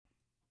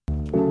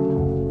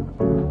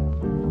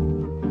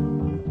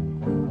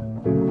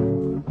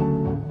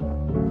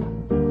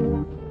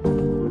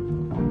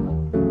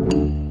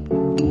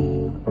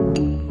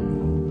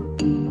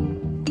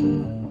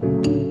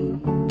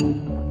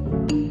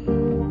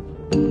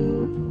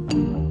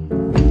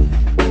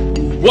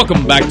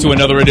Welcome back to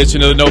another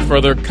edition of the No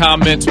Further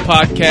Comments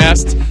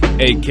podcast,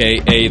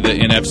 a.k.a. the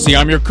NFC.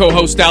 I'm your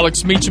co-host,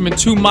 Alex Meacham, and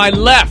to my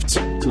left,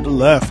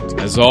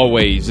 as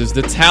always, is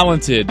the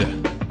talented,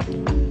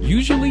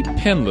 usually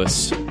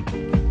penless,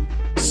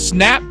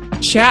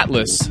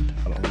 Snapchatless,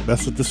 I don't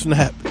mess with the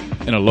snap,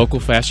 and a local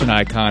fashion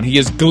icon. He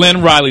is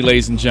Glenn Riley,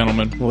 ladies and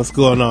gentlemen. What's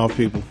going on,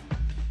 people?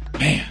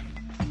 Man,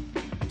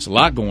 there's a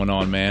lot going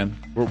on, man.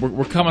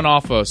 We're coming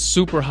off a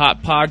super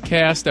hot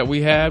podcast that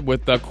we had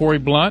with Corey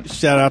Blunt.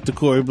 Shout out to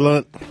Corey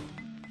Blunt.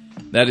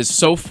 That is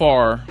so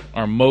far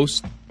our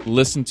most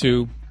listened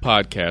to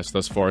podcast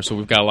thus far, so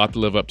we've got a lot to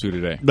live up to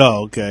today.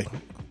 No, okay.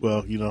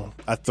 Well, you know,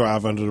 I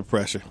thrive under the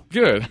pressure.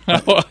 Good.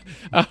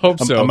 I hope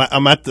so.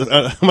 I'm at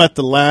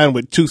the line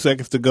with 2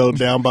 seconds to go,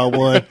 down by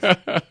one.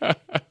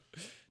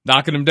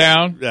 Knocking him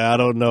down? Yeah, I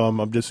don't know.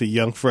 I'm just a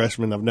young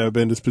freshman. I've never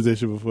been in this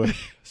position before.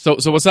 So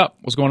what's up?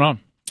 What's going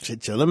on?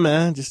 Shit, chilling,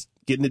 man. Just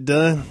getting it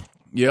done.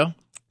 Yeah.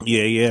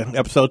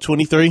 Episode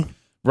 23.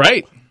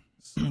 Right.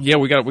 Yeah,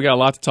 we got a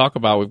lot to talk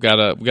about. We've got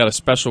a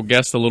special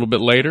guest a little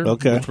bit later,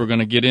 okay, which we're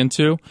going to get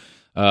into.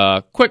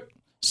 Quick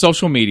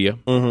social media.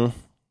 Mm-hmm. A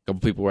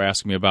couple people were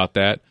asking me about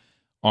that.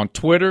 On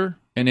Twitter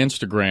and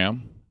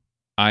Instagram,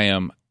 I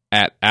am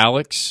at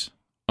Alex_Meacham,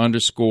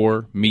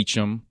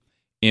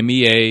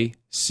 MEACHAM.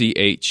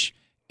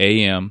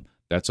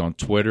 That's on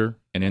Twitter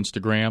and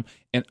Instagram.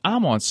 And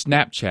I'm on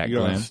Snapchat,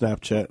 You're Glenn. on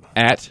Snapchat.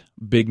 At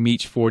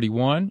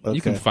BigMeach41. Okay.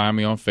 You can find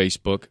me on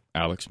Facebook,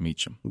 Alex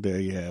Meacham. There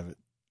you have it.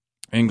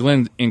 And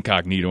Glenn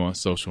incognito on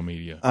social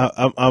media.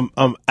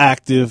 I'm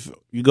active.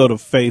 You go to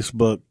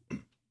Facebook,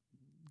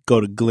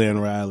 go to Glenn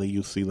Riley.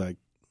 You'll see like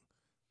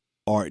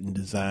art and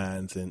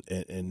designs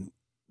and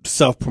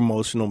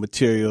self-promotional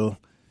material.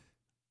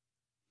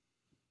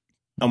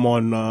 I'm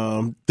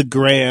on the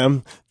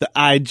gram, the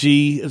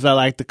IG, as I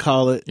like to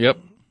call it. Yep.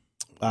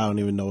 I don't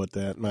even know what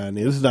that man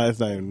is. It's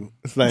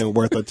not even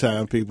worth our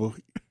time, people.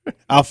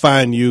 I'll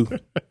find you.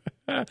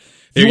 If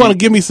you want to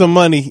give me some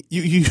money,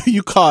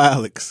 you call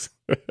Alex.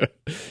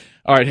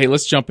 All right, hey,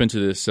 let's jump into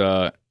this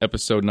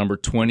episode number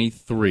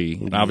 23.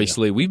 And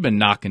obviously, we've been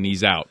knocking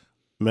these out.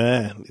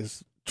 Man,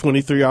 it's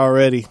 23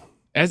 already.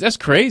 That's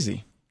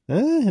crazy.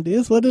 It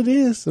is what it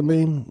is. I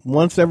mean,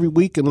 once every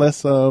week,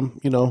 unless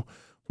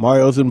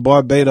Mario's in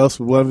Barbados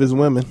with one of his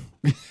women.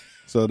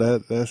 So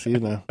that's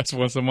That's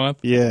once a month?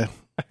 Yeah.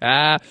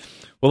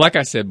 Well, like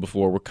I said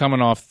before, we're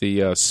coming off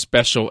the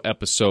special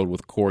episode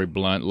with Corey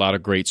Blunt. A lot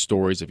of great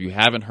stories. If you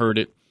haven't heard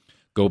it,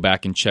 go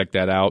back and check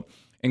that out.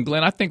 And,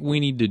 Glenn, I think we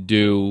need to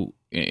do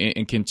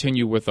and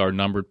continue with our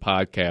numbered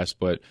podcast,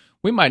 but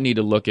we might need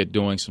to look at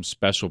doing some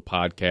special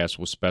podcasts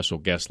with special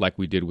guests like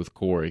we did with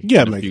Corey.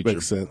 Yeah,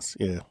 makes sense.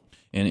 Yeah.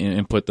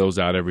 And put those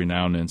out every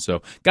now and then.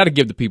 So got to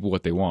give the people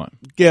what they want.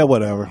 Yeah,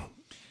 whatever.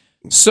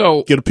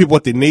 So give the people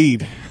what they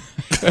need.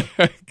 Got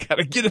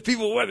to give the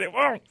people what they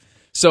want.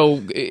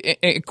 So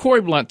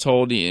Corey Blunt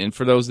told, and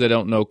for those that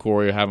don't know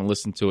Corey or haven't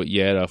listened to it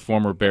yet, a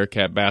former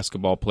Bearcat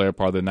basketball player,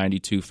 part of the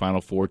 92 Final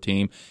Four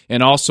team,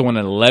 and also an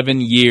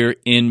 11-year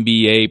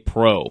NBA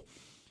pro.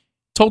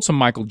 Told some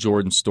Michael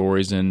Jordan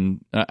stories,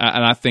 and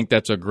I think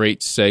that's a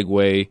great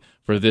segue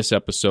for this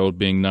episode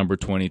being number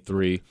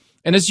 23.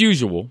 And as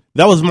usual,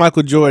 that was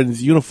Michael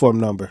Jordan's uniform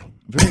number.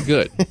 Very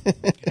good.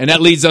 And that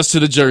leads us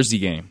to the Jersey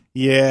game.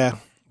 Yeah.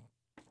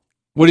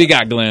 What do you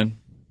got, Glenn?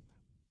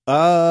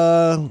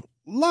 A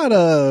lot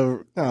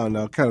of, I don't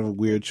know, kind of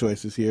weird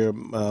choices here.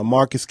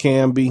 Marcus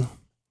Camby.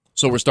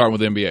 So we're starting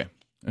with NBA.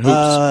 And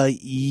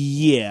hoops.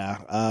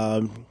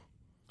 Yeah.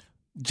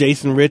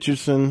 Jason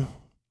Richardson.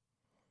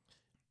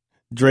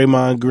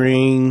 Draymond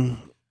Green.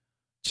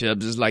 Chubb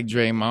just like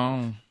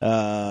Draymond.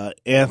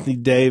 Anthony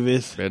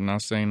Davis. Better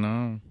not say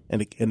no.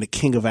 And the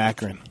King of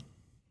Akron.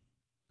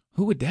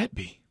 Who would that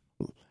be?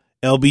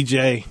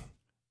 LBJ.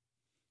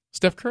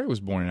 Steph Curry was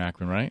born in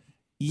Akron, right?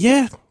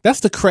 Yeah, that's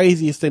the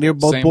craziest thing. They were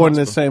both born in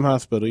the same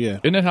hospital. Yeah,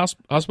 isn't that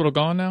hospital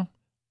gone now?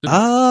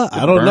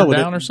 I don't know.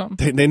 Down or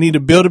something? They need to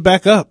build it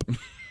back up.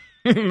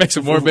 Make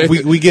some more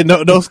babies. We get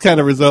those kind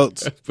of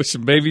results. Put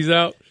some babies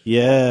out.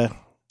 Yeah.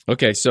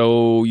 Okay,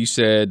 so you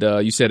said AD,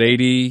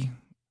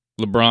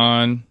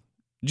 LeBron.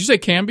 Did you say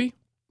Camby?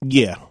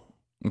 Yeah.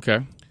 Okay.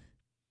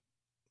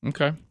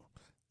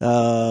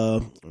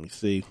 Let me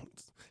see.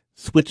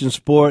 Switching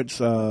sports.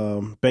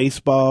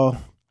 Baseball.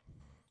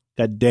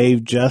 Got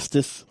Dave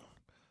Justice.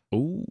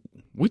 Ooh,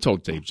 we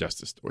told Dave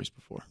Justice stories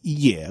before.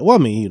 Yeah, well, I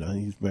mean,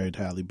 he's married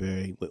to Halle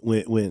Berry.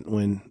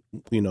 When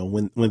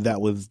that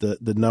was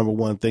the number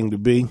one thing to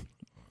be.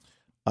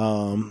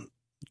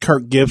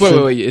 Kirk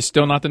Gibson. Wait, it's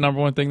still not the number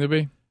one thing to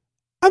be?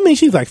 I mean,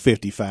 she's like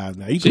 55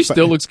 now. She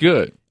still looks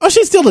good. Oh,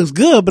 she still looks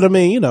good, but I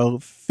mean,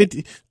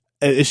 50.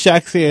 As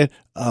Shaq said,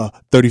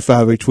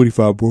 35 ain't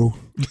 25, bro.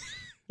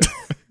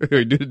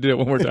 Do it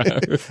one more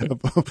time.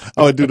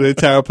 I would do the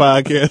entire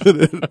podcast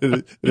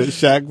in the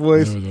Shaq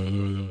voice.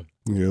 No.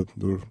 Yeah,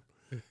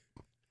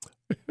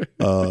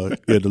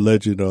 the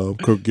legend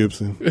Kirk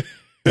Gibson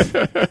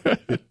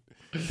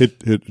hit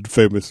the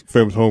famous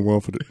home run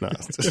for the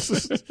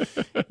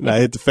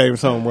hit the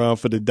famous home run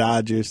for the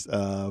Dodgers.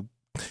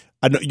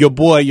 I know your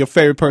boy, your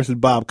favorite person,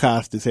 Bob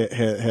Costas,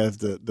 has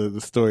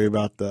the story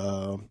about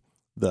the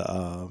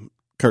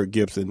Kirk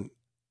Gibson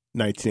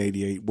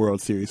 1988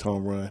 World Series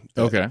home run.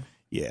 Okay.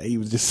 Yeah, he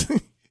was just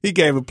he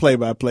gave a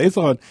play-by-play. It's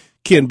on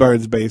Ken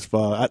Burns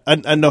Baseball.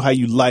 I know how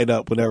you light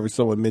up whenever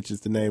someone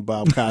mentions the name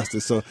Bob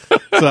Costas, so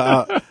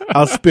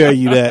I'll spare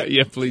you that.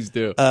 Yeah, please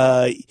do.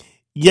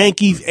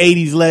 Yankees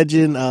 80s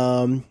legend,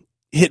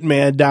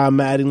 hitman Don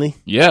Mattingly.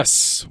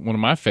 Yes, one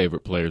of my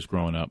favorite players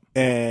growing up.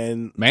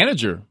 And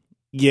manager.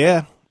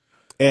 Yeah.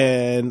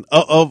 And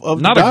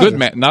of not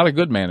a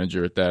good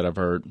manager at that, I've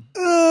heard.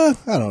 I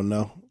don't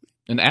know.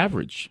 An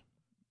average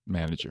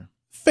manager.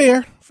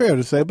 Fair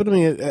to say, but I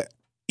mean,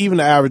 even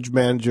the average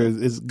manager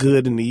is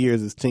good in the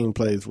years his team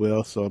plays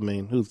well. So I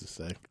mean, who's to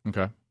say?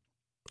 Okay.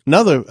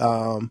 Another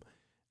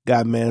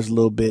guy managed a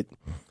little bit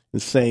the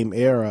same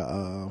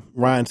era,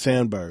 Ryan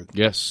Sandberg.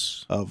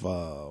 Yes. Of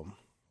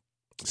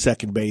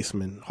second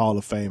baseman, Hall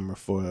of Famer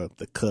for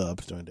the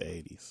Cubs during the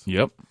 80s.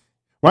 Yep.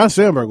 Ryan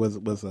Sandberg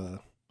was a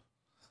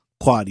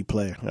quality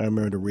player. I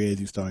remember the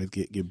Reds used to always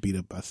get beat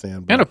up by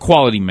Sandberg. And a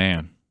quality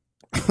man.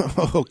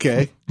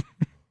 Okay.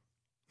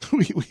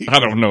 I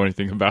don't know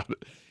anything about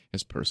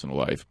his personal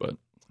life, but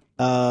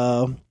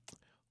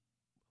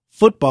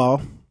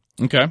football.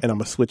 Okay. And I'm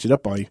gonna switch it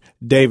up on you.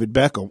 David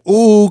Beckham.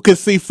 Ooh, could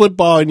see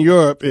football in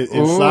Europe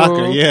in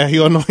soccer. Yeah, he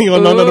don't know nothing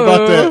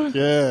about that.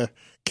 Yeah,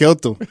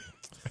 killed him.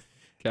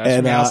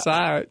 Catch me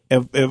outside.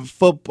 And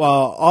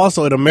football,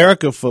 also in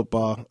American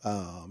football,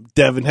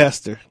 Devin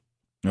Hester.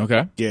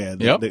 Okay. Yeah,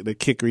 the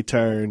kick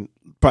return,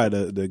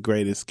 probably the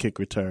greatest kick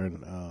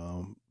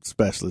return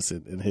specialist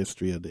in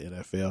history of the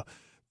NFL.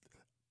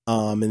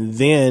 And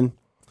then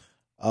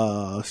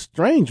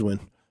strange one,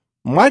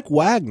 Mike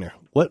Wagner.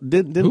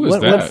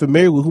 Wasn't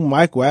familiar with who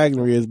Mike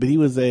Wagner is, but he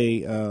was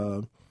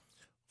a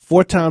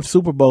 4-time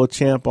Super Bowl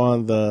champ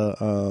on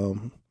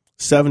the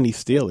 70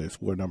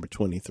 Steelers, were number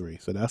 23.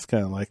 So that's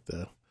kind of like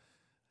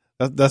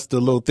that's the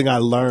little thing I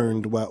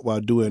learned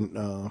while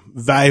doing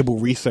valuable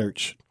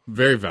research.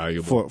 Very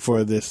valuable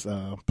for this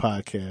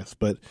podcast,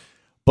 but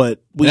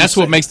that's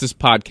what makes this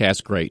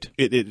podcast great.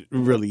 It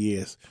really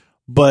is.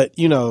 But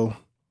you know,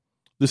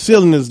 the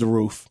ceiling is the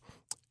roof,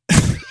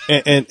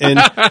 and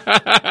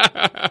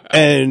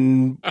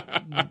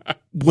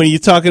when you're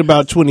talking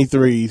about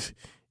 23s,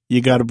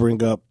 you got to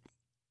bring up,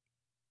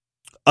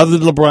 other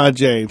than LeBron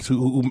James,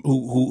 who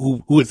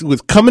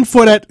was coming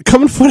for that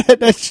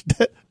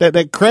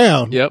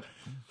crown. Yep.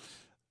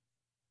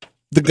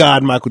 The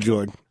God, Michael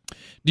Jordan.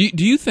 Do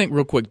you think,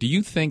 real quick, do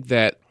you think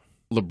that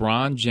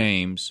LeBron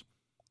James,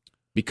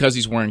 because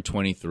he's wearing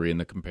 23 in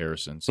the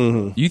comparisons,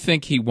 do you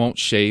think he won't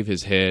shave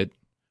his head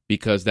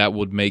because that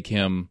would make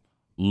him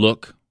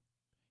look,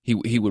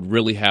 he would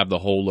really have the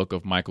whole look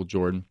of Michael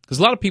Jordan? Because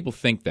a lot of people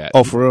think that.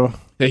 Oh, for real?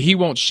 That he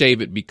won't shave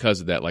it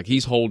because of that. Like,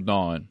 he's holding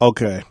on.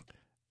 Okay.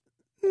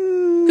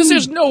 Because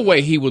there's no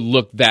way he would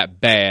look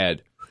that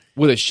bad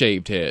with a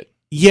shaved head.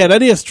 Yeah,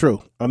 that is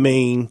true. I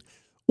mean,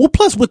 well,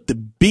 plus with the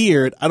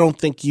beard, I don't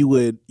think you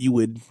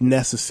would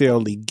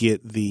necessarily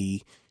get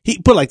he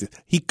put it like this.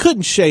 He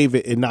couldn't shave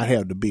it and not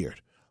have the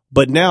beard.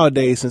 But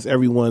nowadays, since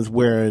everyone's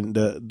wearing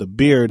the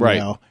beard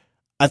now,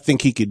 I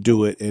think he could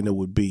do it and it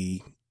would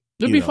be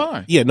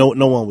fine. Yeah, no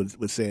one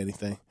would say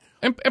anything.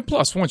 And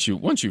plus, once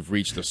you've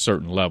reached a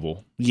certain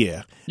level,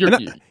 yeah,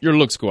 your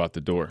looks go out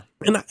the door.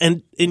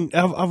 And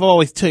I've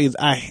always tell you,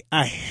 I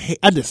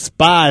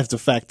despise the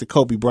fact that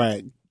Kobe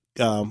Bryant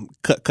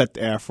cut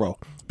the afro,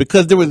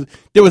 because there was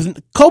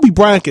Kobe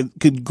Bryant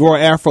could grow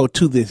an afro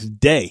to this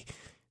day.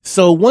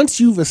 So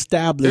once you've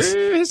established,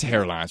 his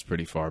hairline's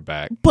pretty far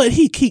back, but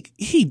he's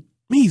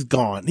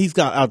gone. He's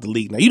got out the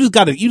league now. You just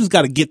got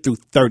to get through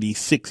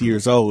 36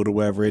 years old or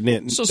whatever, and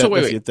then that's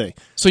your thing.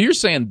 So you're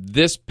saying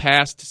this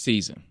past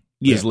season,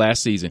 his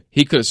last season,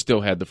 he could have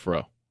still had the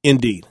fro?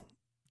 Indeed.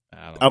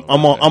 I'm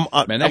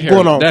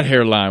going on. That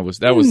hairline was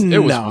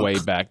way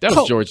back. That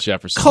was George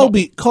Jefferson.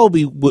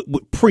 Kobe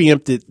would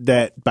preempted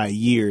that by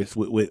years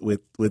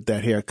with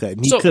that haircut.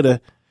 And he could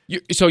have.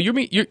 So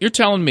you're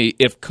telling me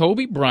if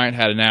Kobe Bryant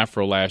had an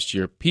afro last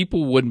year,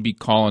 people wouldn't be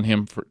calling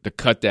him to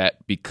cut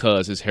that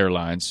because his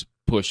hairline's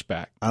pushed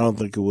back? I don't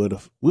think it would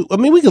have. I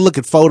mean, we could look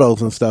at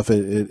photos and stuff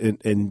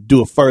and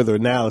do a further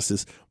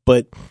analysis,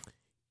 but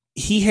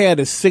he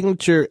had a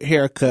signature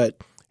haircut.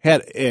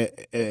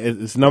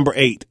 It's number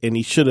 8, and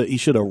he should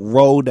have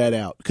rolled that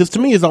out, because to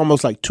me it's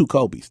almost like two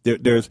Kobes.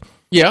 There's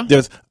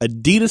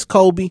Adidas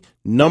Kobe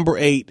number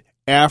 8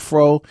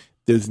 afro.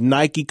 There's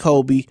Nike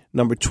Kobe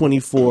number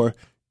 24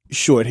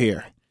 short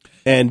hair,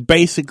 and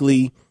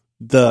basically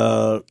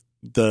the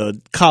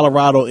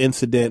Colorado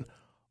incident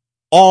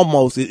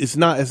almost he'd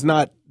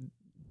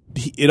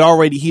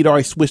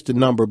already switched the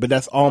number, but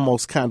that's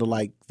almost kind of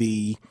like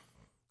the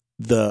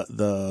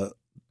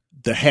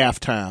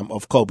halftime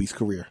of Kobe's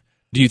career.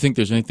 Do you think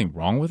there's anything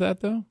wrong with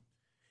that, though?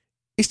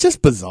 It's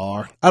just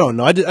bizarre. I don't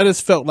know. I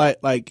just felt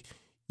like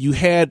you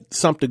had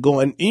something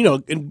going. You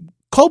know, and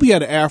Kobe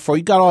had an afro.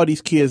 You got all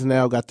these kids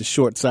now got the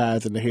short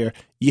sides and the hair.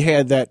 You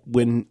had that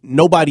when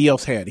nobody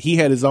else had it. He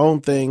had his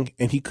own thing,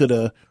 and he could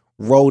have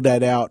rolled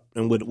that out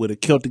and would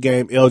have killed the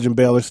game Elgin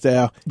Baylor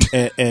style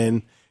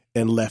and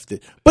left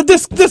it. But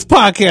this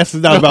podcast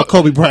is not about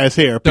Kobe Bryant's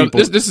hair, people.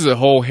 No, this is a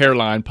whole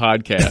hairline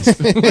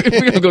podcast. We're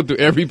gonna go through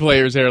every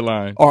player's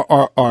hairline.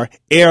 Or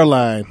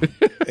airline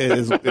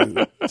is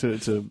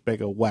to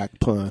make a whack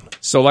pun.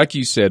 So, like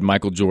you said,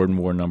 Michael Jordan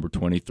wore number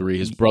 23.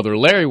 His brother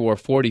Larry wore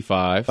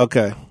 45.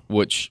 Okay.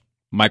 Which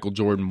Michael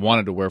Jordan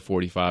wanted to wear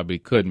 45, but he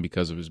couldn't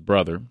because of his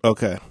brother.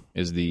 Okay.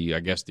 Is the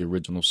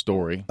original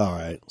story. All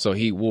right. So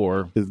he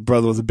wore. His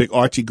brother was a big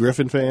Archie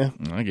Griffin fan,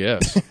 I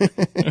guess.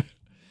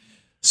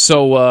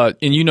 So,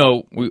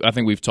 and I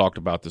think we've talked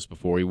about this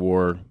before.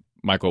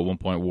 Michael at one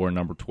point wore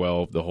number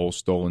 12, the whole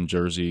stolen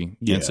jersey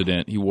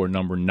incident. He wore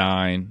number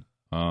 9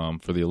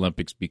 for the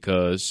Olympics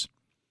because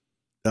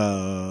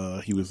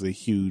he was a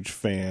huge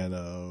fan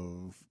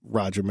of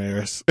Roger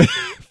Maris.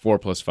 4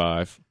 plus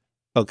 5.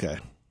 Okay.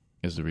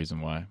 Is the reason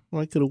why.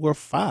 Well, he could have wore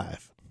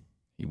 5.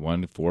 He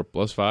won 4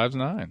 plus 5 is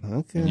 9.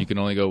 Okay. And you can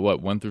only go,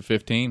 1 through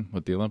 15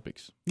 with the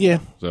Olympics. Yeah.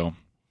 So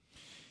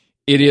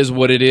it is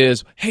what it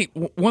is. Hey,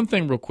 one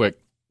thing real quick.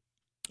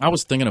 I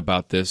was thinking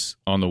about this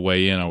on the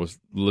way in. I was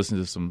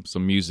listening to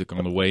some music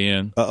on the way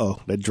in.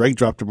 That Drake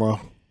dropped tomorrow.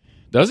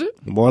 Does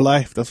it? More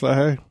Life. That's what I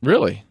heard.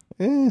 Really?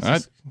 Yeah.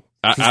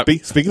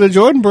 Speaking of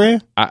Jordan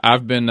Brand.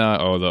 I've been, the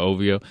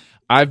OVO.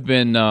 I've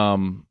been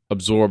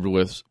absorbed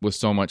with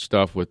so much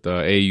stuff with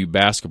AU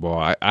basketball.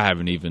 I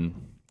haven't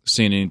even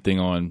seen anything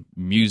on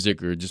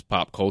music or just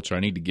pop culture. I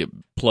need to get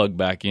plugged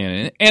back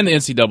in. And the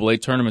NCAA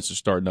tournaments are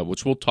starting up,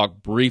 which we'll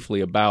talk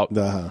briefly about.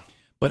 Uh-huh.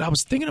 But I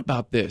was thinking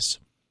about this.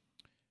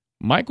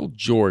 Michael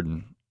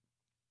Jordan,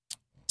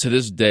 to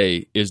this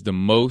day, is the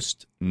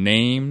most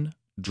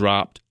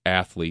name-dropped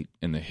athlete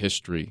in the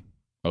history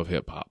of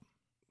hip-hop.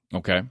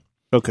 Okay?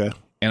 Okay.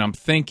 And I'm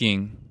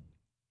thinking,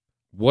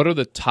 what are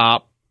the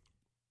top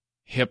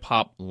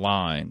hip-hop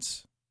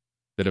lines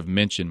that have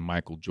mentioned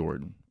Michael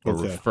Jordan or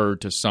referred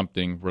to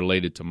something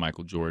related to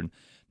Michael Jordan?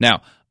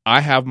 Now,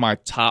 I have my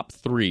top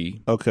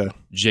 3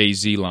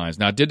 Jay-Z lines.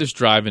 Now, I did this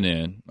driving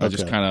in. I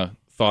just kind of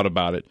thought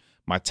about it.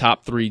 My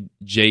top 3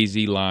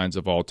 Jay-Z lines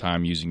of all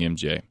time using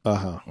MJ.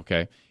 Uh-huh.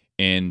 Okay.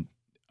 And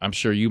I'm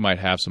sure you might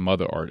have some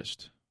other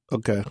artists.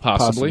 Okay.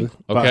 Possibly.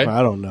 Okay.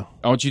 I don't know.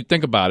 I want you to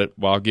think about it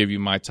while I'll give you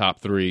my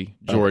top 3,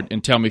 Jordan,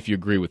 and tell me if you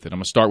agree with it. I'm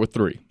going to start with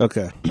 3.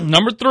 Okay.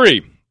 Number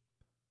 3.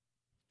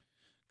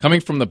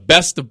 Coming from the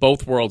Best of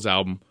Both Worlds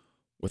album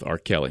with R.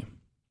 Kelly.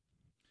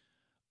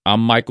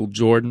 I'm Michael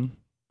Jordan.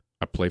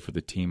 I play for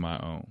the team I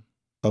own.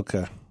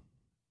 Okay.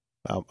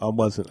 I'm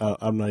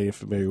not even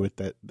familiar with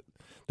that.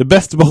 The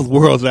Best of Both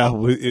Worlds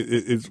album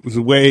was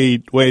way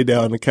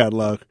down in the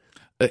catalog.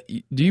 Do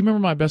you remember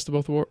my Best of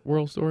Both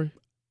Worlds story?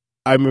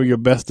 I remember your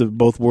Best of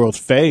Both Worlds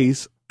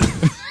phase.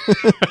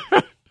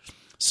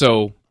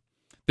 So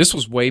this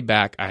was way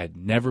back. I had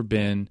never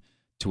been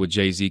to a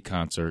Jay-Z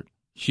concert.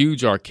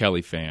 Huge R.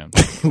 Kelly fan.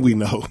 We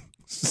know.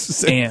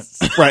 And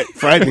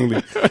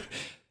frightening.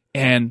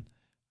 And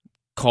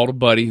called a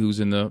buddy who's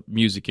in the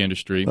music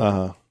industry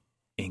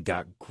and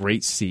got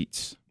great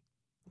seats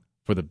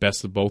for the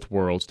Best of Both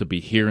Worlds to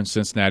be here in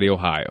Cincinnati,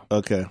 Ohio.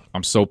 Okay.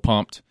 I'm so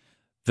pumped.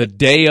 The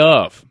day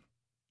of,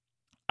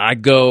 I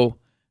go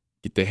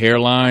get the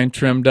hairline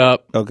trimmed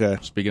up. Okay.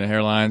 Speaking of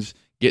hairlines,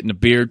 getting the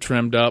beard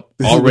trimmed up,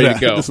 all ready to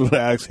go. This is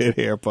what I said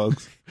here,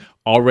 folks.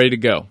 All ready to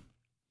go.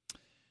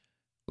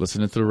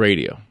 Listening to the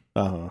radio.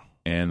 Uh-huh.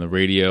 And the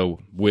radio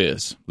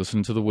whiz.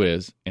 Listening to the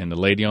whiz. And the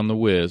lady on the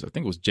whiz, I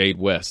think it was Jade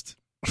West.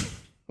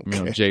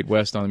 Jade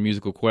West on the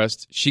Musical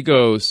Quest. She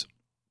goes,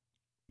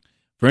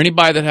 for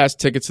anybody that has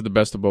tickets to the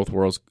Best of Both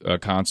Worlds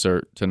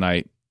concert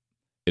tonight,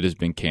 it has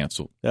been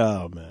canceled.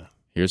 Oh, man.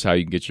 Here's how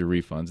you can get your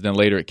refunds. Then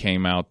later it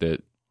came out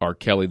that R.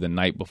 Kelly the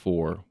night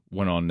before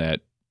went on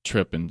that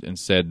trip and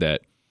said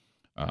that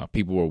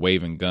people were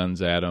waving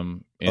guns at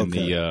him in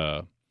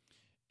the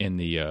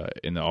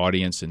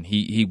audience, and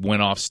he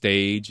went off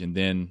stage, and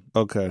then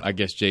I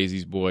guess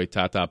Jay-Z's boy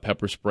Tata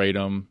pepper sprayed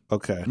him.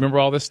 Okay, remember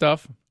all this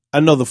stuff? I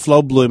know the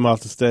flow blew him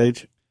off the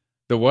stage.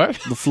 The what?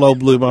 The flow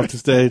blew him off the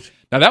stage.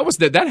 Now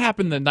that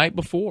happened the night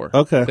before.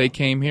 They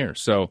came here.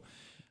 So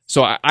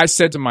I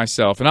said to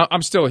myself, and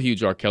I'm still a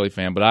huge R. Kelly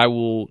fan, but I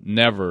will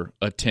never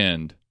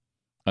attend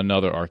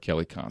another R.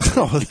 Kelly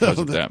concert because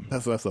of them.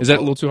 Is that a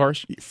little too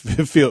harsh? It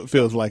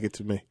feels like it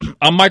to me.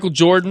 I'm Michael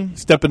Jordan.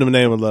 Step in the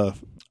name of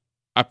love.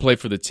 I play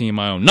for the team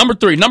I own. Number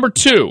 3. Number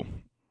 2.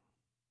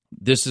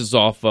 This is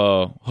off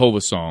a Hova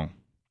song.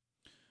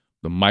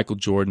 The Michael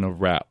Jordan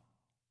of rap.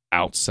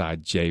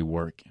 Outside Jay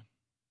working.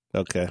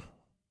 Okay.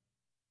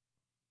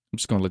 I'm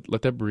just going to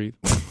let that breathe.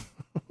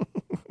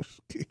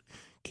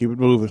 Keep it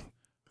moving.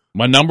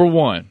 My number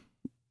 1.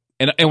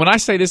 And when I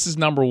say this is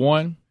number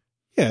 1,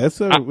 yeah,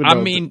 I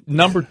mean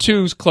number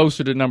 2 is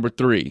closer to number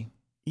 3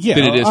 than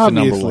it is to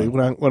number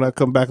 1. When I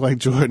come back like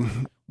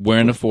Jordan.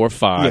 Wearing the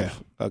 4-5. Yeah,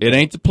 okay. It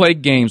ain't to play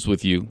games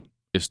with you.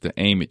 It's to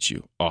aim at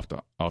you off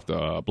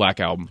the Black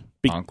Album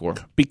Encore.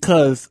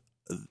 Because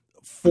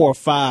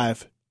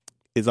 4-5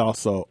 is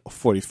also a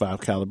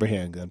 45 caliber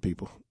handgun,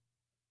 people.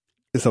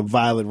 It's a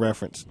violent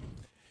reference.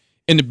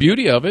 And the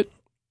beauty of it,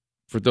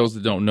 for those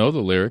that don't know the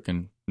lyric,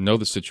 and know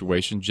the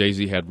situation.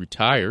 Jay-Z had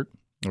retired,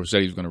 or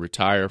said he was going to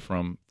retire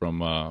from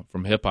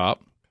hip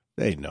hop.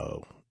 They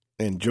know.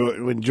 And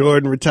when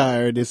Jordan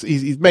retired,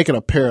 he's making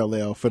a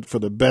parallel for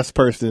the best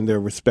person in their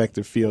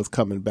respective fields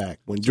coming back.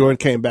 When Jordan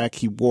came back,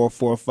 he wore a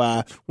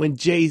 4.5. When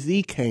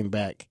Jay-Z came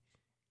back,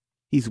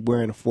 he's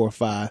wearing a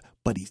 4.5,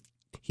 but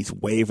he's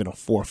waving a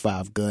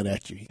 4.5 gun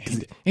at you.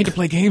 Ain't to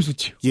play games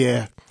with you.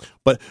 Yeah,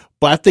 but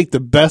I think the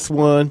best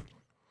one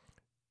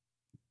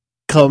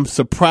comes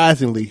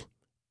surprisingly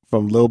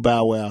from Lil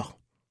Bow Wow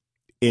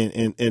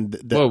in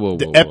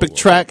the epic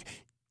track.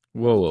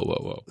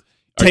 Whoa.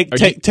 Take.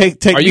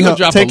 Are you gonna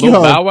drop a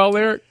Lil Bow Wow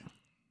lyric?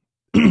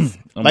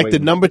 Like the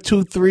number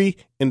 2-3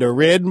 in the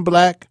red and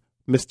black,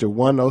 Mr.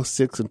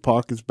 106 and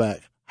Park is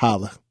back.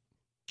 Holla.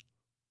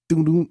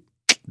 Doo-doo,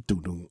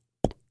 doo-doo,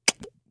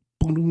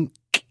 boom,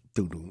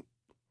 doo-doo,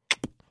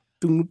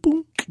 doo-doo,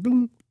 boom,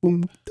 boom,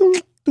 boom,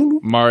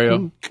 doo-doo.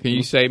 Mario, can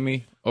you save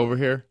me over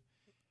here?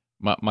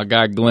 My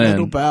guy Glenn.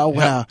 Little Bow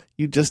Wow,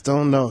 you just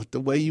don't know the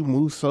way you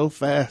move so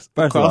fast.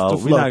 First of all,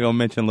 we're not gonna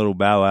mention Little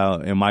Bow Wow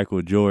and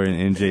Michael Jordan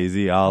and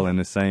Jay-Z all in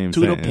the same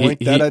sentence. To the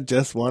point that I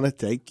just want to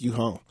take you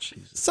home.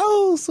 Jesus.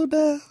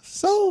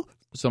 So.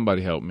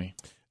 Somebody help me.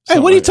 Hey,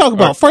 what are you talking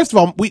about? First of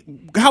all,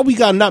 how we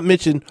got not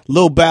mention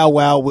Lil Bow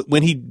Wow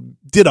when he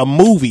did a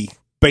movie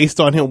based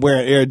on him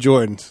wearing Air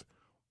Jordans?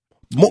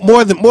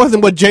 More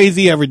than what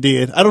Jay-Z ever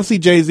did. I don't see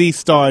Jay-Z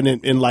starring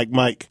in like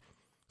Mike.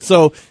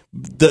 So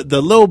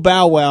the Lil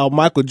Bow Wow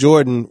Michael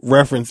Jordan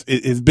reference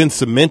has been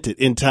cemented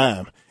in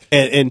time,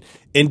 and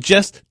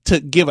just to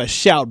give a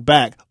shout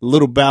back,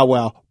 Lil Bow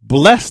Wow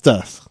blessed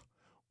us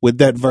with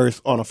that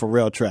verse on a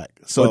Pharrell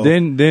track. So well,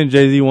 then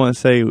Jay-Z want to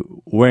say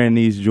wearing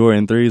these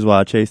Jordan 3s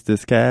while I chase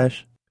this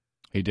cash.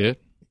 He did.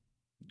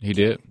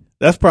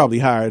 That's probably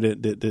higher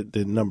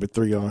than number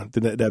 3 on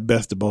that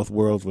best of both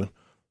worlds one.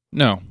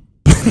 No.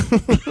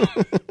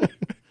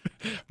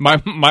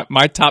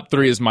 my top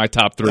 3 is my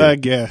top 3. I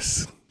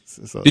guess.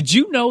 So. Did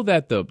you know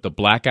that the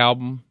Black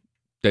album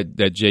that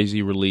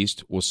Jay-Z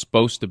released was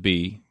supposed to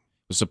be?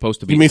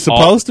 You mean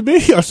supposed to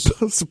be or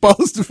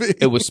supposed to be?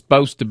 It was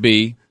supposed to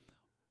be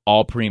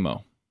all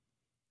Primo.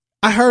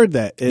 I heard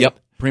that. Yep,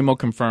 Primo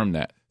confirmed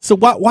that. So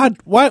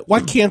why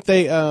can't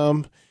they?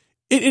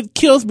 It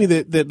kills me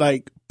that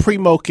like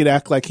Primo could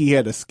act like he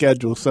had a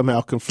schedule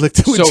somehow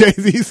conflicted with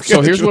Jay-Z's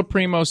schedule. So here's what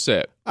Primo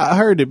said. I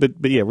heard it,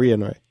 but yeah,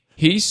 reiterate.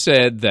 He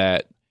said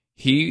that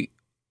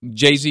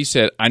Jay-Z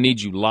said, I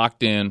need you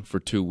locked in for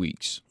 2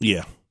 weeks.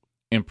 Yeah.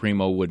 And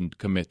Primo wouldn't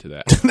commit to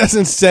that. That's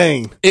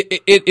insane.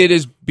 It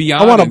is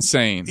beyond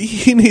insane.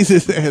 He needs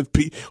his ass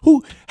beat.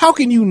 How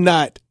can you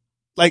not?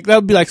 Like, that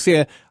would be like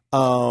saying,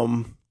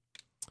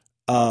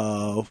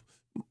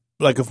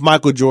 like if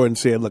Michael Jordan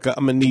said, look,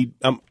 I'm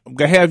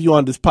gonna have you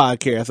on this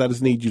podcast. I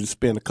just need you to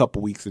spend a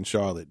couple weeks in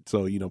Charlotte.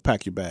 So,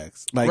 pack your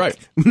bags. Like, right.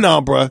 No,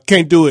 bro,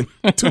 can't do it.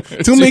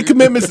 Too many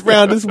commitments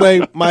around this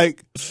way,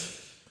 Mike.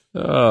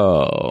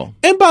 Oh.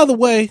 And by the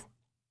way,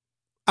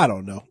 I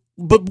don't know,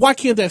 but why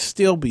can't that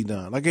still be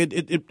done? Like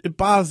it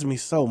bothers me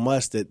so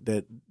much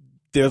that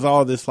there's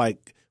all this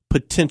like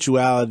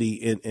potentiality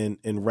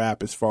in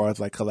rap as far as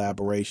like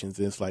collaborations.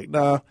 And it's like,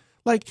 nah,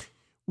 like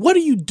what are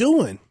you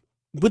doing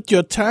with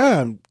your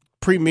time,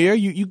 Premier?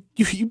 You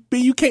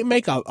can't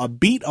make a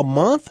beat a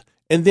month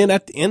and then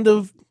at the end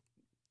of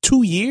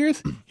 2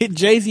 years hit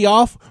Jay-Z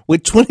off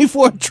with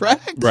 24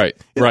 tracks.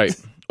 Right.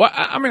 Well,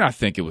 I mean, I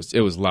think it was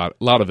a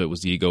lot of it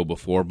was ego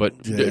before,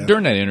 but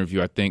during that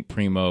interview, I think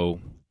Primo,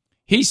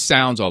 he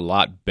sounds a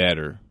lot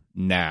better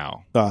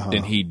now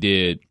than he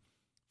did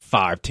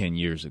 5-10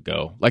 years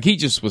ago. Like he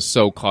just was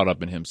so caught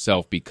up in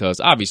himself because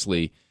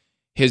obviously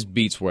his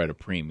beats were at a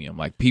premium.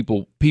 Like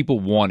people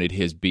wanted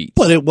his beats,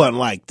 but it wasn't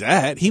like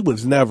that. He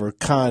was never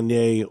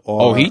Kanye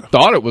or. Oh, he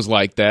thought it was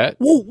like that.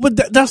 Well,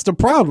 but that's the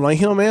problem. Like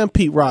him and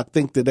Pete Rock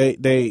think that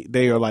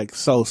they are like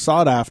so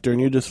sought after, and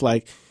you're just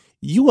like.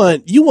 You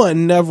weren't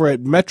never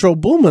at Metro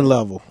Boomin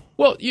level.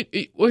 Well,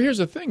 here's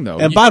the thing, though.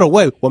 And by the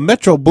way, what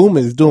Metro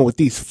Boomin is doing with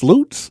these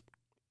flutes,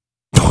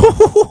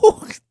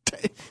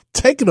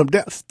 taking them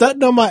down,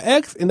 stunting on my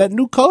ex in that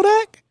new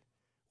Kodak,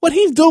 what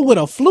he's doing with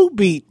a flute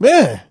beat,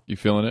 man. You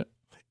feeling it?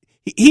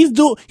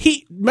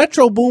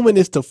 Metro Boomin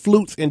is to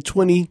flutes in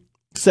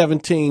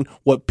 2017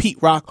 what Pete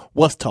Rock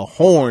was to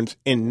horns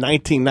in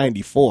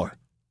 1994,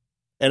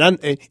 and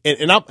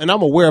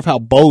I'm aware of how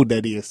bold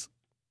that is.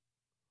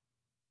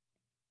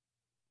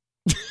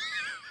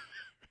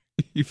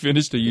 You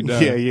finished or you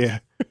done? Yeah.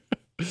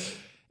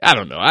 I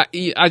don't know.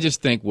 I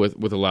just think with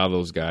a lot of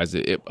those guys,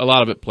 a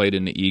lot of it played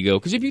in the ego.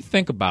 Because if you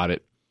think about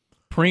it,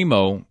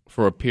 Primo,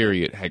 for a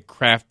period, had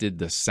crafted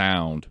the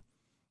sound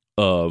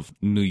of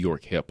New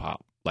York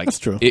hip-hop. Like, that's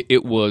true.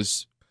 It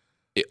was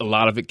a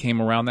lot of it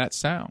came around that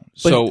sound.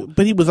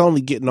 But he was only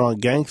getting on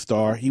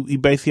Gangstar. He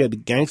basically had the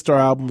Gangstar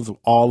albums of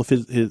all of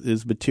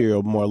his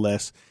material, more or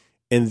less.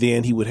 And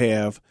then he would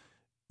have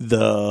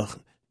the...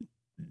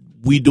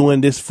 We doing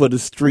this for the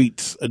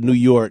streets of New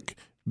York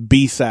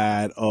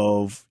B-side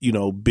of,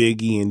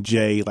 Biggie and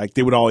Jay. Like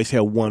they would always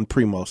have one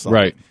Primo song.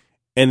 Right.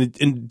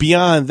 And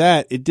beyond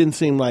that, it didn't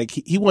seem like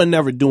he wasn't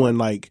never doing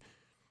like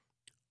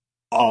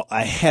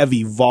a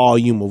heavy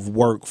volume of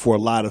work for a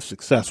lot of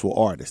successful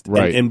artists.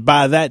 Right. And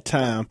by the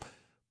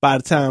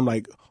time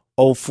like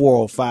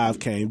 04, 05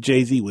 came,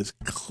 Jay-Z was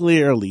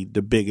clearly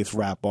the biggest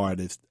rap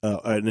artist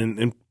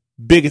and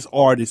biggest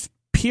artist,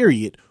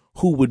 period,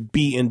 who would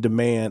be in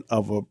demand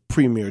of a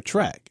premier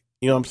track.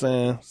 You know what I'm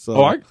saying?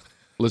 So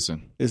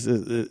listen.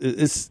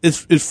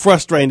 It's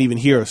frustrating to even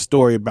hear a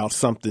story about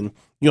something.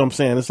 You know what I'm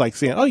saying? It's like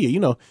saying, oh yeah, you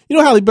know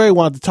Halle Berry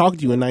wanted to talk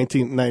to you in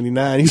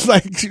 1999. He's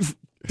like,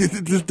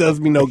 this does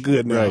me no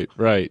good now.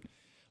 Right.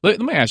 Let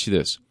me ask you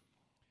this: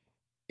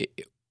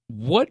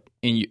 what,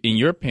 in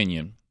your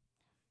opinion,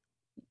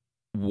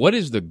 what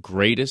is the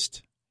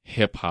greatest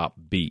hip hop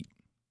beat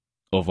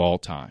of all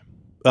time?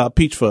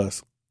 Peach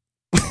Fuzz.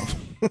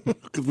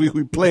 Because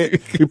we play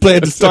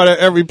it to start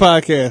every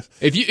podcast.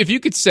 If you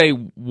could say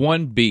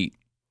one beat,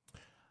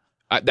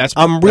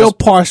 I'm real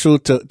partial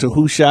to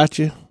Who Shot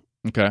You.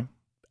 Okay.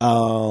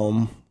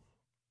 I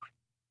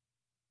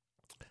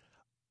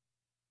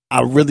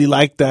really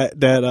like that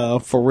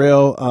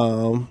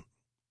Pharrell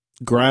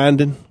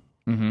grinding,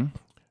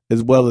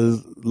 as well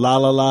as La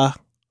La La.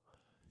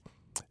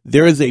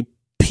 There is a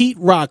Pete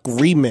Rock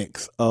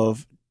remix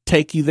of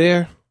Take You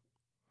There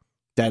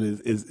that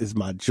is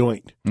my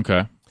joint.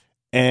 Okay.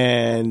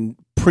 And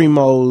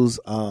Primo's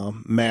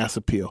Mass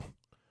Appeal.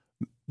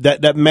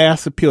 That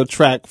Mass Appeal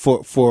track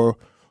for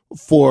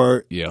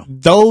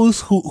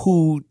those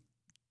who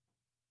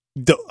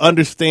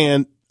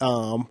understand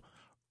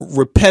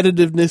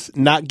repetitiveness,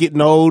 not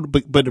getting old,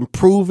 but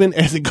improving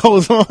as it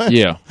goes on.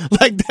 Yeah,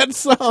 like that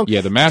song.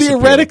 Yeah, the Mass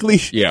theoretically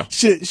Appeal. Yeah.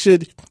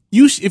 should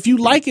you if you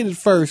like it at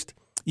first,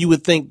 you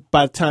would think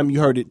by the time you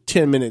heard it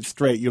 10 minutes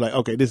straight, you're like,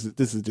 okay, this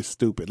is just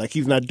stupid. Like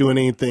he's not doing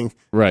anything.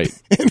 Right.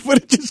 But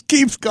it just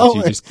keeps going.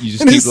 You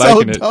just and keep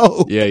liking it.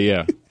 Dope.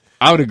 Yeah.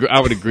 I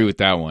would agree with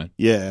that one.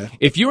 Yeah.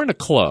 If you're in a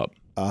club,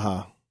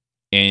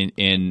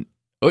 and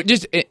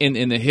just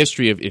in the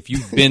history of if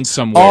you've been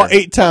somewhere, all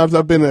 8 times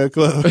I've been in a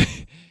club,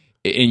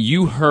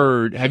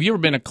 and have you ever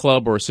been in a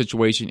club or a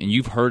situation and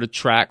you've heard a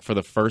track for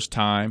the first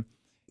time,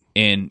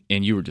 and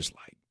you were just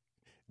like,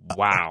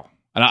 wow.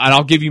 And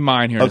I'll give you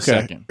mine here in a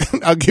second.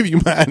 I'll give you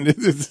mine.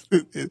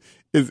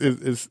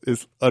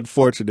 It's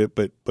unfortunate,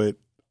 but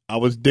I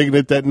was digging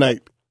it that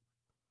night.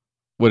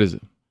 What is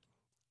it?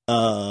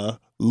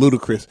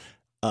 Ludacris,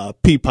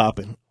 Pea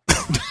Poppin'.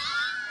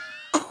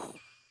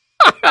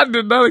 I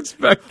did not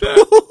expect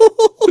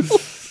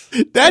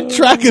that. That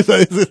track is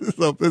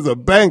a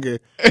banger.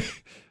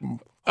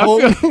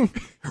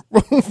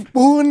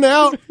 Moving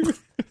out,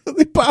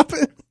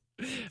 popping.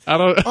 I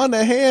don't on the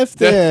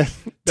handstand.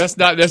 That's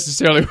not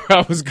necessarily where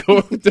I was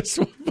going with this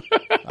one.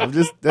 I'm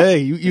just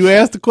you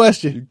asked the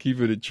question. You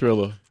keep it a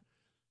Trilla.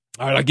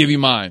 All right, I'll give you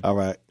mine. All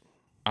right.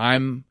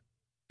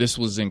 This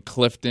was in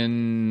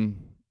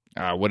Clifton,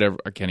 whatever.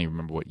 I can't even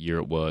remember what year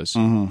it was.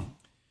 Mm-hmm.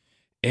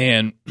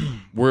 And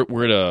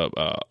we're at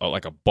a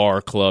like a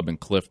bar club in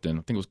Clifton.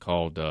 I think it was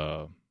called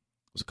the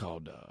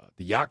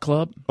Yacht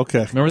Club.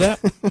 Okay, remember that?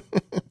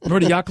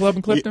 Remember the Yacht Club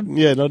in Clifton?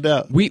 Yeah, no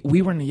doubt. We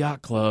were in the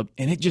Yacht Club,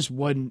 and it just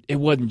wasn't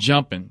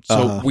jumping.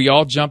 So we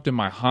all jumped in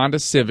my Honda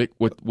Civic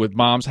with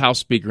Mom's house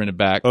speaker in the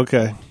back.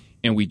 Okay,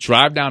 and we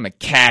drive down to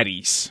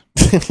Caddy's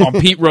on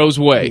Pete Rose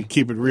Way.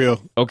 Keep it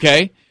real.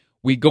 Okay,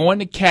 we go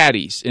into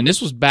Caddy's, and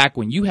this was back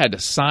when you had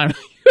to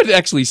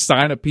actually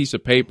sign a piece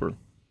of paper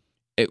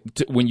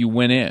when you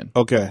went in.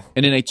 Okay,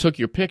 and then they took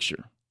your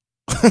picture.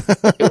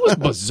 It was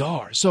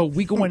bizarre. So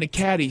we go into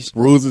Caddy's.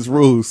 Rules is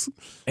rules.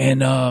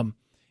 And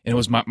it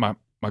was my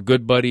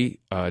good buddy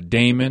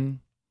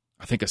Damon.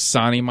 I think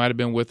Asani might have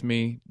been with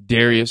me.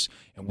 Darius,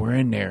 and we're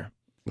in there.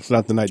 It's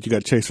not the night you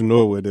got chased from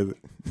Norwood, is it?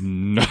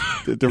 No,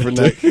 a different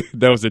night.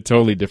 That was a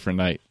totally different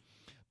night.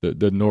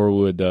 The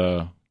Norwood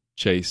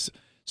chase.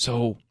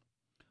 So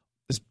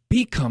this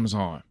beat comes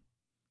on,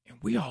 and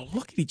we all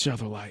look at each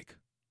other like,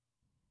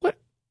 what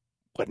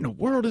in the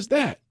world is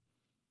that?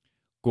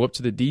 Go up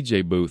to the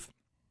DJ booth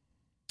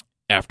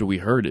after we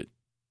heard it,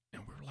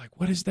 and we were like,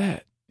 what is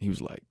that? He was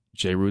like,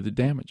 J. Rue the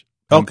Damage.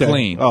 Come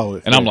clean. Oh,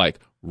 and I'm like,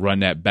 run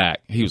that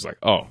back. He was like,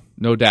 oh,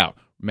 no doubt.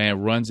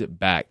 Man, runs it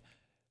back.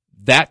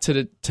 That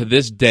to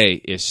this day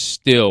is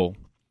still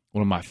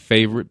one of my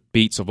favorite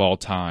beats of all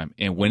time.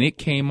 And when it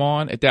came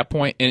on at that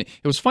point, and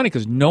it was funny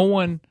because no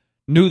one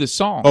knew the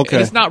song. Okay.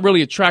 And it's not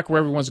really a track where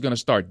everyone's going to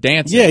start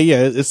dancing. Yeah.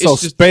 It's so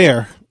just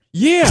spare.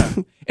 Yeah.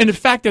 And the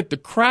fact that the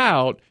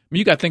crowd, I mean,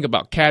 you got to think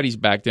about Caddies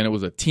back then. It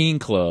was a teen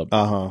club.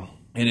 Uh-huh.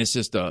 And it's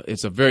just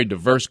it's a very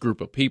diverse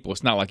group of people.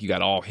 It's not like you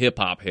got all hip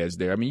hop heads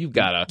there. I mean, you've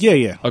got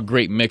a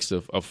great mix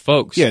of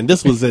folks. Yeah, and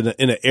this was in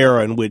an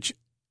era in which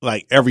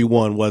like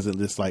everyone wasn't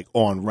just like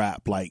on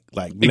rap like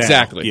now.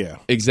 Exactly. Yeah,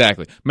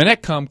 exactly. Man,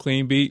 that Come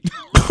Clean beat,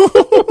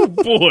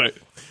 boy,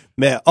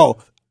 man. Oh,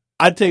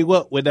 I tell you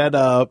what, when that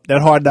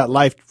Hard Knock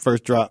Life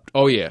first dropped.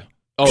 Oh yeah.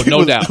 Oh,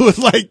 no doubt. It was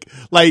like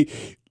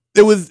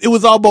it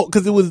was almost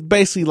because it was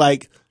basically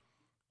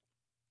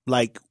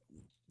like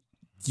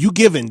you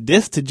giving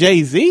this to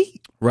Jay-Z.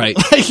 Right.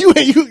 Like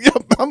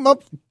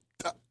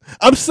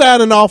I'm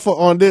signing off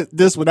on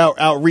this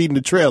without reading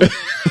the trailer.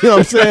 You know what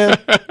I'm saying?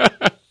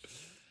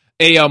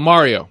 Hey,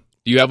 Mario.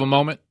 Do you have a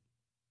moment?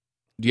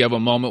 Do you have a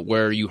moment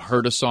where you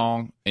heard a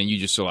song and you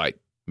just are like,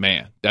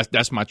 man,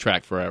 that's my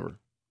track forever?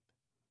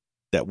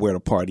 That Where the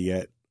Party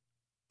At?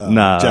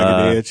 Nah.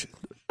 Jagged Edge.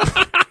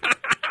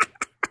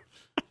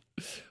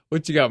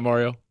 What you got,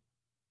 Mario?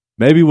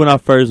 Maybe when I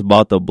first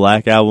bought the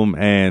Black Album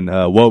and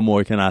What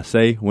More Can I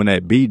Say, when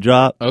that beat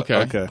dropped.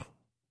 Okay.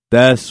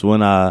 That's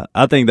when I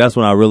think that's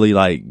when I really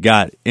like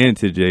got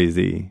into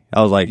Jay-Z.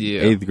 I was like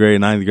 8th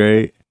grade, 9th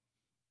grade.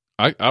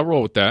 I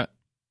roll with that.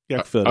 Yeah,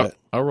 I feel that.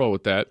 I roll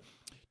with that.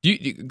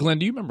 Glenn,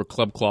 do you remember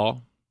Club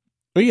Claw?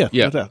 Oh, yeah.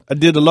 Yeah. I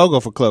did the logo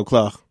for Club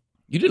Claw.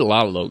 You did a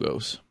lot of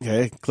logos.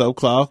 Okay, Club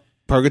Claw,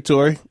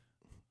 Purgatory.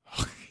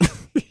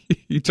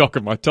 You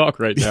talking my talk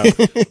right now.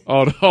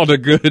 all the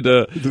good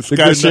the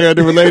Scott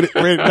Sheridan related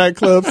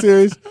nightclub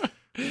series.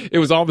 It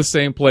was all the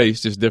same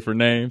place, just different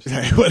names.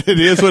 What it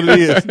is.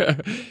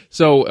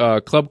 So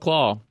Club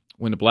Claw,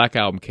 when the Black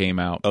Album came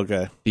out,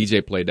 okay,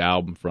 DJ played the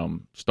album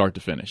from start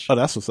to finish. Oh,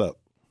 that's what's up.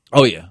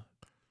 Oh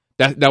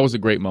that was a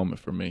great moment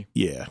for me.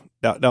 Yeah,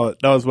 that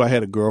was when I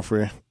had a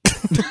girlfriend.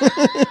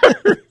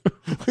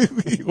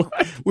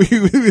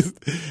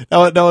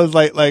 that was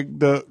like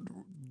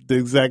the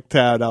exact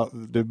time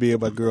to be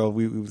and my girl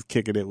we was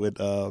kicking it with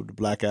the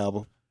Black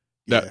Album.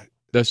 Yeah.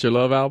 That's your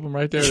love album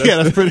right there.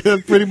 That's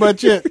pretty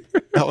much it.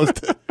 That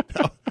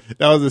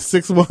was the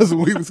 6 months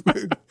we was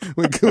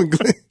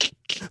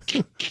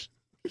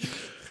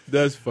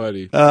That's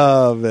funny.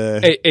 Oh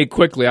man. Hey,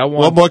 quickly,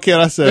 what more can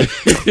I say?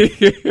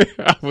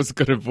 I was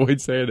going to avoid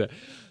saying that.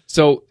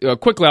 So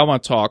quickly, I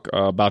want to talk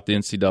about the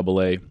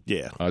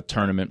NCAA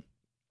tournament.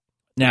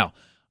 Now,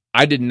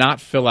 I did not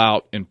fill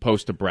out and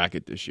post a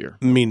bracket this year.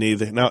 Me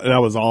neither. Now, and I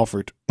was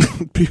offered.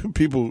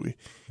 People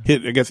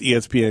hit. I guess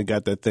ESPN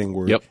got that thing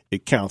where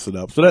it counts it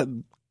up. So that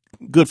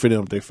good for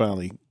them. They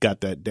finally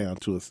got that down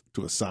to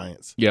a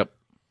science. Yep.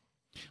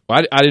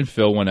 Well, I didn't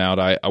fill one out.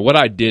 What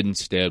I did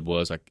instead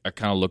was I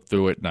kind of looked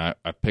through it and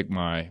I picked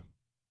my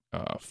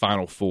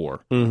Final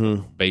Four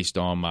based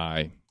on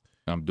my,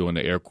 I'm doing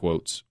the air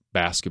quotes,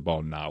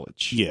 basketball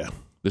knowledge. Yeah.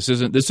 This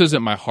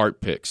isn't my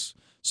heart picks.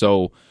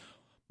 So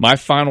my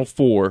Final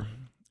Four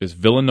is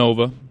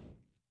Villanova,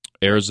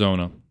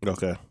 Arizona,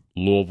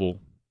 Louisville,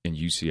 and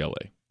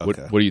UCLA.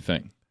 Okay. What do you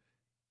think?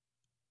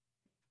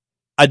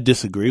 I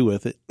disagree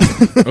with it.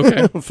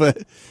 Okay.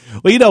 But,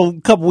 well,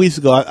 a couple weeks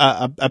ago,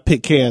 I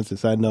picked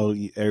Kansas. I know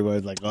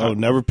everybody's like, oh,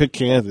 never pick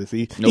Kansas.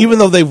 Nope. Even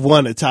though they've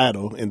won a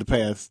title in the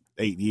past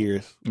 8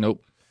 years.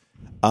 Nope.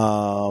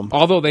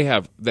 Although they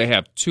have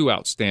two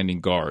outstanding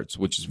guards,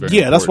 which is very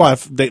important. That's why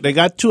they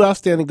got two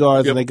outstanding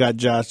guards and they got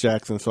Josh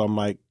Jackson. So I'm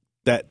like,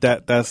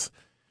 that's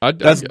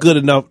good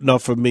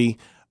enough for me.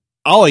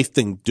 I always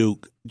think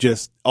Duke,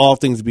 just all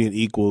things being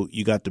equal,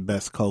 you got the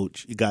best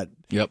coach.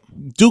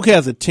 Duke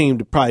has a team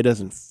that probably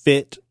doesn't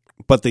fit,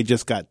 but they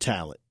just got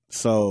talent.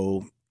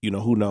 So,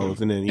 who knows?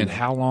 And then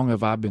how long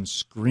have I been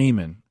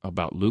screaming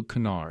about Luke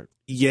Kennard?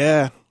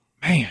 Yeah.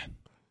 Man.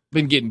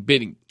 Been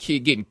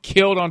getting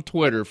killed on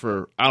Twitter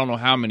for I don't know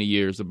how many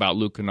years about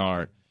Luke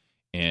Kennard,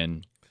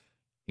 and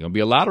he's gonna be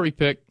a lottery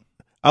pick.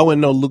 I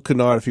wouldn't know Luke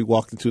Kennard if he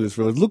walked into this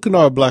room. Is Luke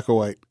Kennard black or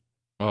white?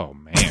 Oh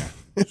man,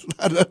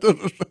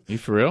 you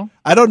for real?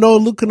 I don't know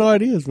who Luke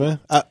Kennard is, man.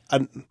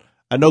 I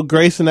know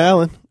Grayson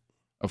Allen.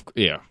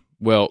 Yeah,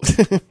 well,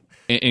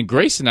 and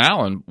Grayson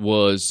Allen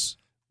was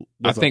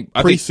I think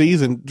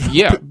preseason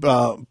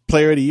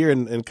player of the year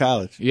in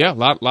college. Yeah, a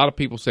lot of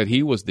people said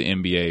he was the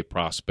NBA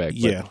prospect.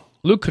 Yeah.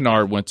 Luke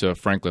Kennard went to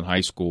Franklin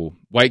High School.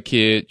 White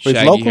kid,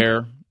 shaggy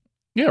hair.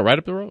 Yeah, right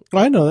up the road. Oh,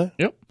 I know that.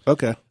 Yep.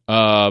 Okay.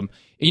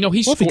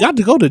 If he got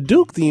to go to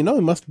Duke, then he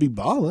must be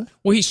balling.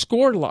 Well, he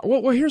scored a lot.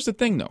 Well, here's the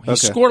thing, though. He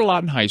scored a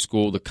lot in high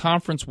school. The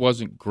conference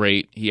wasn't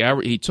great.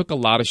 He took a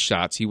lot of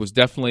shots. He was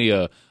definitely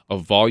a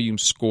volume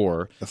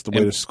scorer. That's the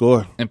way to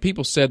score. And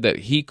people said that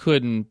he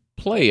couldn't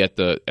play at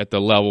the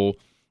level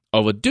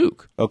of a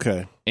Duke.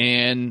 Okay.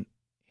 And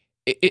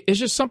it's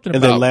just something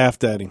and about. And they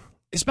laughed at him.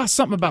 It's about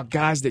something about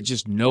guys that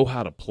just know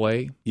how to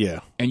play. Yeah.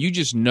 And you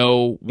just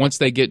know once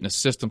they get in a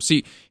system.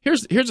 See,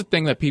 here's the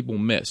thing that people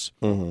miss.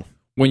 Mm-hmm.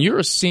 When you're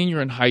a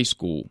senior in high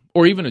school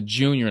or even a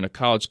junior and a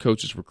college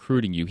coach is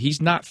recruiting you,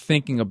 he's not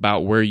thinking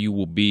about where you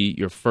will be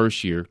your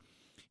first year.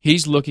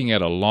 He's looking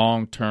at a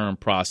long-term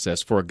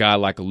process for a guy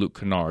like a Luke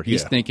Kennard.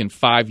 He's thinking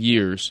 5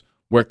 years,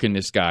 where can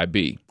this guy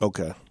be?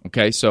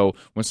 Okay, so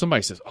when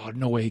somebody says, oh,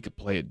 no way he could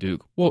play at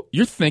Duke, well,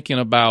 you're thinking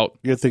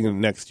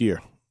next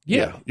year.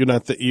 Yeah. You're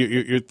not.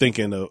 You're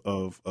thinking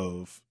of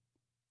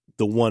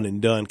the one and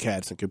done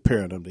cats and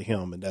comparing them to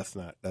him, and that's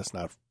not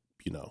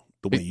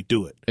the way you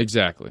do it.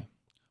 Exactly.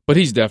 But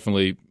he's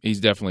definitely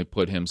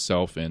put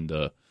himself in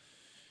the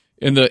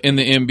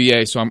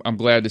NBA, so I'm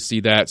glad to see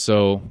that.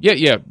 So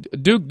yeah,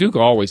 Duke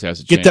always has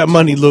a chance. Get that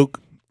money,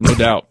 Luke. No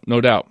doubt.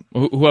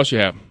 Who else you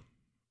have?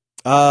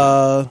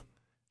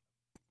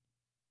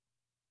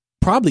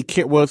 Probably.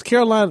 Well, it's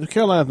Carolina.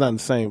 Carolina's not in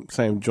the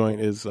same joint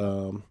as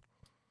they're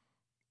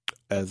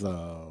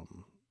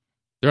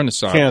in the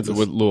side Kansas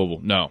with Louisville.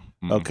 No,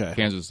 okay,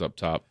 Kansas is up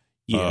top.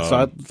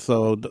 Yeah,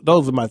 so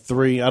those are my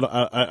three.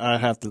 I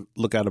have to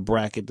look at a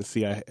bracket to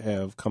see I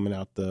have coming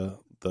out the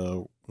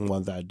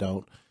ones I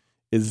don't.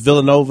 Is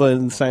Villanova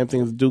in the same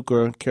thing as Duke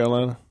or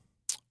Carolina?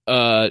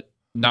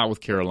 Not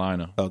with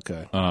Carolina.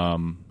 Okay.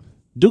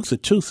 Duke's a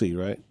 2 seed,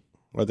 right?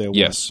 Or they're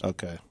yes. 1?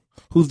 Okay.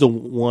 Who's the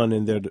one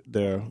in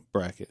their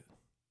bracket?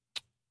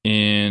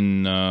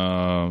 In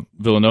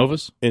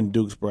Villanova's? In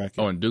Duke's bracket.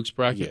 Oh, in Duke's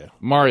bracket? Yeah.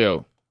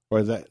 Mario. Or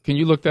is that? Can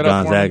you look that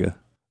up for me?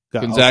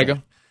 Gonzaga.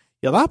 Okay.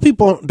 Yeah, a lot of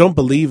people don't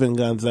believe in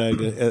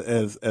Gonzaga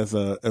as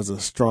a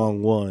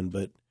strong one,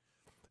 but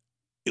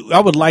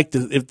I would like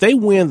to. If they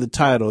win the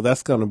title,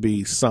 that's going to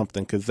be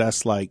something because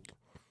that's like,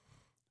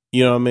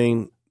 you know what I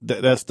mean?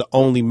 That's the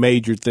only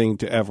major thing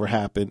to ever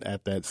happen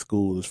at that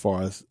school as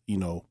far as, you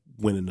know,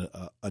 winning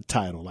a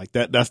title like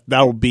that.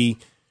 That will be,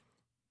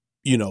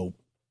 you know,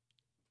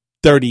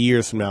 30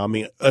 years from now. I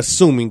mean,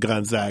 assuming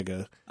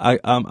Gonzaga. I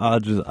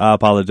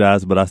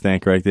apologize, but I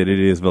stand corrected. It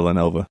is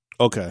Villanova.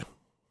 Okay.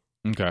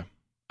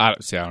 I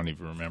don't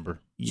even remember.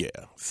 Yeah.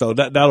 So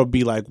that'll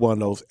be like one of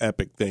those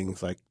epic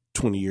things. Like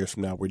 20 years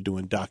from now, we're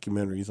doing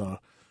documentaries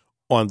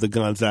on the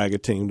Gonzaga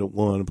team that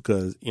won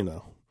because, you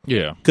know.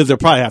 Yeah. Because they'll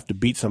probably have to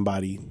beat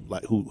somebody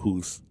like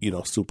who's, you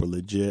know, super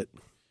legit.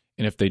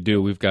 And if they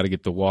do, we've got to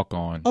get the walk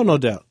on. Oh, no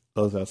doubt.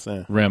 Those I'm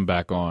saying. Rim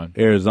back on.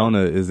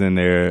 Arizona is in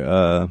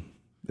their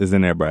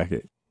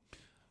bracket.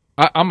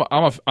 I'm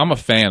a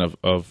fan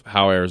of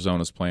how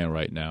Arizona's playing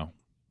right now.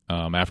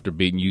 After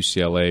beating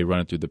UCLA,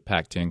 running through the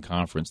Pac-10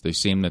 conference, they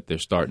seem that they're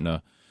starting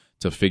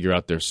to figure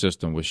out their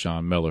system with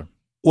Sean Miller.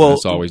 Well,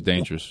 it's always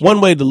dangerous.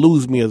 One way to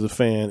lose me as a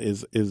fan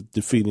is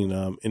defeating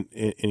in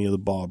any of the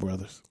Ball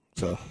brothers.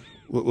 So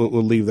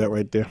we'll leave that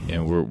right there.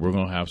 And we're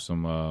gonna have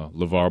some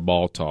LeVar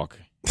Ball talk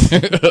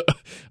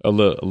a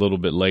little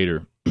bit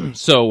later.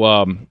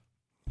 So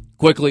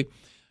quickly,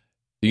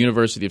 the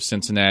University of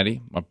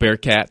Cincinnati, my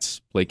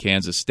Bearcats play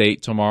Kansas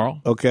State tomorrow.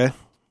 Okay.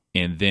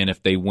 And then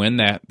if they win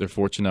that, they're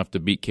fortunate enough to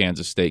beat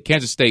Kansas State.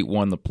 Kansas State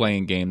won the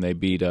playing game. They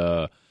beat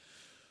who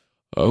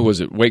was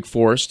it? Wake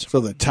Forest. So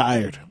they're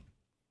tired.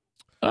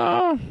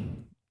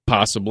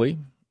 Possibly.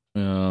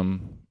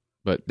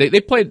 But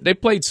they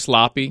played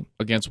sloppy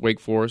against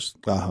Wake Forest.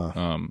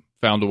 Found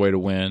a way to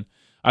win.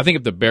 I think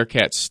if the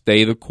Bearcats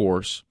stay the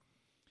course,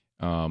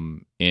 I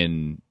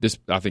think this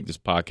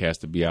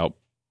podcast will be out,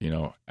 you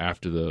know,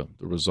 after the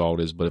result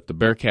is. But if the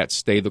Bearcats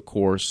stay the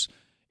course.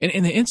 And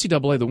in the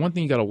NCAA, the one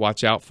thing you got to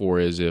watch out for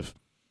is if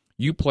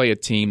you play a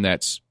team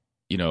that's,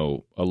 you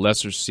know, a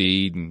lesser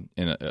seed and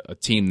a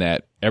team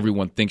that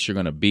everyone thinks you're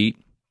going to beat,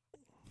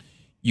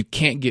 you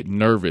can't get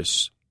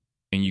nervous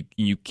and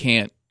you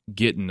can't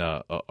get in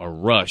a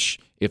rush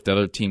if the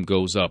other team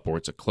goes up or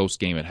it's a close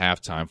game at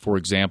halftime. For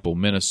example,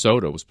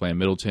 Minnesota was playing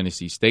Middle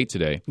Tennessee State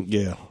today.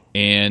 Yeah.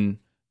 And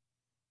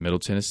Middle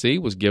Tennessee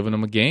was giving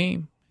them a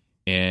game,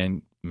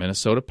 and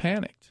Minnesota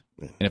panicked.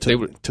 And if they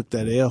would took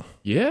that L,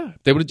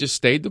 if they would have just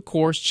stayed the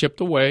course,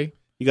 chipped away.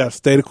 You got to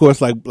stay the course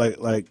like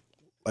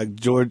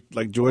George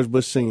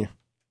Bush Sr.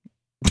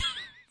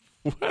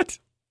 What?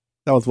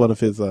 That was one of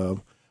his. Is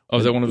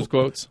that one of his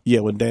quotes?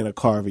 Yeah, when Dana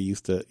Carvey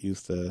used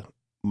to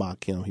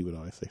mock him, he would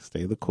always say,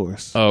 "Stay the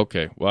course." Oh,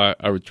 okay. Well,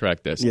 I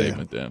retract that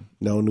statement then.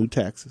 No new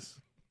taxes.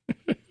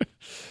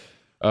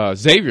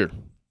 Xavier's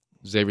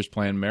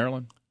playing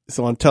Maryland. It's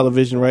on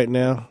television right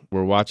now.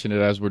 We're watching it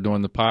as we're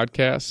doing the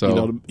podcast.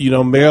 So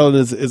Maryland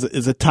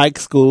is a tyke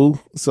school.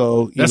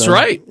 So that's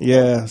right.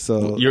 Yeah.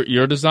 So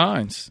your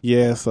designs.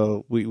 Yeah.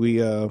 So we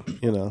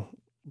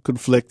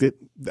conflicted.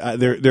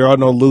 There are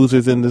no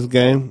losers in this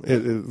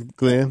game,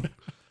 Glenn.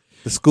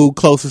 The school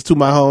closest to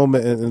my home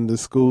and the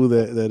school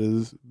that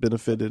has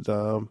benefited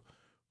from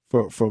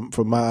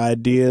my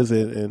ideas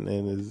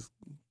and is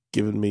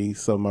giving me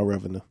some of my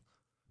revenue.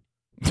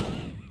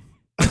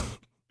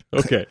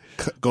 Okay.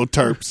 Go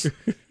Terps.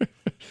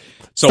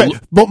 So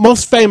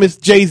most famous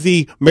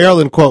Jay-Z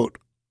Maryland quote.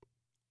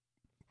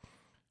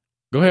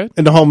 Go ahead.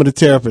 In the home of the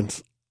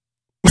Terrapins.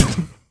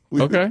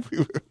 Okay.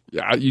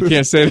 Yeah, you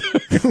can't say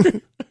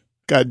that.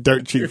 Got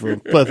dirt cheap for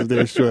him. Plus,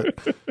 they're short.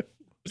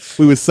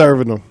 We were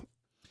serving them.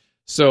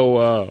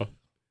 So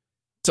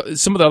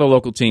some of the other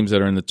local teams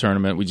that are in the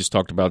tournament, we just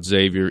talked about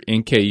Xavier,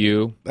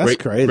 NKU. That's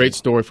crazy. Great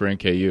story for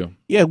NKU.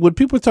 Yeah, when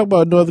people talk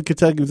about Northern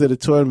Kentucky was at the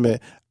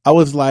tournament, I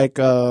was like,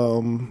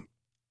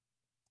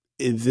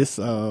 is this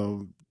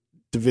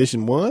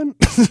Division I?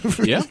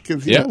 Yeah.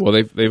 Yeah. Well,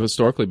 they've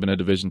historically been a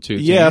Division II team.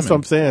 Yeah, that's what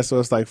I'm saying. So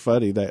it's like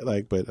funny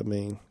that but I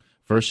mean,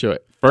 first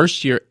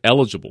year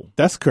eligible.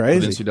 That's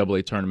crazy. For the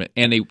NCAA tournament,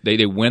 and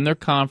they win their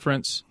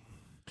conference,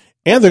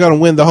 and they're going to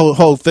win the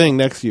whole thing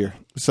next year.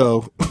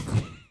 So,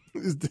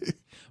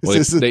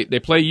 they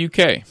play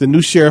UK. The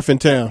new sheriff in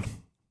town.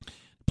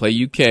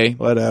 Play UK.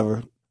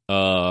 Whatever.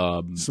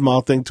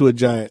 Small thing to a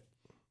giant.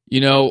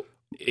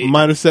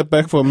 Minor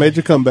setback for a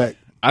major comeback.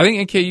 I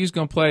think NKU's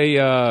going to play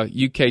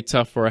UK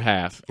tough for a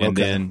half, and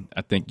then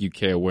I think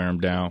UK will wear him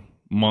down.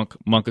 Monk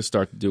will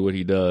start to do what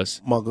he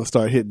does. Monk will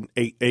start hitting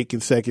eight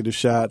consecutive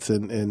shots,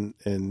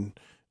 and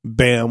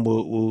Bam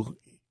will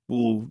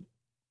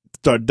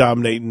start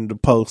dominating the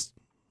post.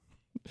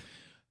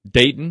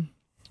 Dayton.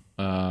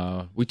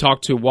 We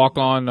talked to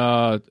walk-on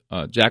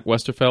Jack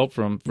Westerfeld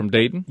from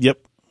Dayton.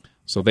 Yep.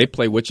 So they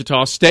play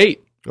Wichita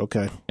State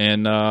Okay.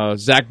 And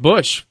Zach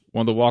Bush,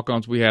 one of the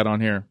walk-ons we had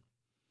on here.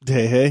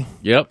 Hey.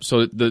 Yep.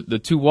 So the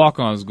two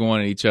walk-ons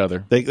going at each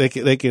other.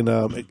 They can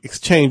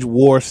exchange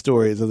war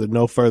stories of the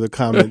No Further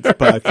Comments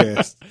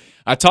podcast.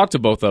 I talked to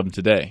both of them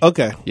today.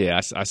 Okay. Yeah,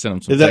 I sent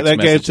them some. Is that text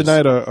game messages.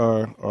 tonight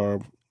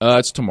or?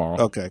 It's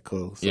tomorrow. Okay,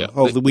 cool. So yeah.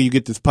 Hopefully, when you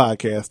get this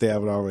podcast, they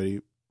haven't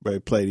already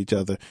played each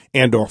other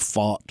and or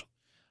fought.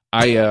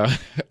 I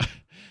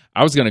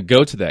was going to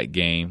go to that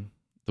game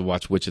to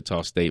watch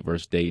Wichita State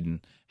versus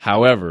Dayton.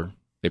 However,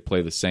 they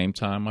play the same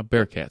time my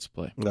Bearcats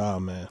play. Oh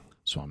man!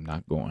 So I'm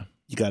not going.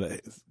 You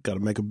gotta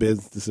make a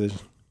business decision.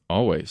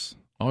 Always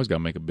got to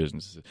make a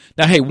business decision.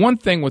 Now, hey, one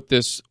thing with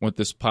this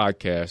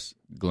podcast,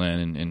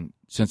 Glenn, and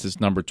since it's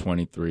number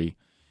 23,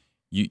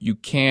 you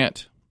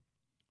can't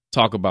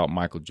talk about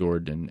Michael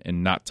Jordan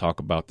and not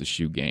talk about the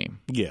shoe game.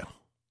 Yeah,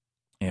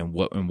 and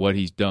what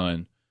he's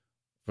done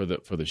for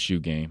the shoe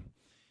game,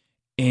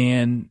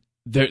 and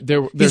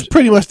he's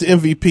pretty much the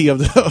MVP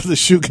of the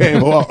shoe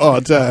game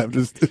all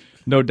time.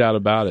 No doubt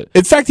about it.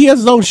 In fact, he has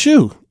his own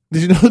shoe.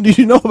 Did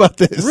you know about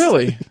this?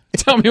 Really?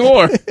 Tell me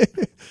more.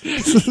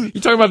 You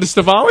talking about the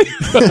Stavali?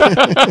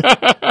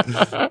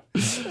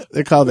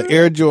 They're called the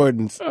Air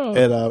Jordans,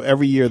 and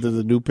every year there's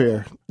a new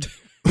pair.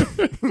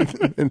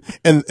 and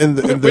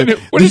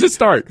when did it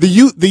start? The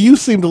youth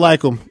seem to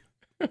like them.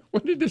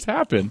 When did this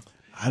happen?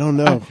 I don't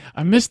know.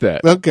 I missed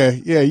that.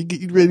 Okay, yeah,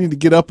 you really need to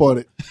get up on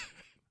it.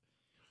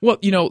 Well,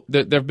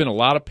 there have been a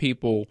lot of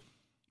people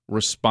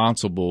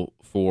responsible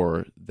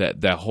for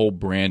that whole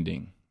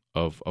branding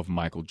of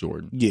Michael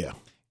Jordan. Yeah.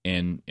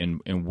 And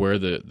where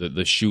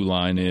the shoe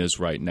line is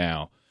right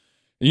now.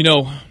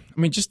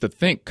 Just to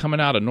think, coming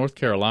out of North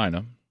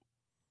Carolina,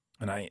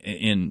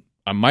 and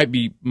I might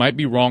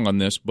be wrong on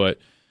this, but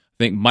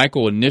I think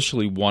Michael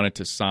initially wanted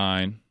to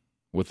sign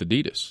with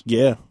Adidas.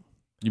 Yeah.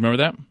 You remember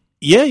that?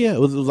 Yeah. It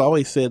was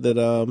always said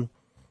that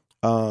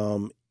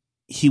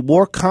he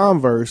wore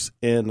Converse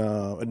in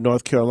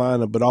North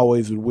Carolina, but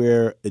always would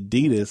wear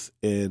Adidas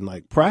in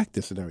like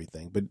practice and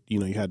everything. But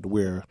you had to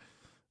wear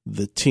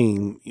the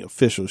team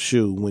official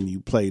shoe when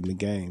you played in the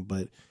game.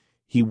 But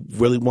he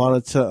really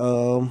wanted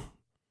to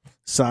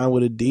sign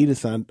with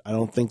Adidas. I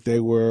don't think they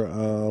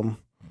were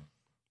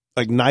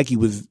like Nike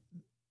was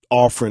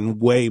offering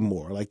way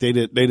more. Like they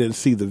didn't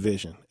see the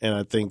vision, and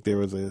I think there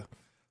was a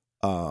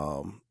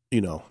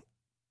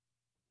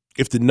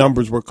if the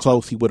numbers were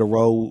close, he would have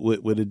rolled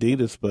with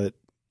Adidas, but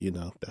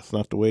that's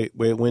not the way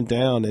it went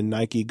down. And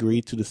Nike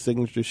agreed to the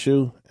signature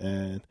shoe,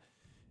 and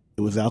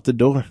it was out the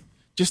door.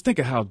 Just think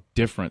of how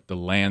different the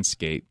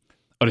landscape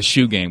of the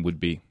shoe game would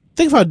be.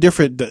 Think of how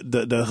different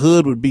the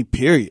hood would be.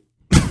 Period.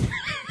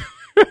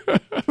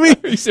 I mean,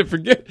 you said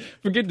forget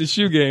the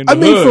shoe game. I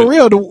mean, for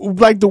real,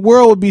 the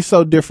world would be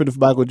so different if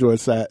Michael Jordan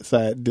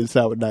did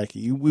side with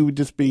Nike. We would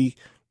just be.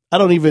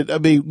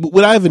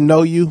 Would I even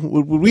know you?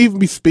 Would we even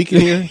be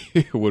speaking here?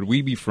 Would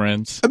we be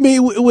friends? I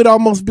mean, it would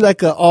almost be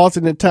like an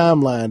alternate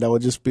timeline that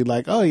would just be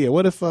like, oh yeah,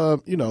 what if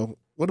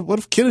what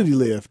if Kennedy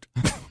lived?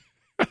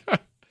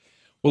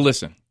 Well,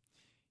 listen,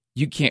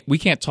 we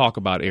can't talk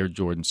about Air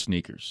Jordan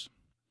sneakers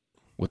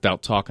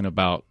without talking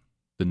about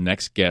the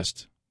next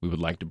guest we would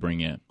like to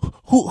bring in.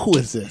 Who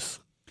is this?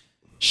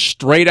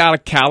 Straight out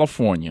of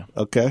California.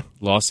 Okay.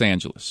 Los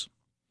Angeles.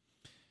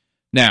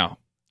 Now,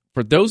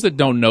 for those that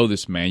don't know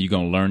this man, you're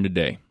going to learn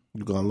today.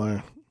 You're going to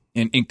learn.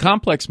 In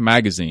Complex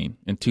Magazine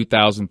in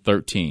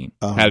 2013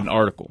 had an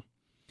article.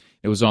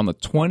 It was on the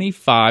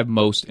 25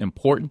 most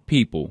important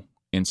people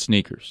in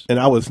sneakers. And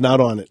I was not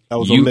on it. I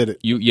was omitted.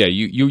 You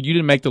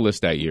didn't make the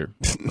list that year.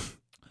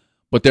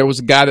 But there was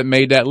a guy that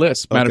made that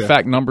list. Matter of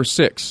fact, number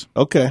 6.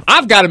 Okay.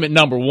 I've got him at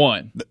number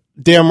 1.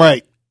 Damn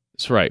right.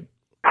 That's right.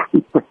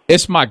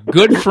 It's my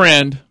good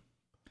friend,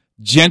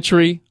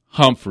 Gentry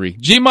Humphrey.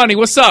 G-Money,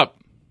 what's up?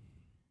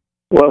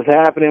 What's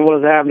happening?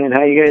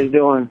 How you guys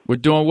doing? We're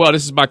doing well.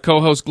 This is my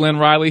co-host, Glenn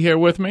Riley, here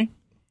with me.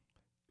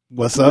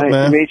 What's up, man?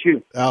 Nice to meet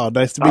you. Oh,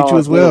 nice to meet you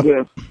as well.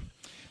 Good.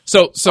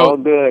 So all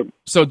good.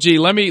 So, G,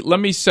 let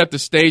me set the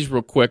stage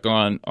real quick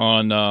on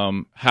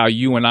how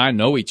you and I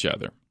know each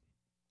other.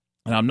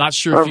 And I'm not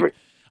sure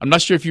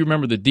if you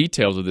remember the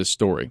details of this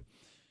story,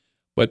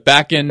 but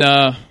back in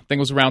I think it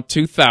was around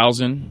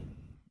 2000,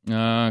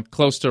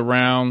 close to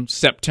around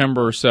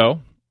September or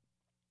so.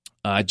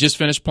 I just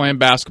finished playing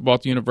basketball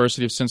at the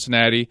University of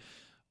Cincinnati.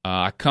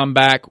 I come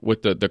back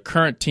with the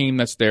current team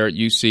that's there at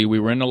UC. We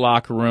were in the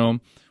locker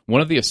room.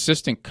 One of the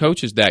assistant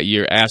coaches that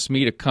year asked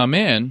me to come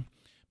in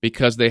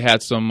because they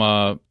had some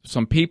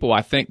people.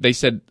 I think they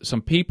said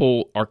some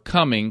people are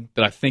coming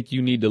that I think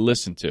you need to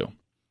listen to.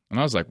 And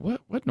I was like,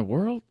 what in the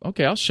world?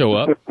 Okay, I'll show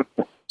up.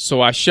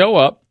 So I show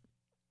up,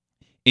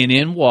 and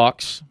in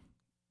walks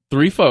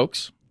 3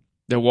 folks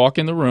that walk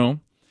in the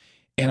room,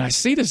 and I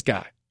see this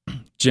guy,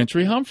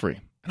 Gentry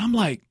Humphrey. And I'm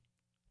like,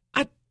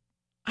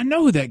 I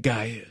know who that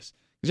guy is.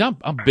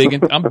 I'm big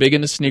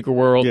in the sneaker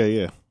world.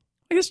 Yeah. Like,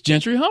 it's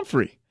Gentry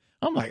Humphrey.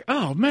 I'm like,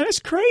 oh man, that's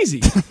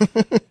crazy.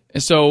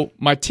 And so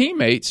my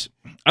teammates,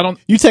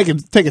 you taking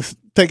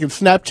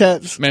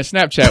Snapchats? Man,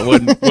 Snapchat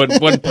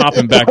wasn't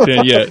popping back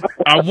then yet.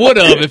 I would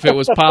have if it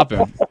was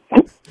popping.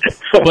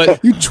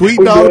 But you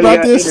tweeting all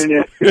about this?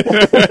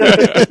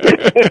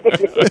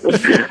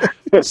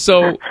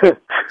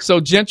 So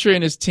Gentry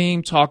and his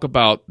team talk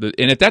about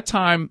and at that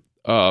time,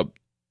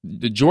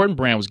 the Jordan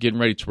brand was getting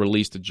ready to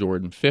release the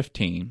Jordan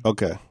 15.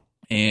 Okay.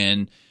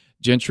 And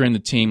Gentry and the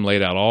team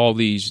laid out all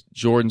these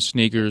Jordan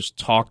sneakers,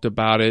 talked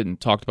about it, and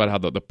talked about how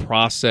the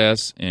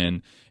process,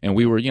 and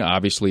we were,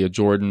 obviously a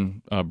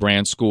Jordan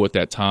brand school at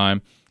that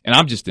time, and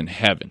I'm just in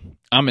heaven.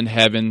 I'm in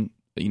heaven,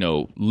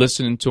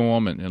 listening to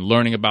them and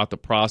learning about the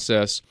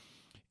process.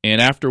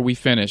 And after we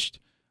finished,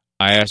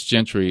 I asked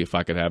Gentry if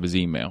I could have his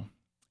email,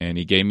 and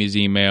he gave me his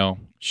email,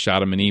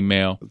 shot him an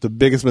email. The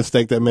biggest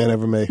mistake that man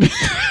ever made.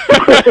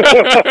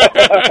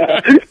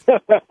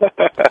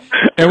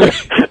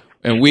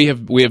 And we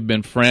have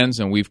been friends,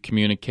 and we've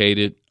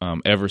communicated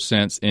ever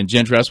since. And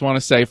Gentry, I just want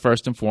to say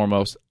first and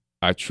foremost,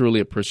 I truly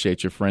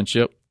appreciate your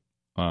friendship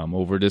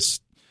over this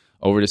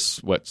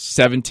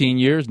 17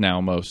 years now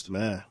almost.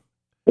 Man.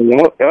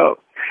 Yep.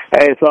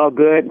 Hey, it's all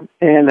good,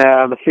 and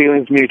the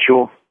feeling's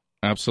mutual.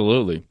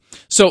 Absolutely.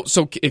 So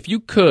if you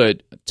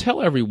could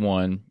tell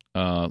everyone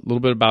a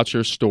little bit about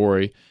your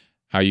story,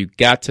 how you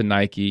got to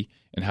Nike,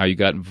 and how you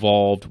got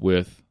involved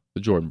with the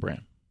Jordan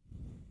brand.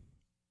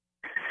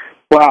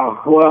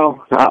 Wow.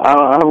 Well,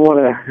 I don't want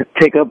to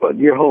take up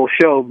your whole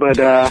show, but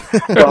I'll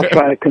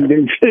try to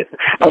condense it.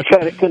 I'll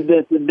try to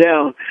condense it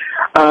down.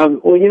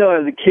 Well,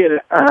 as a kid,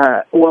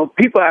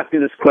 people ask me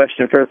this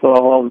question first of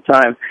all the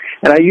time,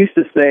 and I used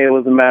to say it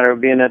was a matter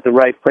of being at the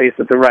right place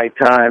at the right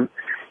time.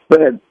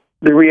 But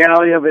the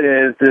reality of it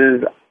is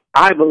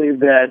I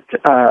believe that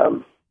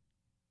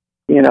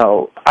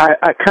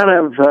I kind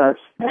of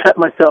set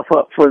myself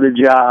up for the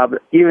job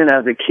even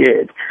as a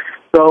kid.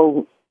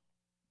 So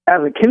as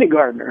a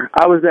kindergartner,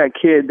 I was that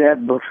kid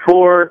that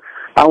before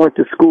I went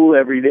to school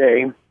every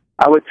day,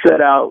 I would set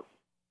out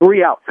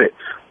 3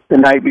 outfits the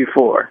night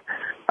before.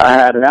 I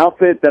had an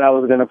outfit that I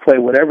was going to play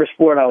whatever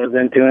sport I was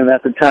into, and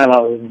at the time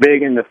I was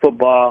big into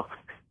football.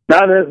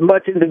 Not as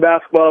much into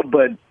basketball,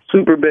 but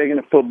super big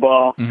into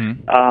football,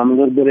 a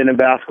little bit into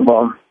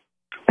basketball.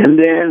 And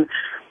then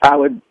I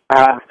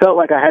felt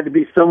like I had to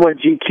be somewhat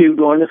GQ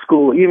going to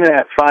school, even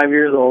at 5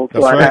 years old.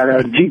 So I had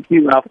a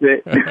GQ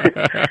outfit.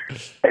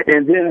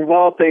 And then of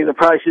all things, I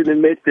probably shouldn't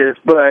admit this,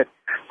 but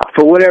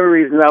for whatever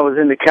reason, I was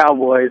into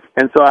Cowboys,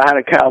 and so I had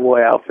a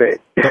cowboy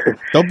outfit.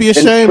 Don't be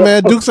ashamed,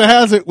 man. Dukes of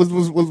Hazzard was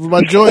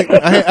my joint.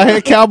 I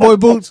had cowboy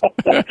boots.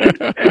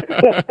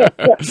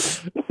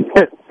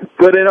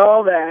 But in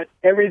all that,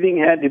 everything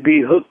had to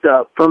be hooked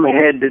up from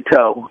head to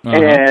toe.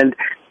 And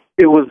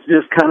it was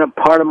just kind of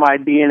part of my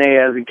DNA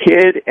as a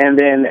kid. And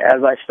then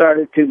as I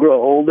started to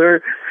grow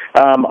older,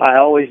 I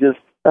always just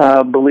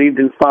believed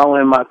in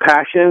following my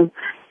passion.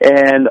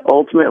 And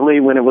ultimately,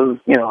 when it was,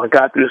 I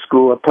got through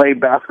school, I played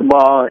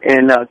basketball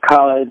in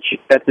college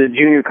at the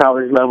junior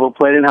college level,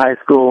 played in high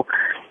school.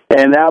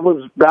 And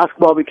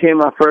basketball became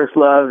my first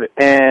love,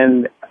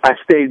 and I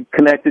stayed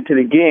connected to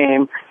the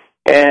game.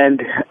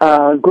 And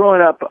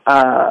growing up,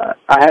 I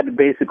had to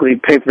basically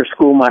pay for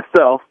school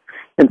myself.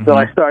 And so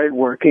I started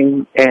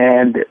working,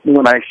 and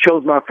when I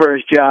chose my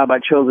first job, I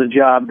chose a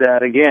job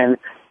that, again,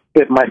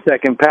 fit my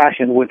second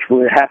passion, which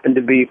would happen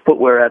to be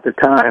footwear at the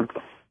time.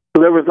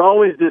 So there was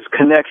always this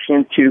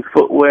connection to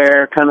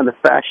footwear, kind of the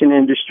fashion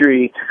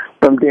industry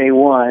from day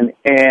one.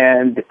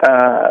 And,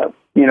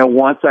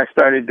 once I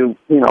started to,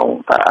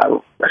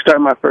 I started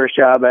my first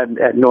job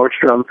at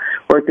Nordstrom,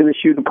 worked in the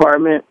shoe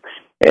department,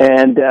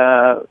 and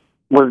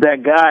was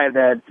that guy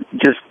that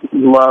just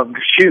loved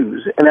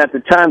shoes. And at the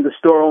time, the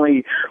store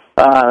only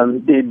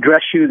did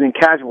dress shoes and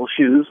casual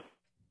shoes.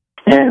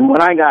 And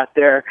when I got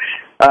there,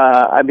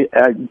 I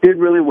did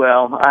really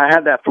well. I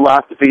had that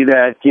philosophy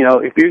that,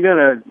 if you're going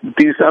to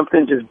do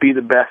something, just be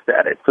the best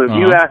at it. So if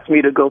you asked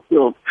me to go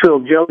fill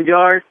jelly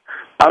jars,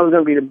 I was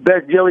going to be the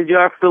best jelly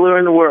jar filler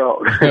in the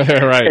world.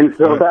 Right. And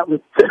so that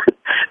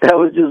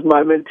was just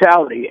my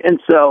mentality. And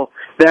so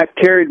that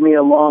carried me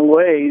a long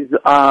ways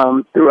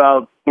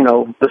throughout,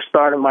 the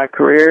start of my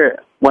career.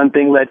 One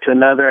thing led to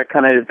another. I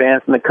kind of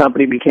advanced in the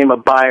company, became a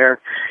buyer.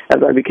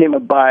 As I became a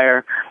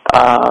buyer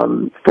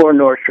for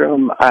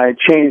Nordstrom, I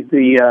changed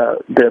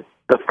the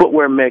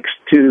footwear mix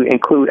to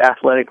include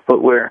athletic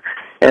footwear.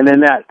 And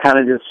then that kind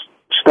of just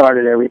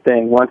started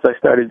everything. Once I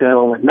started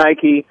dealing with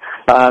Nike,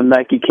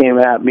 Nike came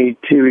at me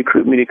to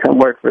recruit me to come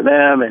work for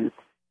them, and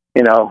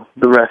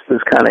the rest is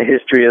kind of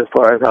history as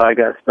far as how I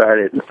got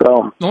started.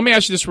 So let me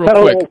ask you this real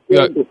quick,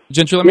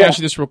 Gentry. Let me ask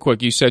you this real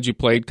quick. You said you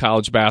played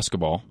college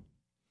basketball.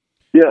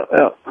 Yeah.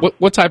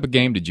 What type of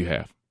game did you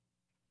have?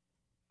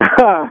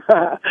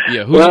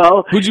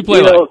 Who'd you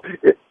play like?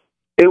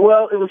 It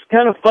was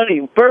kind of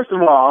funny. First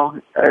of all,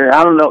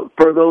 I don't know,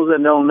 for those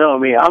that don't know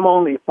me, I'm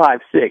only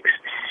 5'6".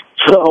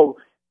 So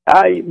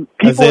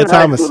people in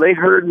high school, they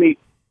heard me.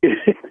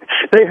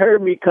 They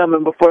heard me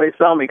coming before they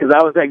saw me, because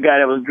I was that guy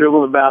that was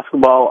dribbling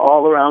basketball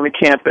all around the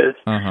campus,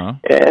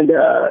 and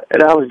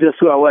I was just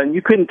who I was. And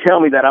you couldn't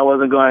tell me that I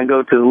wasn't going to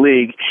go to the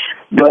league,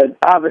 but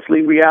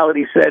obviously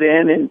reality set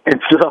in,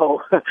 and so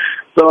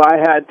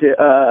I had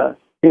to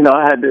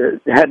I had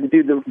to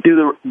do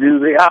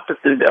the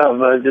opposite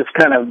of just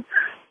kind of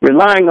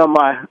relying on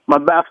my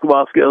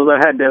basketball skills. I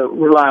had to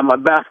rely on my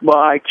basketball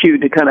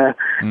IQ to kind of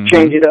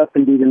change it up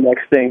and do the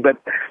next thing. But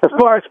as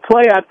far as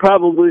play, I'd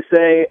probably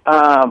say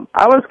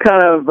I was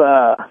kind of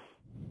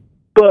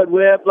Spud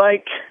Webb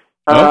like.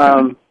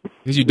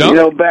 Did you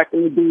dunk? Back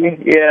in the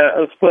day, I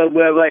was Spud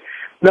Webb like.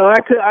 No,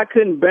 I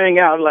couldn't bang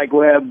out like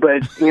Webb,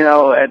 but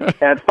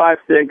at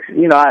 5'6",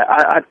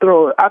 I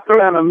throw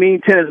down a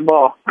mean tennis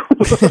ball.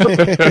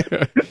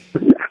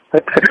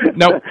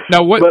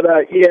 Now what? But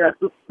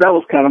that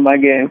was kind of my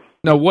game.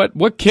 Now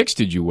what kicks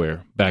did you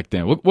wear back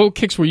then? What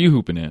kicks were you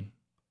hooping in?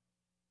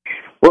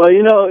 Well,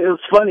 it was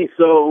funny.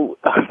 So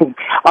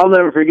I'll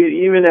never forget,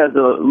 even as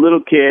a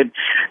little kid,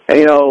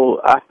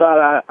 I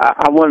thought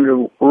I wanted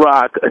to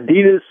rock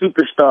Adidas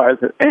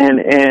Superstars,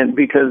 and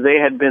because they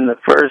had been the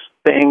first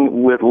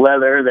thing with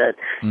leather that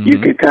you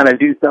could kind of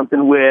do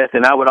something with,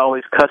 and I would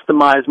always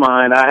customize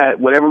mine. I had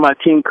whatever my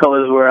team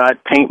colors were,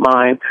 I'd paint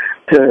mine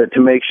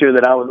to make sure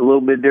that I was a little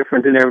bit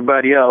different than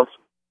everybody else.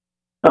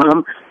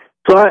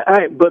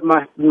 But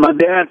my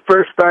dad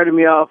first started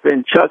me off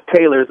in Chuck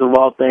Taylors of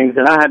all things,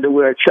 and I had to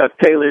wear Chuck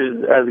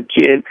Taylors as a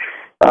kid.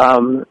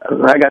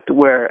 I got to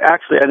wear,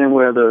 actually I didn't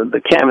wear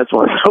the canvas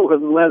ones, I wore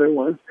the leather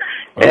ones.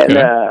 Okay. And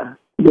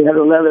they had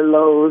the leather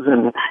lows,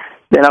 and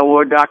then I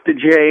wore Dr.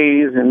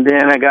 J's, and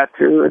then I got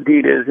to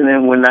Adidas, and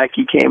then when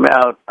Nike came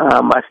out,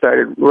 I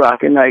started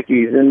rocking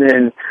Nikes, and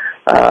then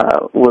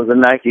was a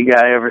Nike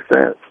guy ever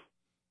since.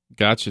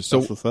 Gotcha.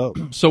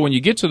 So when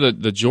you get to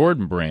the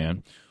Jordan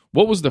brand,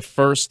 what was the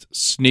first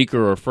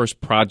sneaker or first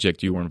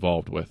project you were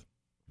involved with?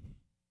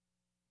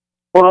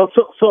 Well,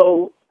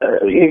 so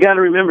you got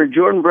to remember,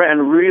 Jordan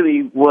Brand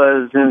really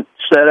wasn't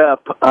set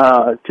up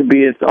to be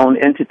its own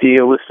entity.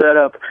 It was set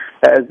up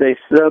as a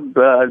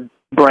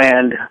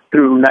sub-brand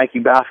through Nike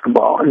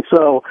Basketball. And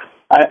so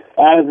as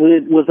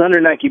it was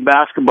under Nike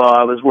Basketball,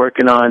 I was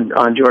working on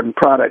Jordan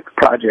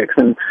projects.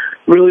 And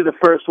really the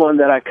first one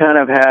that I kind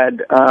of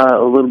had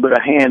a little bit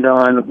of hand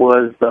on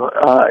was the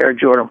Air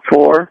Jordan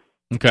 4.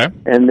 Okay.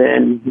 And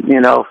then,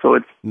 so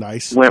it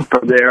nice. Went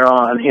from there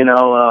on,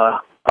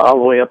 all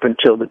the way up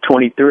until the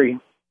 23.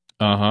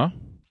 Uh-huh.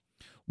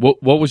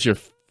 What was your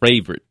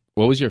favorite?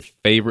 What was your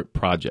favorite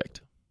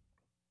project?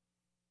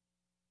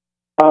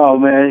 Oh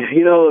man,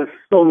 it's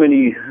so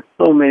many.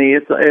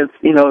 It's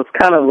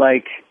kind of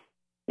like,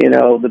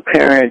 the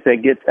parent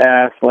that gets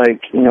asked,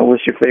 like,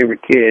 what's your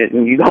favorite kid?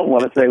 And you don't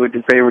want to say what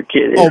your favorite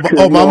kid is.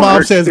 Oh, my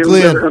mom says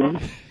Glenn.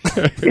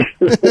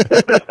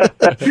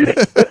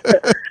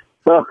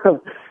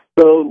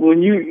 So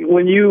when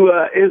you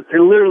it's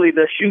literally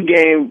the shoe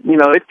game,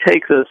 it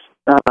takes us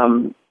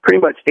pretty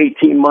much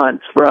 18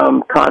 months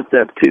from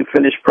concept to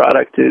finished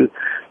product to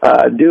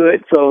do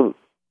it. So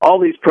all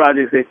these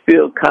projects, they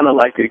feel kind of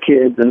like your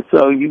kids, and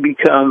so it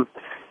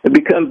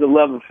becomes a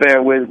love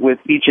affair with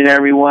each and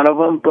every one of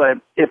them. But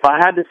if I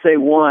had to say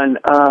one,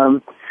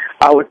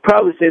 I would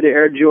probably say the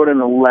Air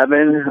Jordan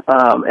 11,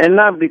 and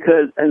not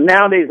because, and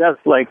nowadays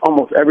that's like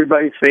almost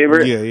everybody's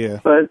favorite. Yeah.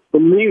 But for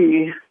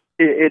me,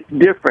 it's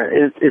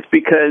different. It's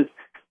because,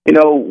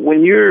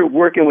 when you're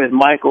working with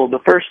Michael, the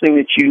first thing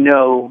that you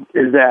know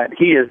is that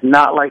he is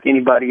not like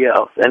anybody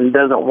else and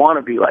doesn't want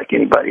to be like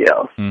anybody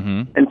else.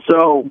 Mm-hmm. And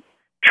so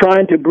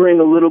trying to bring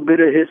a little bit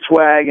of his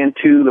swag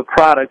into the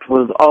product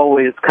was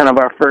always kind of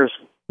our first,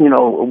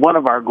 one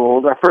of our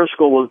goals. Our first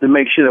goal was to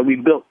make sure that we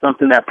built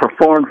something that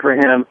performed for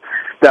him,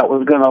 that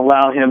was going to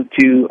allow him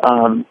to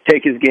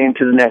take his game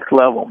to the next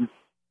level.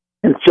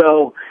 And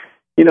so,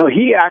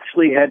 he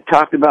actually had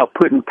talked about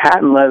putting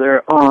patent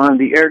leather on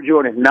the Air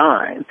Jordan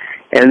 9,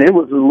 and it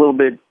was a little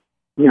bit,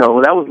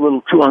 that was a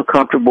little too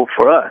uncomfortable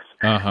for us.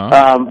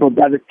 Uh-huh. But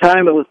by the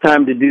time it was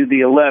time to do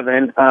the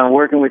 11,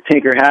 working with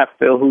Tinker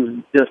Hatfield,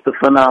 who's just a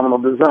phenomenal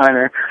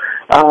designer,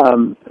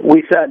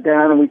 we sat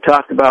down and we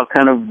talked about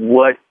kind of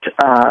what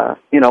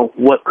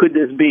could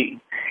this be?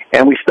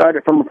 And we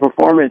started from a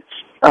performance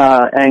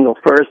angle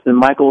first, and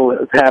Michael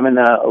was having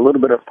a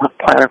little bit of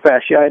plantar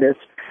fasciitis.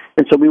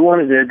 And so we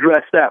wanted to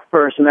address that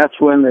first, and that's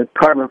when the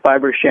carbon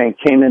fiber shank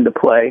came into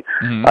play.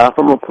 Mm-hmm.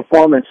 From a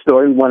performance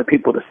story, we wanted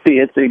people to see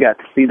it, so you got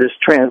to see this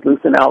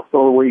translucent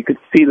outsole where you could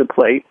see the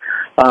plate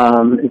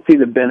and see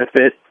the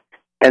benefit.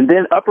 And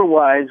then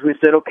upper-wise, we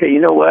said, okay, you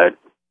know what?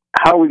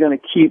 How are we going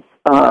to keep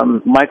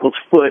Michael's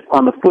foot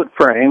on the foot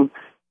frame?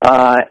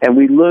 And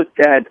we looked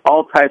at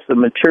all types of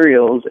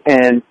materials,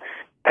 and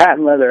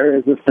patent leather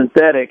is a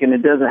synthetic, and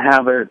it doesn't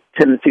have a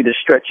tendency to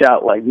stretch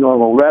out like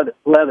normal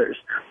leathers.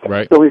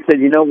 Right. So we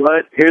said, you know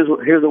what?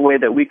 Here's a way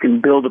that we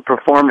can build a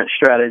performance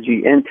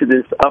strategy into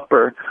this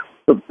upper,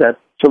 so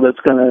that's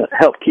going to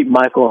help keep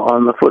Michael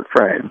on the foot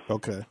frame.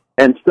 Okay.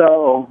 And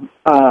so,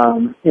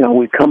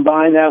 we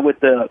combined that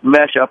with the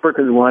mesh upper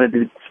because we wanted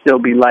to still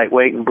be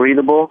lightweight and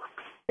breathable.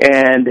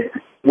 And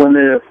when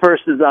the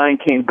first design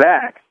came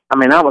back, I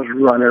was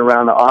running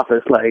around the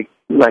office like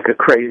a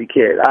crazy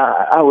kid.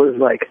 I was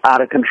like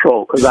out of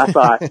control because I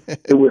thought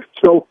it was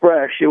so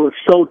fresh, it was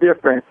so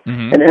different,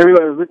 mm-hmm. and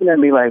everybody was looking at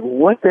me like,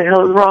 "What the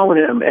hell is wrong with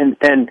him?"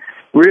 And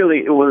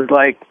really, it was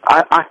like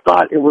I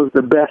thought it was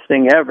the best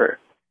thing ever.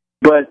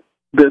 But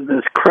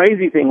this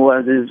crazy thing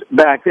is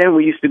back then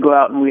we used to go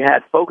out and we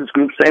had focus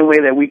groups, same way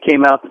that we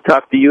came out to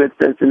talk to you at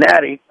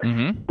Cincinnati.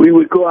 Mm-hmm. We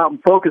would go out in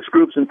focus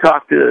groups and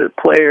talk to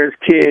players,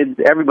 kids,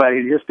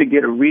 everybody, just to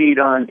get a read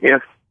on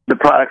if the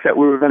products that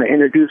we were going to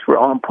introduce were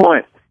on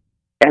point.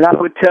 And I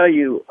would tell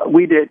you,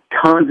 we did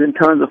tons and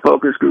tons of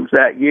focus groups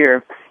that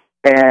year,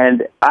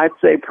 and I'd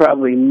say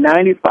probably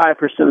 95%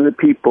 of the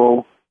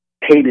people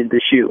hated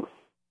the shoe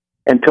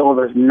and told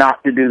us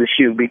not to do the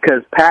shoe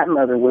because patent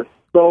leather was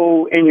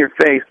so in your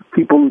face,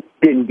 people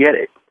didn't get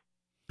it.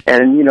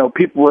 And,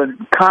 people would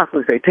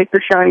constantly say, take the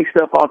shiny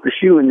stuff off the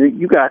shoe and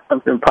you got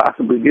something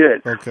possibly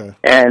good. Okay.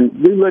 And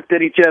we looked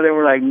at each other and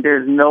we're like,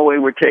 there's no way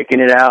we're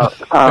taking it out.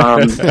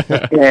 And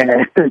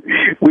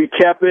we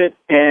kept it,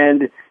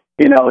 and,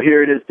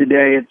 here it is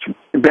today. It's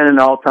been an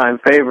all-time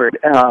favorite.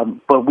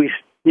 But we,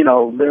 there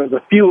was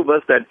a few of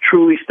us that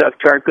truly stuck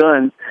to our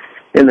guns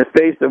in the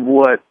face of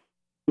what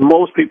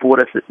most people would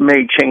have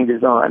made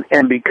changes on.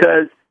 And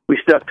because we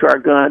stuck to our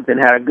guns and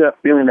had a gut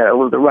feeling that it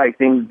was the right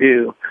thing to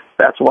do,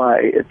 that's why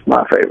it's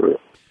my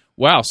favorite.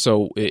 Wow.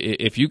 So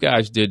if you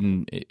guys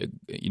didn't,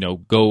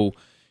 go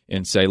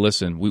and say,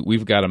 listen,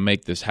 we've got to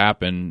make this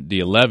happen, the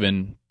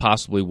 11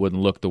 possibly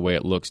wouldn't look the way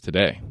it looks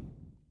today.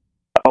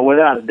 Oh,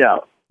 without a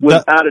doubt.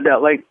 Without a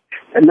doubt. Like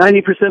 90%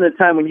 of the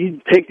time when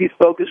you take these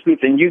focus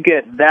groups and you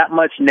get that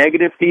much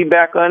negative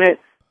feedback on it,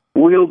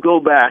 we'll go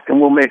back and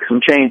we'll make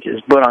some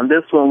changes. But on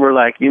this one, we're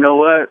like, you know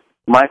what?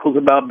 Michael's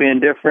about being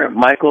different.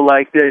 Michael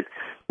liked it.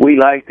 We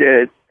liked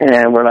it.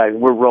 And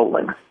we're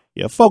rolling.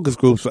 Yeah, focus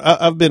groups.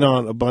 I've been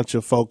on a bunch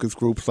of focus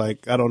groups.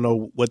 Like, I don't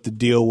know what the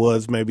deal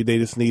was. Maybe they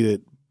just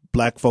needed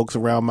black folks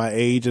around my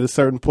age at a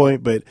certain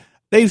point. But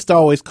they used to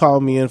always call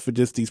me in for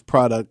just these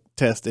product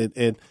tests.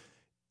 And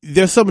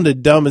they're some of the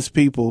dumbest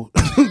people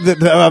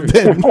that I've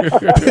been.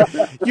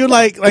 You're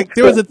like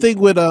there was a thing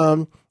with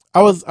I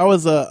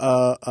was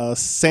a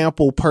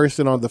sample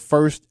person on the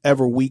first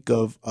ever week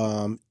of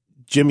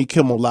Jimmy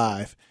Kimmel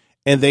Live,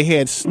 and they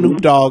had Snoop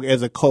Dogg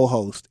as a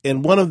co-host.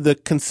 And one of the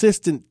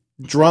consistent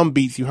drum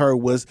beats you heard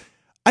was,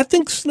 I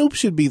think Snoop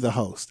should be the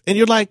host. And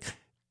you're like,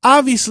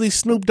 obviously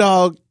Snoop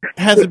Dogg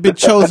hasn't been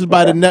chosen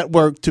by the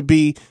network to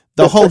be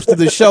the host of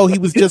the show. He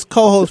was just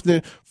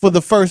co-hosting for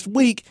the first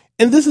week.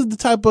 And this is the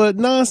type of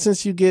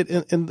nonsense you get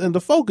in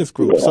the focus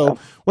group. So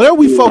whenever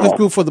we focus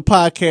group for the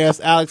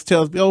podcast, Alex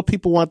tells me, oh,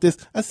 people want this.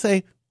 I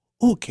say,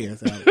 who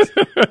cares, Alex?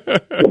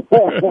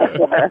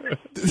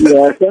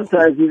 Yeah,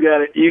 sometimes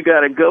you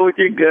gotta go with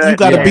your gut. You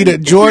gotta beat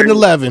it, Jordan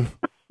 11.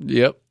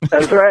 Yep,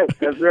 that's right.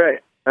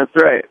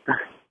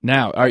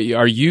 Now, are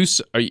you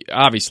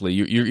obviously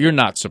you're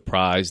not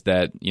surprised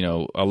that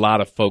a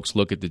lot of folks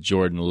look at the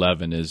Jordan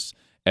 11 as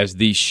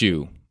the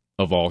shoe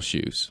of all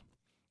shoes,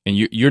 and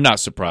you're not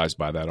surprised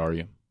by that, are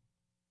you?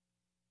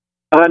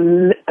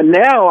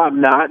 Now I'm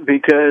not,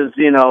 because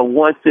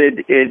once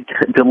it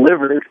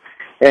delivered.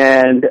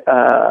 And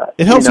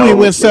it helps when you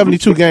win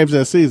 72 games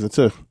that season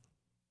too.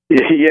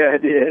 Yeah,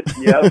 it did.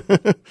 Yeah.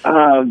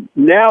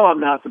 Now I'm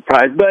not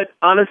surprised, but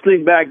honestly,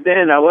 back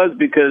then I was,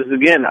 because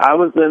again I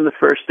was in the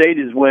first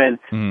stages when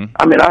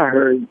I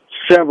heard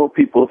several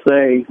people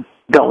say,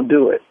 "Don't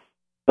do it."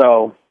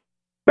 So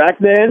back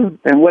then,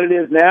 and what it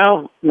is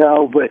now,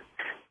 no. But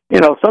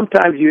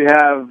sometimes you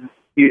have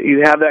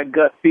that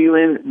gut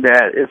feeling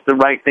that it's the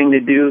right thing to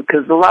do,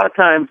 because a lot of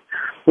times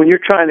when you're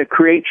trying to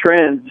create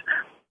trends,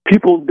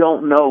 people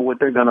don't know what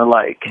they're going to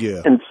like.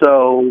 Yeah. And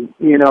so,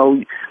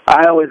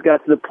 I always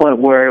got to the point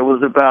where it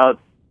was about,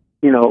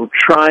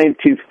 trying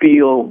to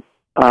feel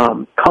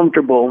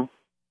comfortable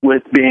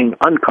with being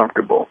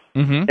uncomfortable.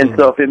 Mm-hmm. And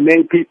so if it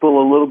made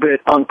people a little bit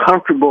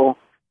uncomfortable,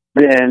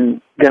 then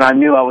I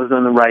knew I was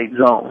in the right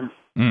zone.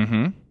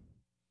 Mm-hmm.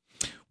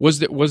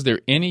 Was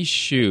there any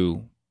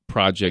shoe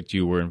project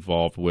you were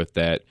involved with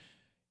that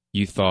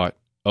you thought,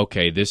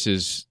 okay, this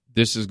is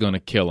going to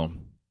kill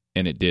them,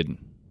 and it didn't,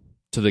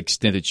 to the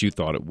extent that you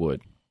thought it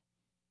would?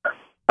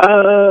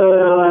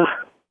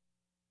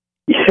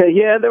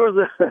 Yeah, there was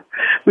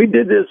we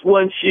did this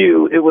one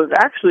shoe. It was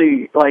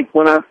actually, like,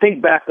 when I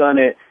think back on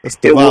it,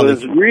 it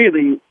was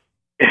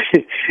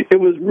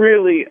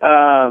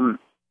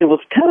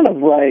kind of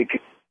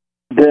like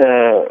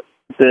the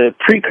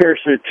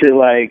precursor to,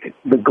 like,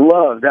 the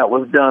glove that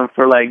was done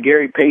for, like,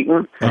 Gary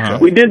Payton. Uh-huh.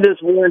 We did this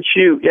one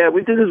shoe. Yeah,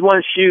 we did this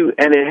one shoe,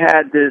 and it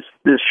had this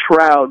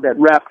shroud that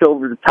wrapped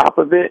over the top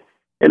of it.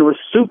 And it was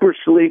super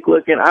sleek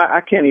looking.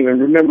 I can't even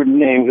remember the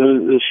name.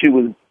 The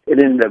shoe it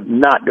ended up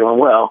not doing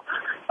well.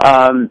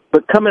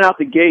 But coming out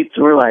the gates,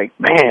 we're like,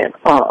 man,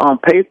 on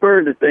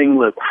paper, the thing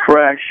looked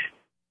fresh.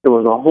 It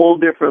was a whole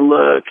different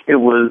look. It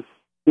was,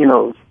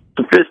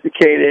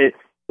 sophisticated.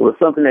 It was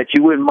something that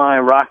you wouldn't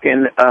mind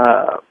rocking,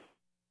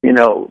 in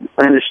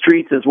the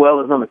streets as well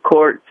as on the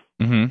court.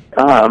 Mm-hmm.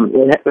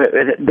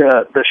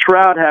 The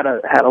shroud had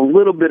a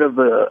little bit of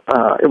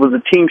it was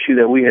a team shoe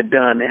that we had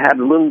done. It had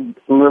a little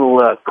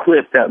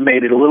clip that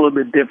made it a little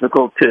bit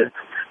difficult to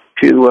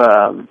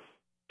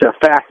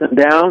fasten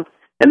down.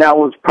 and that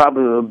was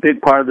probably a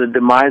big part of the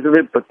demise of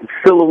it. But the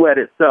silhouette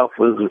itself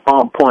was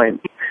on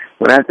point.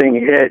 When that thing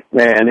hit,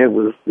 man, it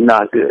was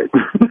not good.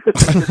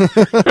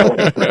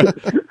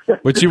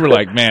 But you were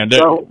like, man,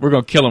 we're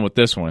gonna kill him with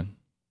this one.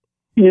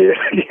 Yeah,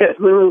 yes,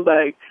 it was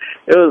like,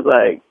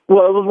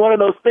 well, it was one of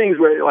those things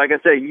where, like I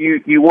said,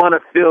 you want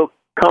to feel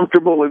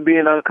comfortable with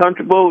being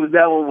uncomfortable.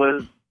 That one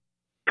was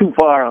too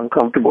far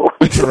uncomfortable,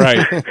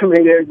 right? To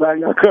make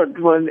everybody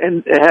uncomfortable,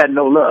 and it had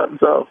no love.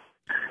 So,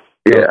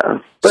 yeah.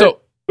 But,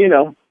 so you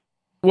know.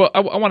 Well,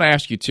 I want to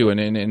ask you too,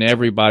 and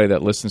everybody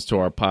that listens to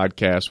our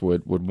podcast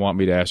would want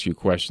me to ask you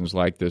questions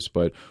like this.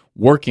 But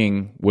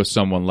working with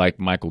someone like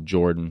Michael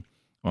Jordan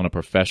on a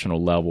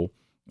professional level,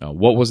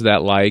 what was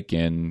that like?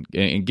 And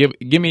give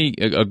me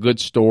a good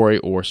story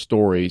or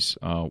stories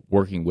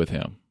working with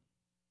him.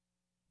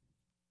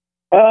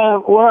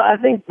 Well, I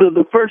think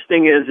the first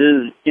thing is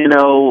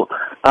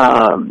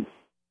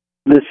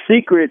the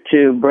secret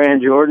to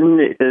Brand Jordan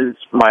is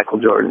Michael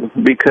Jordan,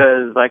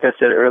 because, like I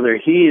said earlier,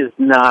 he is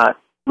not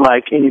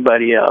like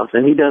anybody else,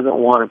 and he doesn't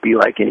want to be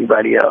like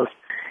anybody else.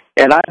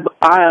 And I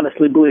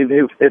honestly believe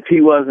if he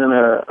wasn't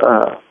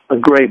a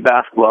great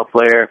basketball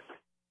player,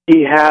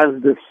 he has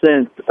the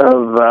sense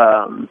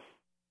of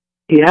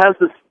he has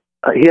a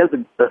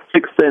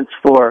sixth sense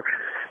for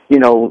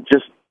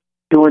just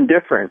doing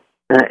different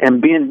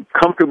and being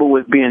comfortable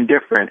with being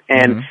different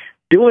and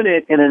doing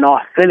it in an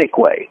authentic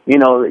way.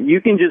 You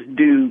can just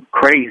do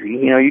crazy.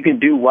 You can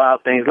do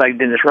wild things like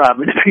Dennis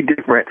Rodman to be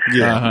different,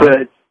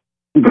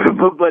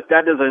 But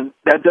that doesn't.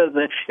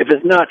 If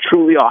it's not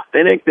truly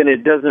authentic, then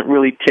it doesn't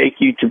really take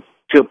you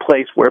to a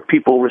place where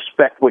people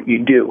respect what you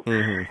do.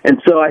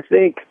 And so I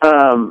think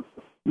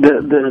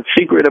the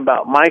secret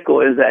about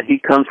Michael is that he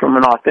comes from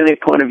an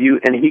authentic point of view,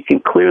 and he can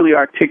clearly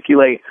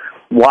articulate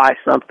why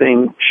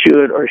something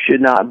should or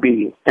should not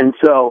be. And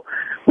so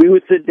we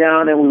would sit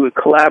down and we would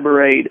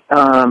collaborate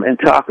and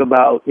talk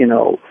about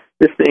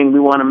this thing, we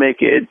want to make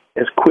it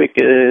as quick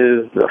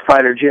as a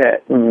fighter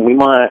jet, and we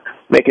want to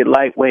make it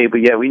lightweight,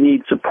 but we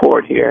need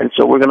support here. And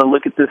so we're going to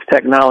look at this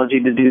technology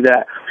to do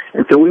that.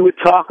 And so we would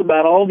talk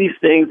about all these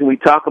things, and we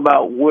talk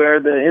about where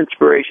the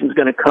inspiration is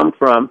going to come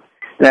from.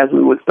 And as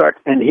we would start,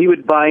 and he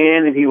would buy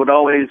in, and he would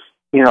always,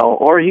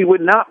 or he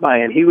would not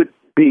buy in. He would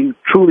be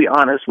truly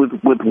honest with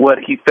what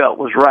he felt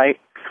was right.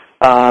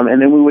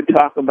 And then we would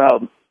talk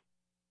about,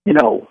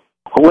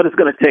 what it's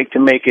going to take to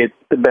make it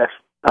the best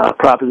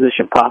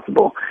proposition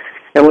possible.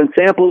 And when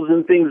samples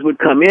and things would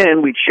come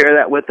in, we'd share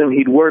that with him.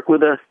 He'd work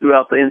with us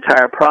throughout the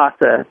entire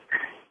process.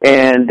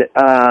 And,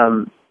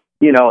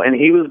 and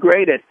he was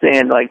great at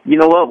saying, like, you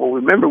know what, well,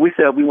 remember we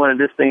said we wanted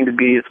this thing to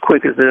be as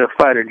quick as a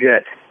fighter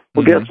jet.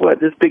 Well, guess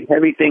what? This big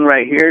heavy thing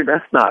right here,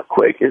 that's not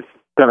quick. It's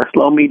going to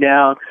slow me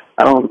down.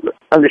 I don't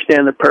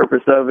understand the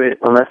purpose of it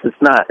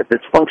if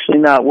it's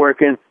functionally not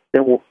working,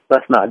 then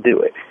let's not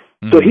do it.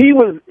 So he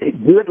was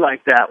good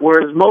like that,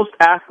 whereas most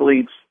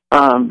athletes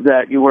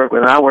that you work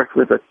with, and I work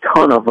with a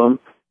ton of them,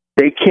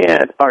 they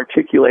can't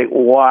articulate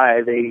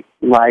why they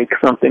like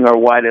something or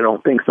why they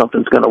don't think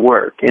something's going to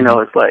work.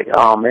 It's like,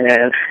 oh,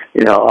 man,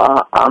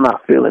 I'm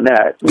not feeling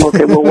that.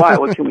 Okay, well, why?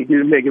 What can we do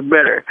to make it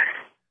better?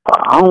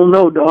 I don't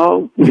know,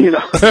 dog.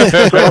 So,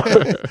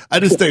 I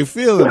just ain't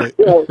feeling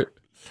it.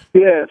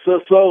 Yeah,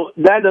 so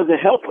that doesn't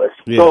help us.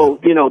 Yeah. So,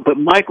 but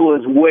Michael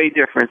is way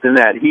different than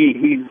that.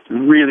 He's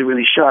really,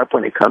 really sharp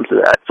when it comes to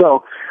that.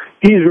 So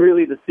he's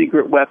really the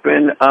secret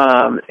weapon,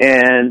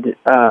 and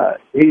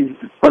he's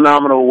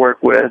phenomenal to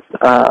work with.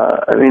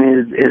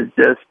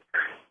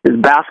 His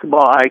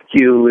basketball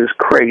IQ is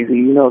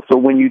crazy, So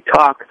when you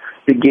talk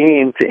the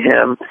game to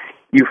him,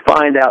 you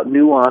find out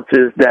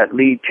nuances that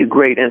lead to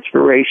great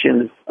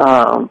inspirations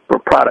for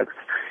products.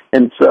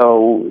 And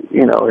so,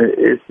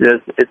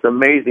 it's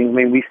amazing. I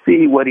mean, we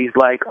see what he's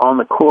like on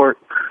the court,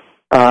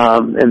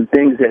 and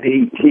things that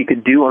he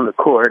could do on the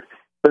court.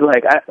 But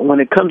when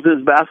it comes to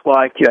his basketball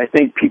IQ, I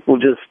think people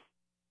just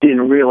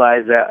didn't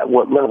realize at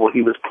what level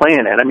he was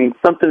playing at. I mean,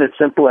 something as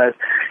simple as,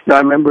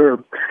 I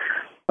remember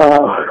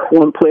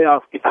one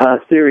playoff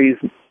series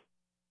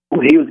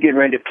when he was getting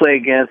ready to play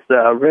against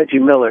Reggie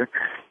Miller,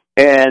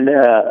 and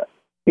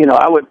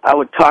I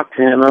would talk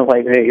to him. I was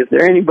like, hey, is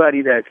there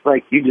anybody that's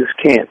like you just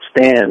can't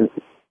stand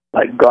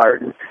like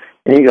guarding?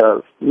 And he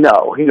goes,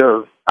 no. He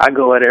goes, I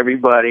go at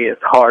everybody as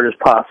hard as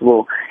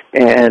possible,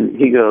 and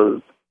he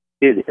goes,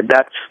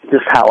 that's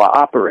just how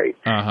I operate.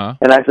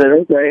 And I said,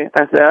 okay.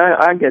 I said,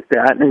 I get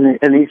that.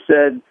 And he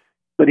said,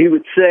 but he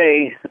would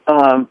say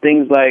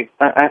things like,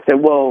 I said,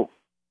 well,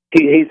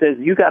 he says,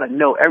 you got to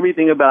know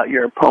everything about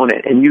your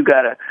opponent, and you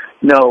got to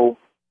know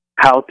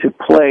how to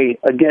play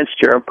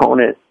against your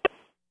opponent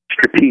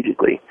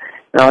strategically.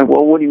 And I'm like,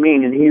 well, what do you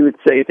mean? And he would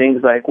say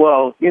things like,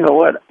 well, you know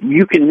what?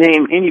 You can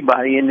name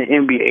anybody in the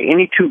NBA,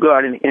 any two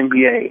guard in the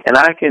NBA, and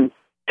I can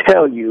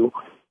tell you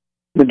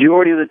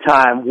majority of the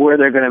time where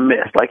they're going to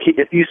miss. Like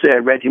if you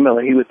said Reggie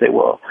Miller, he would say,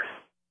 well,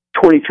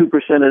 22% of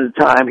the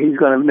time he's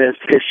going to miss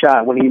his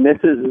shot. When he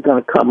misses, it's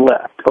going to come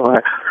left,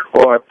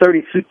 or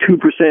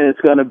 32% is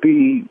going to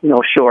be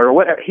short, or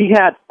whatever. He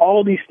had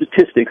all these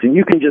statistics, and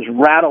you can just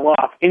rattle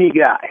off any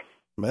guy.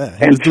 Man,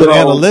 he was doing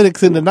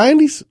analytics in the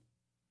 90s?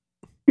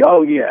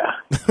 Oh, yeah.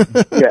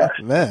 Yeah.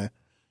 Man.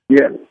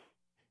 Yeah.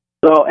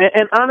 So,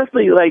 and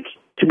honestly, like,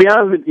 to be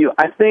honest with you,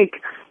 I think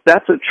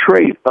that's a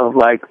trait of,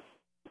 like,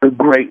 the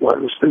great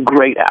ones, the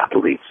great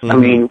athletes. I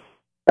mean,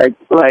 like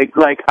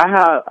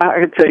I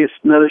could tell you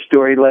another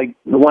story, like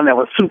the one that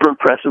was super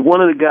impressive.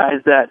 One of the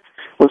guys that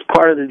was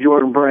part of the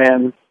Jordan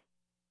brand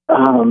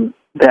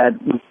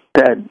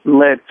that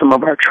led some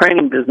of our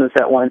training business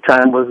at one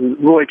time was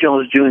Roy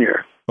Jones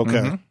Jr.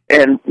 Okay.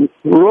 And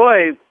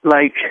Roy,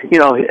 like, you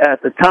know,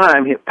 at the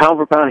time, pound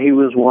for pound, he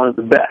was one of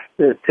the best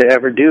to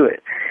ever do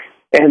it.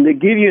 And to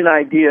give you an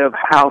idea of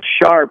how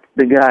sharp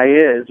the guy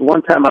is,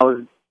 one time I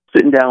was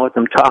sitting down with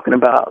him talking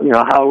about, you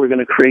know, how we're going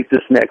to create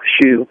this next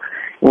shoe.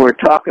 And we're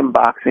talking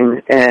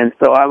boxing, and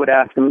so I would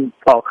ask him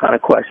all kind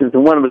of questions.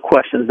 And one of the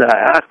questions that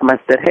I asked him, I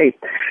said, hey,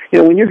 you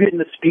know, when you're hitting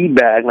the speed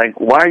bag, like,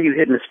 why are you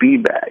hitting the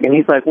speed bag? And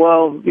he's like,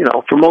 well, you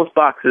know, for most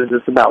boxers,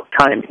 it's about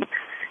timing.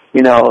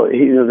 You know,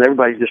 he goes,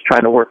 everybody's just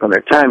trying to work on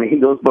their timing. He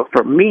goes, but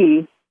for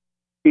me,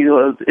 he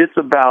goes, it's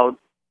about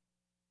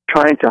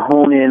trying to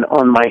hone in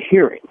on my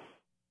hearing.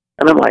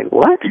 And I'm like,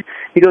 what?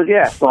 He goes,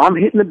 yeah, so I'm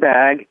hitting the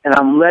bag, and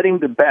I'm letting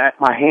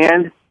my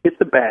hand hit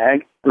the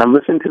bag, and I'm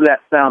listening to that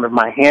sound of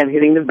my hand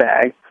hitting the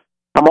bag.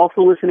 I'm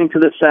also listening to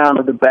the sound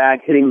of the bag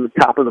hitting the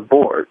top of the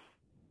board.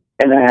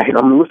 And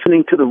I'm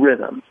listening to the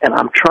rhythm, and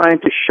I'm trying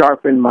to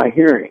sharpen my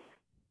hearing.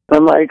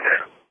 I'm like,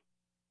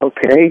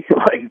 okay,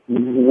 like,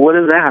 what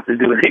does that have to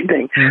do with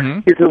anything? Mm-hmm.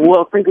 He said,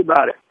 well, think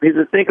about it. He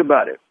said, think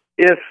about it.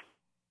 If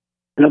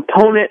an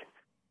opponent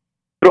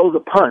throws a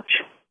punch,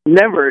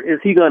 never is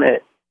he going to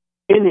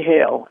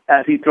inhale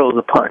as he throws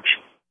a punch.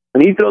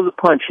 When he throws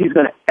a punch, he's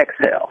going to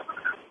exhale.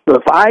 So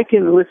if I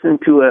can listen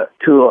to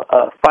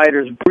a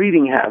fighter's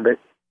breathing habit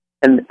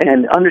and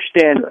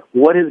understand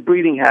what his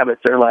breathing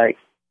habits are like,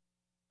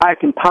 I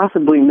can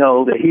possibly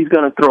know that he's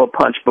going to throw a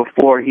punch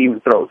before he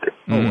even throws it.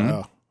 Oh,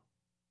 wow.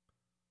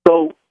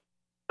 So,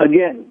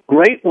 again,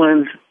 great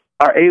ones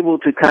are able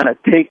to kind of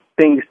take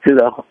things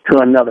to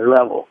another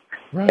level.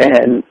 Right.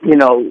 And, you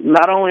know,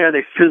 not only are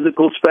they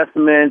physical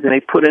specimens and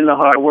they put in the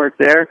hard work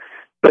there,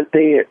 but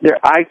their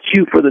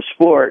IQ for the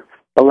sport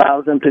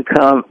allows them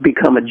to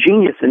become a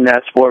genius in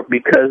that sport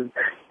because,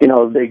 you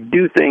know, they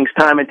do things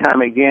time and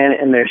time again,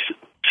 and they're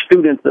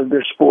students of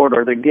their sport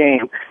or their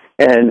game.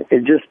 And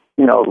it just,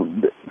 you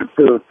know,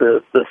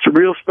 the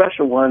real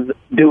special ones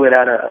do it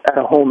at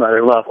a whole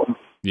nother level.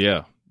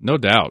 Yeah, no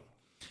doubt.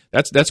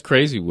 That's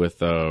crazy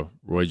with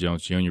Roy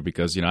Jones Jr.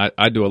 because, you know,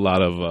 I do a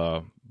lot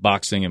of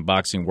boxing and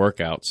boxing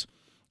workouts,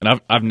 and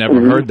I've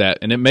never heard that,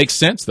 and it makes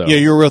sense though. Yeah,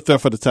 you're real there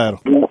for the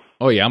title.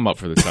 Oh yeah, I'm up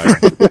for the title.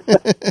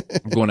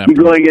 I'm going after. You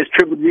going against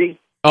Triple G?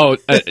 Oh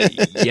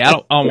yeah, I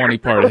don't want any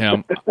part of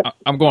him.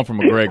 I'm going for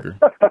McGregor.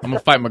 I'm gonna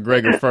fight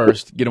McGregor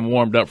first, get him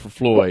warmed up for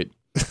Floyd.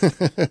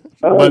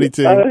 Buddy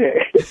team.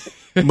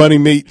 Buddy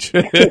Meach.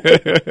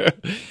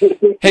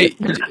 Hey,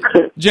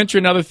 Gentry,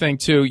 another thing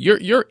too.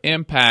 Your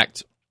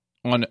impact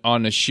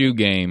on the shoe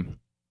game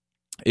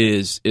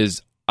is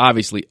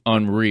obviously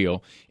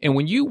unreal. And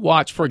when you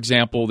watch, for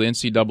example, the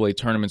NCAA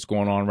tournaments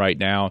going on right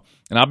now,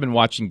 and I've been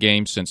watching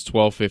games since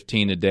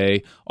 12:15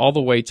 today, all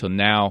the way till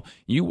now,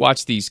 you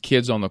watch these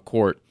kids on the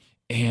court,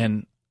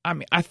 and I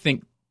mean, I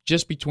think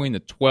just between the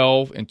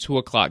 12 and 2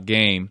 o'clock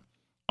game,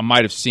 I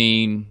might have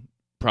seen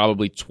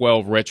probably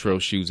 12 retro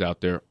shoes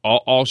out there,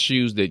 all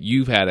shoes that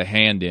you've had a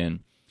hand in.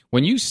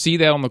 When you see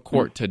that on the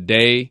court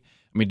today,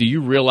 I mean, do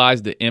you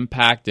realize the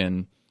impact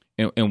and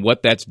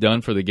what that's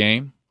done for the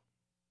game?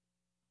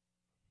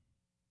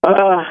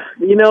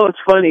 You know, it's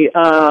funny.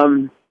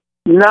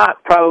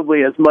 Not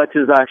probably as much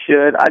as I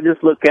should. I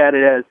just look at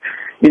it as,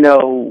 you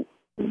know,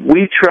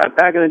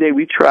 back in the day,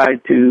 we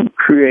tried to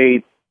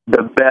create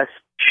the best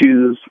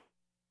shoes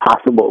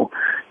possible.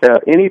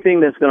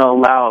 Anything that's going to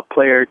allow a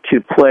player to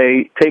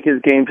take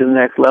his game to the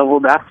next level,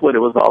 that's what it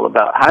was all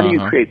about. How do you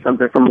create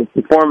something from a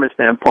performance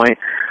standpoint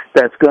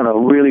that's going to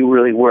really,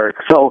 really work?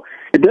 So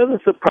it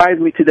doesn't surprise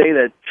me today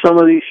that some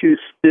of these shoes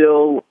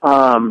still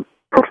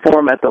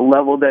perform at the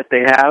level that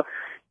they have,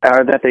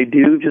 or that they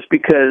do, just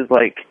because,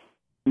 like,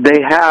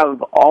 they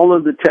have all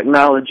of the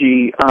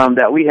technology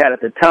that we had at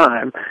the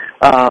time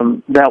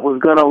that was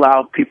going to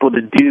allow people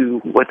to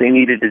do what they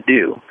needed to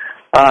do.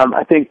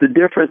 I think the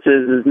difference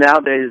is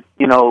nowadays,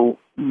 you know,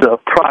 the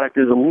product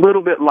is a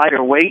little bit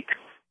lighter weight,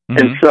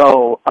 and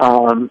so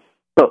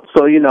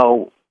you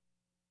know,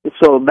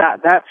 so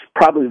that's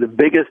probably the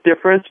biggest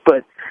difference.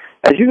 But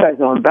as you guys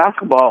know, in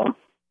basketball,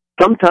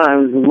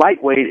 sometimes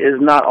lightweight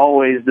is not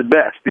always the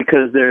best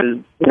because there's,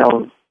 you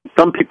know,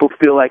 some people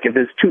feel like if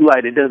it's too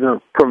light, it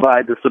doesn't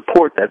provide the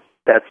support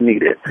that's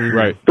needed.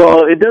 Right.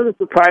 So it doesn't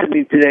surprise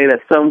me today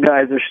that some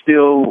guys are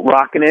still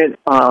rocking it,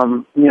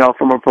 you know,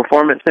 from a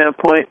performance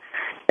standpoint.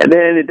 And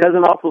then it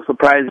doesn't also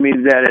surprise me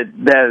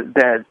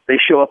that they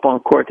show up on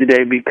court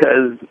today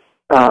because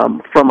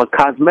from a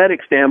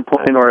cosmetic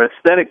standpoint or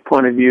aesthetic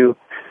point of view,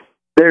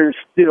 they're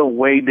still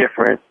way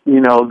different,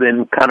 you know,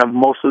 than kind of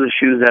most of the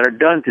shoes that are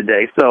done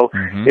today. So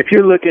if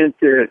you're looking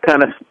to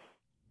kind of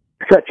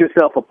set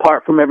yourself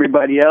apart from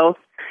everybody else,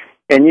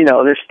 And,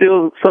 there's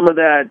still some of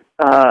that,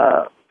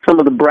 some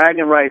of the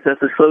bragging rights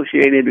that's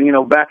associated.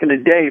 Back in the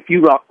day, if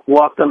you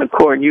walked on the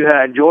court and you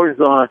had Jordans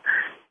on,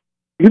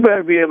 you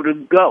better be able to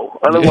go.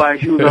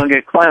 Otherwise, you were going to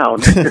get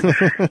clowned.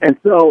 And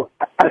so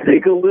I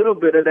think a little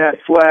bit of that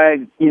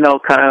swag,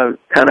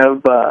 kind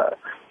of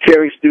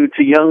carries through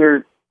to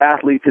younger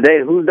athletes today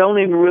who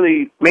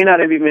may not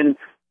have even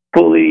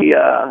fully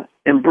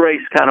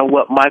embraced kind of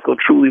what Michael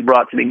truly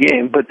brought to the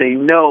game, but they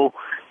know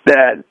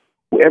that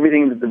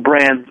everything that the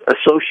brand's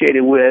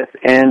associated with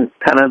and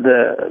kind of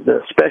the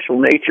special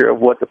nature of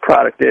what the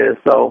product is.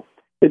 So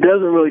it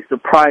doesn't really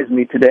surprise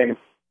me today.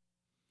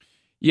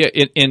 Yeah,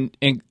 and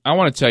I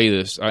want to tell you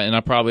this, and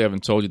I probably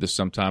haven't told you this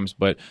sometimes,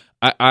 but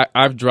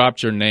I've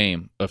dropped your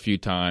name a few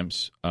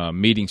times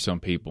meeting some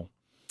people.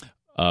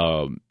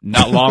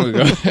 Not long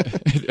ago.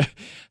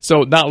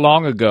 So not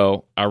long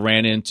ago, I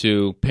ran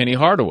into Penny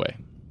Hardaway.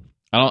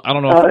 I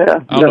don't know.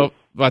 I don't know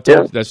if I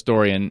told you that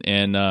story,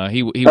 and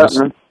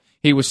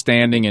he was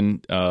standing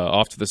and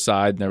off to the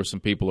side, and there were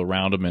some people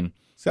around him, and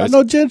I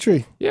know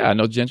Gentry. Yeah, I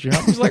know Gentry.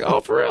 I was like,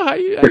 oh, for real? How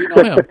you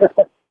know him?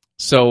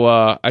 So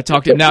I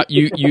talked to him. Now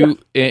you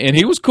and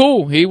he was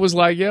cool. He was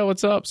like, yeah,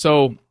 what's up?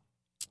 So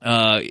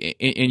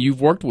and you've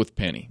worked with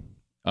Penny.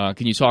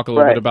 Can you talk a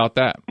little bit about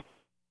that?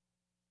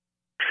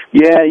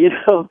 Yeah,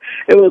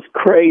 it was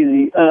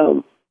crazy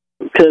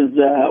because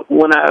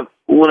when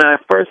I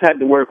first had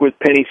to work with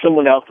Penny,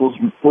 someone else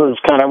was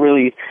kind of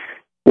really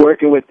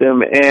working with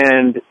them,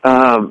 and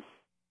a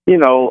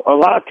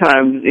lot of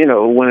times,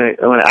 when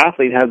an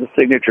athlete has a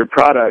signature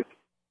product,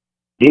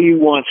 he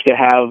wants to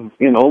have,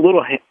 a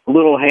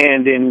little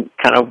hand in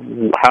kind of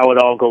how it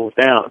all goes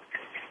down.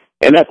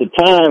 And at the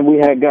time, we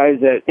had guys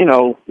that,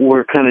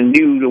 were kind of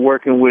new to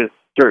working with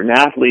certain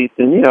athletes,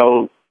 and,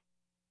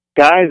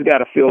 guys got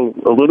to feel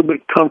a little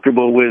bit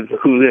comfortable with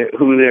who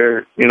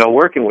they're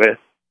working with.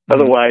 Mm-hmm.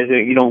 Otherwise,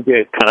 you don't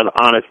get kind of the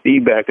honest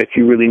feedback that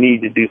you really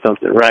need to do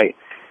something right.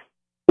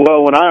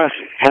 Well, when I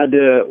had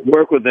to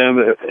work with them,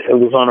 it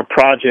was on a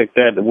project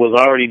that was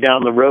already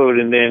down the road,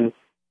 and then,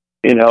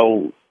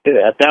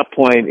 at that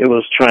point, it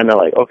was trying to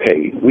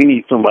okay, we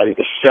need somebody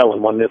to sell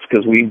them on this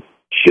because we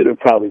should have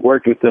probably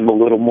worked with them a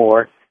little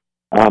more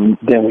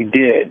than we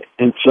did.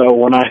 And so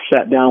when I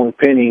sat down with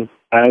Penny,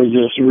 I was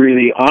just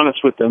really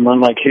honest with them.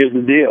 I'm like, here's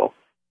the deal.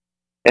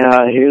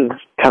 Here's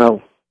kind of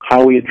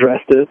how we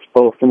address this,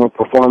 both from a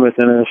performance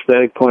and an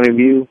aesthetic point of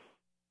view.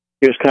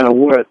 Here's kind of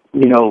what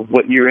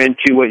you're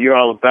into, what you're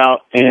all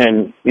about,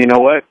 and you know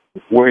what,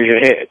 where's your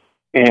head?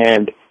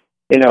 And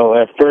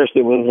at first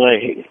it was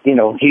like,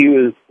 he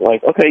was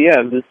like, okay,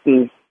 yeah, this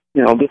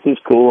is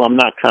cool. I'm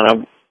not kind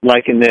of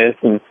liking this,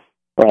 or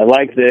I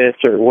like this,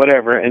 or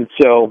whatever. And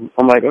so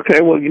I'm like,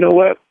 okay, well, you know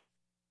what?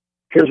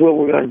 Here's what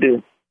we're going to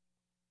do.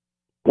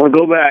 We're going to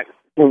go back.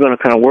 We're going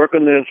to kind of work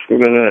on this. We're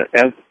going to,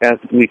 as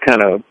we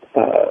kind of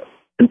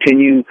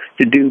continue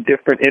to do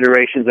different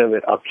iterations of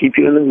it, I'll keep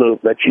you in the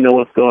loop, let you know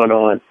what's going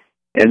on,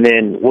 and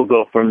then we'll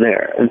go from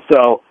there. And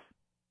so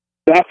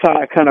that's how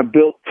I kind of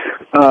built,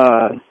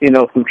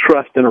 some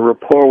trust and a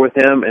rapport with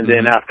him. And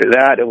then after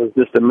that, it was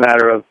just a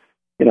matter of,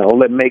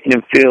 making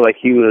him feel like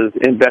he was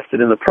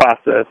invested in the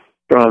process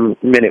from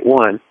minute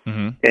one.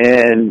 Mm-hmm.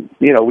 And,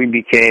 we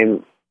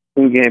became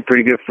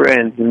pretty good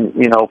friends. And,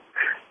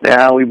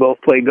 now we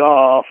both play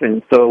golf.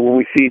 And so when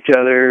we see each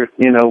other,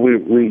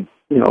 we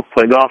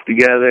play golf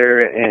together.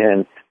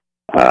 And,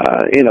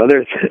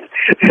 there's,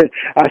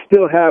 I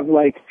still have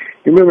you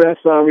remember that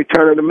song,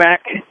 Return of the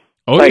Mac?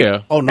 Oh,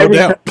 yeah. Oh, no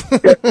doubt.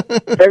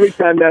 Every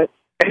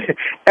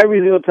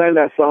single time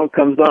that song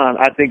comes on,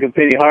 I think of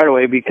Penny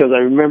Hardaway, because I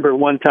remember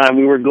one time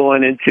we were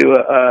going into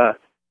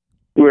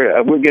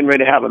we're getting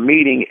ready to have a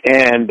meeting,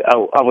 and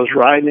I was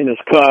riding in his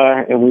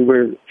car, and we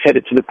were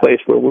headed to the place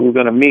where we were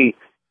going to meet,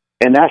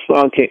 and that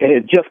song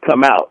had just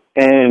come out,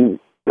 and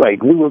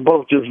we were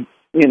both just,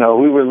 we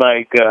were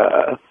like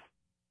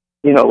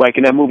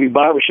in that movie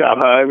Barbershop,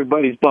 how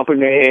everybody's bumping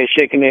their heads,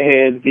 shaking their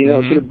heads,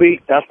 to the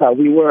beat. That's how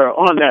we were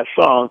on that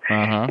song.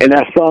 Uh-huh. And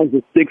that song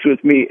just sticks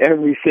with me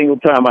every single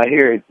time I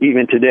hear it,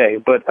 even today.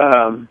 But,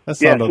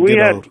 so we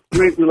have a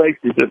great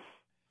relationship.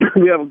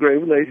 We have a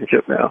great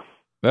relationship now.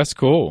 That's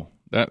cool.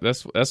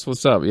 That's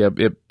what's up. Yeah,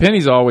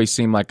 Penny's always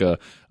seemed like a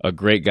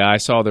great guy. I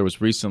saw there was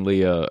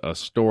recently a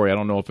story. I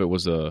don't know if it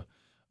was a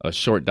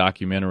short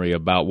documentary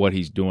about what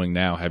he's doing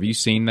now. Have you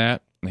seen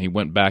that? He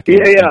went back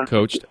and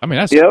coached. I mean,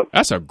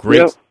 that's a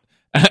great.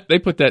 Yep. They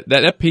put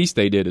that piece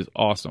they did is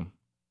awesome.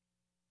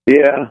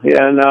 Yeah,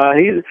 no,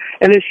 and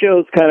it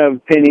shows kind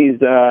of Penny's.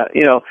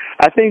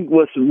 I think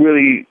what's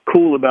really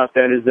cool about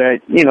that is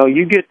that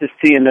you get to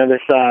see another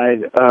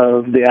side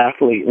of the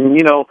athlete, and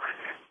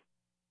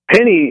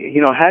Penny,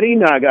 had he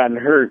not gotten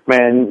hurt,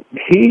 man,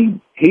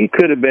 he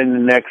could have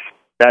been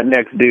that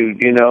next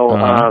dude.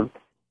 Uh-huh.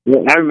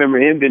 I remember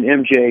him and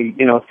MJ,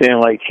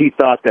 saying he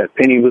thought that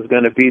Penny was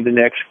going to be the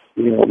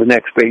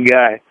next big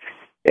guy.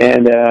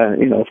 And,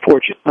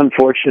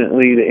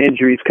 unfortunately, the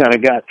injuries kind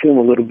of got to him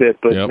a little bit.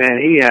 But, man,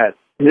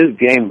 his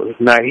game was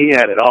nice. He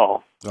had it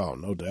all. Oh,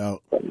 no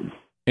doubt.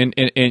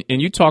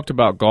 And you talked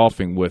about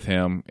golfing with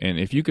him, and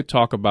if you could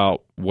talk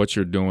about what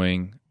you're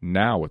doing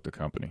now with the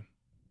company.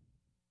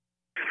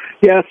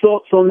 Yeah,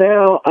 so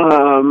now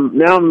I'm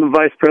the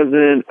vice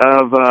president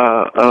of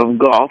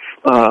golf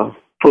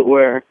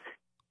footwear,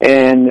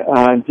 and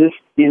just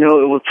it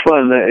was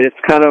fun. It's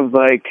kind of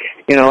like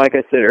like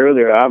I said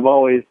earlier, I've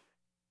always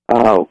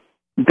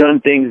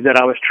done things that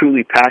I was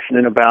truly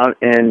passionate about,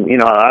 and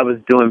I was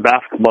doing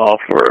basketball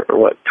for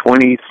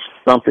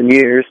 20-something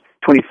years,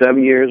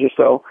 27 years or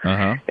so,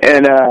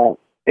 and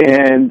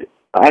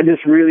I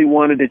just really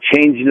wanted to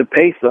change the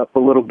pace up a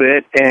little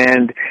bit,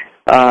 and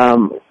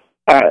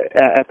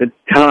at the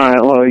time,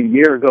 a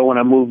year ago when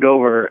I moved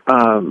over,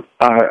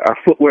 our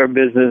footwear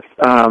business,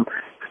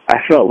 I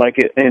felt like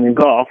it in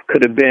golf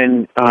could have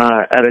been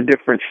at a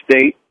different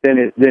state than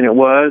it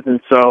was,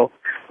 and so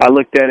I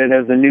looked at it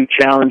as a new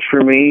challenge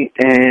for me,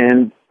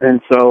 and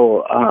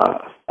so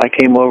I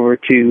came over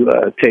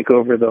to take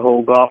over the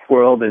whole golf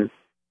world and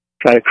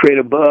try to create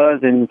a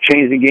buzz and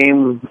change the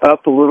game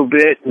up a little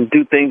bit and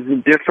do things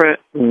different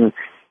and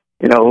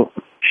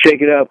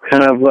shake it up,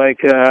 kind of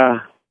like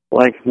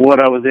what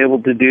I was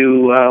able to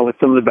do with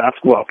some of the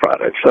basketball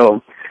products.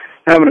 So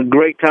having a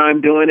great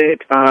time doing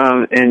it,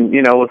 and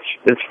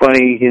it's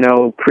funny,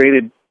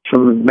 created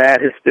some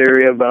mad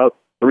hysteria about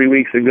 3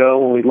 weeks ago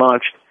when we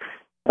launched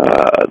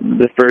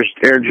the first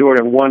Air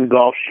Jordan 1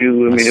 golf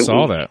shoe. I mean, it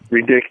was that.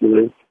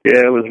 Ridiculous.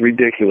 Yeah, it was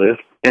ridiculous.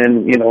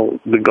 And,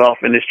 the golf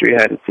industry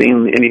hadn't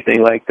seen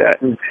anything like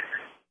that, and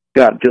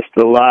got just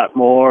a lot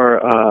more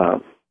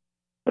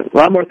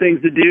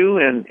things to do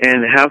and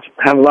have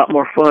a lot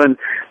more fun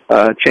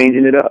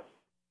changing it up.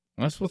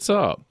 That's what's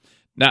up.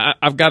 Now,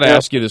 I've got to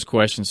ask you this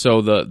question.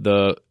 So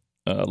the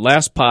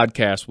last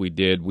podcast we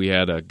did, we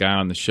had a guy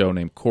on the show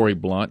named Corey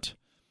Blunt.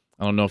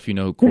 I don't know if you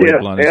know who Corey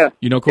Blunt is. Yeah.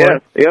 You know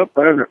Corey? Yeah.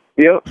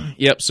 Yep.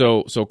 Yep.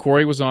 So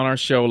Corey was on our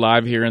show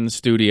live here in the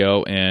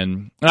studio,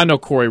 and I know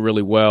Corey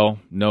really well,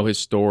 know his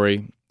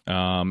story.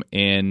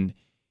 And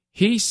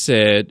he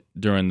said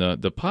during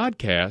the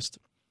podcast,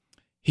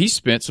 he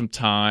spent some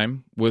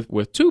time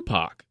with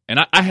Tupac. And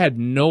I had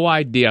no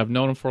idea. I've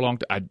known him for a long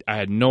time. I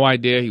had no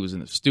idea he was in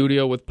the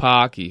studio with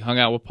Pac. He hung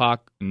out with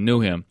Pac and knew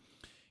him.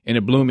 And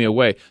it blew me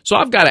away. So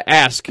I've got to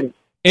ask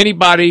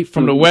anybody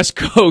from the West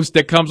Coast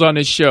that comes on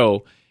this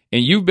show,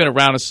 and you've been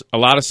around a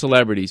lot of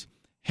celebrities,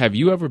 have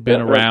you ever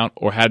been around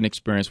or had an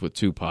experience with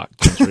Tupac?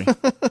 Country?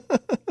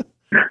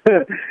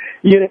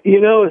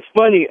 It's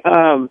funny.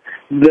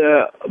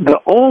 The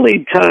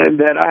only time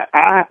that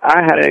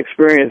I had an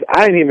experience,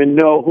 I didn't even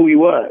know who he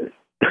was.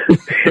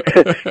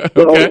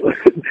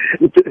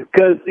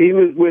 Because he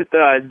was with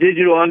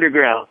Digital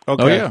Underground.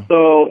 Okay.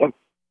 Oh,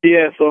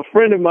 yeah. So a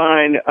friend of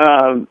mine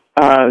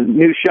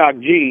knew Shock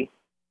G,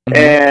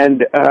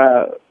 and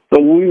so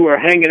we were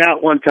hanging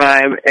out one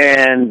time,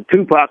 and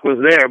Tupac was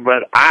there,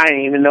 but I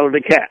didn't even know who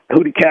the cat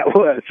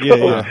was.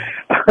 So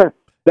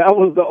that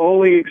was the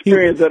only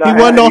experience that I had.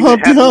 He wasn't on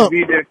Humpty Hump.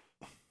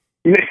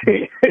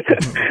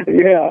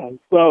 Yeah.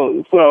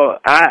 So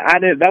I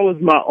did. That was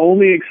my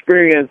only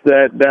experience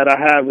that I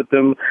had with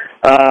him,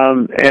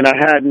 and I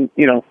hadn't,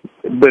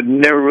 but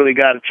never really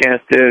got a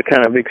chance to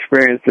kind of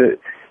experience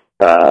it,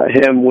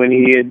 him when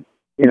he had,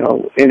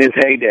 in his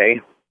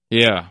heyday.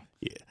 Yeah.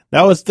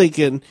 Now I was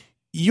thinking,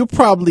 you're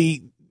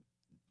probably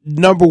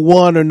number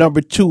one or number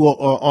two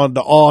on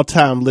the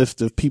all-time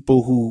list of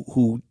people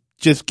who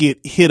just get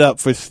hit up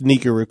for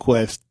sneaker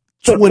requests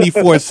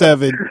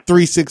 24/7,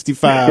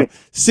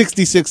 365,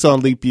 66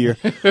 on leap year.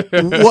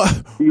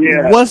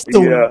 What's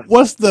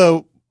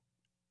the?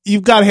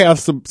 You've got to have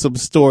some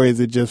stories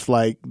of just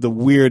like the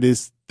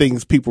weirdest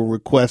things people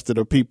requested,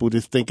 or people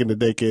just thinking that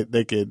they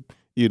could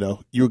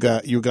you're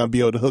gonna be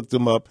able to hook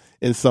them up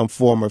in some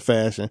form or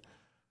fashion.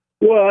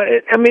 Well,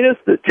 it's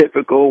the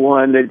typical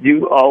one that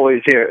you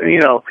always hear.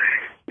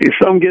 If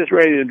something gets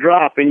ready to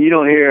drop and you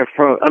don't hear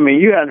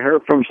you hadn't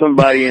heard from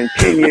somebody in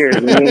 10 years.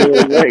 And it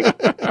was like,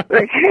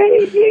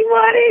 hey,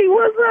 G-Money,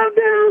 what's up,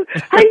 dude?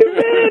 How you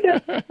been?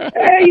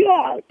 Hey,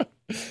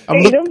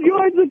 them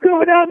Jordans are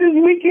coming out this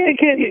weekend.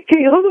 Can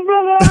you hook the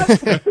brother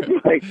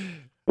up? Like,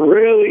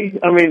 really?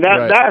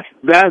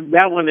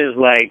 That one is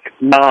like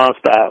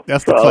nonstop.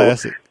 That's the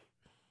classic.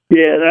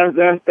 Yeah,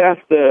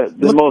 that's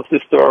the most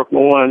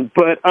historical one.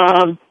 But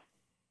I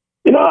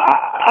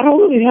don't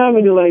really have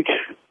any like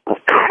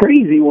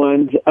crazy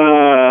ones.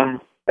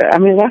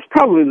 That's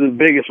probably the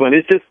biggest one.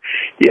 It's just,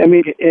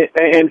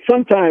 and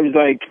sometimes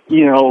like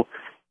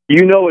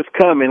it's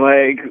coming.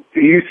 Like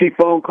you see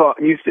phone call.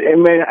 I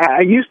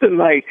used to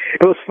like.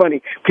 It was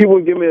funny. People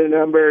would give me the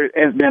number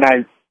and that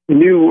I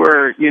knew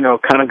were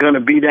kind of going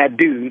to be that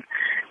dude.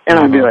 And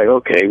I'd be like,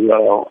 okay,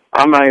 well,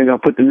 I'm not even going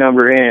to put the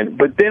number in.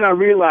 But then I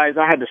realized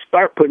I had to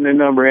start putting the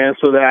number in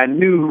so that I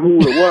knew who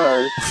it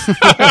was.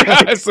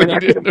 I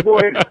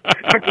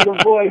could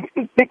avoid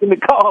picking the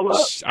call up.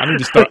 I need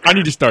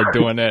to start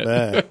doing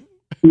that.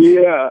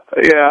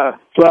 Yeah.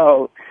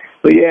 So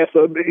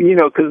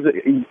because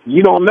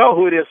you don't know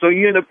who it is, so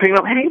you end up picking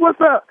up, hey,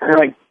 what's up? And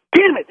like,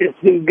 damn it, this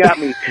dude got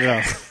me.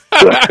 Yeah.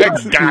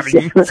 Got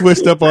him.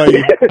 Switched up on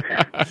you.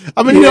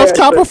 I mean, those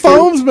copper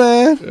phones,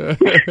 man.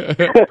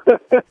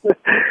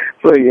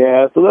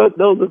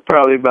 Those are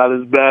probably about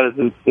as bad as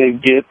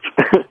it gets.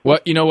 Well,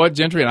 you know what,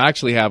 Gentry, and I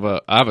actually have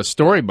a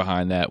story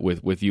behind that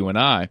with you and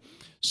I.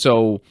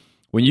 So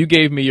when you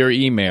gave me your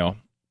email,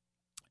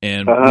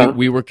 and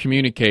we were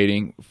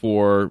communicating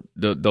for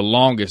the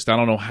longest, I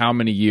don't know how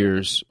many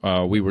years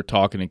we were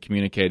talking and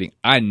communicating,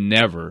 I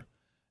never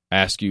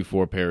asked you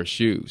for a pair of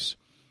shoes.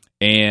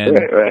 And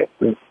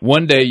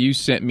one day you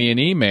sent me an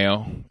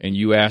email and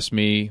you asked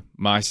me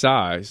my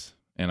size,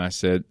 and I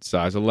said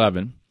size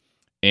 11,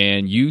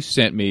 and you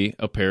sent me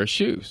a pair of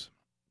shoes.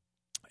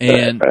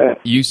 And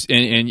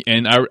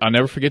I'll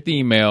never forget the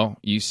email.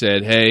 You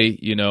said, "Hey,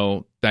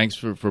 thanks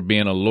for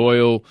being a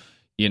loyal,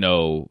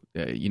 Jordan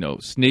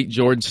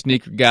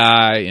sneaker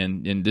guy,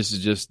 and this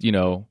is just,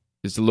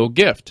 it's a little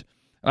gift."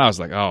 And I was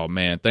like, "Oh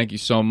man, thank you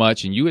so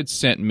much." And you had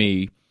sent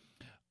me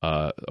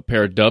a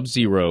pair of Dub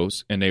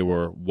Zeros, and they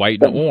were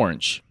white and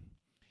orange.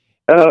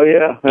 Oh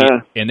yeah,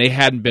 and they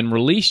hadn't been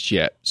released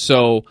yet.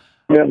 So,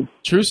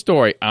 true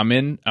story. I'm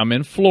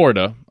in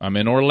Florida. I'm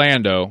in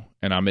Orlando,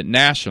 and I'm at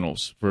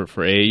Nationals for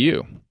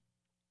AAU.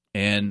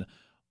 And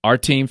our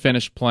team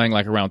finished playing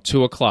like around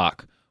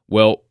 2:00.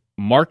 Well,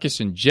 Marcus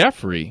and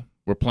Jeffrey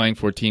were playing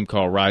for a team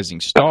called Rising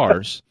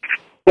Stars,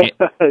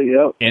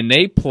 and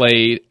they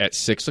played at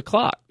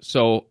 6:00.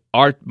 So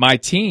my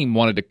team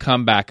wanted to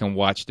come back and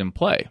watch them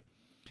play.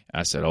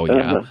 I said, "Oh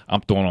yeah,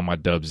 I'm throwing on my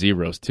Dub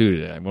Zeros too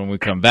today when we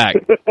come back."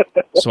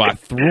 So I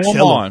threw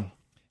them on.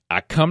 I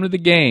come to the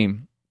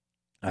game.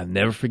 I'll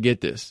never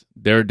forget this.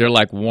 They're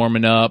like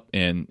warming up,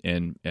 and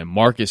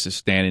Marcus is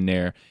standing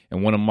there,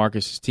 and one of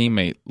Marcus's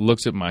teammates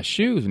looks at my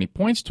shoes and he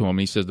points to him. And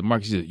he says to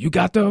Marcus, he says, "You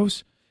got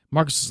those?"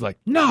 Marcus is like,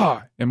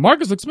 "Nah." And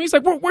Marcus looks at me. He's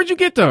like, "Where'd you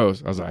get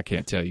those?" I was like, "I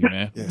can't tell you,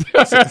 man."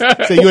 Yeah.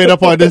 So you ain't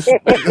up on this?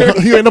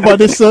 You ain't up on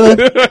this, son?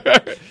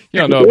 You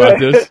don't know about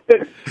this.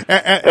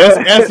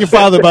 Ask your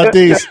father about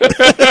these.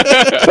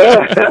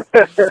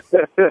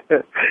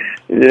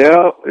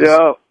 Yeah.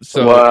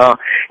 So, wow.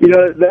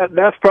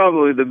 That's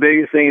probably the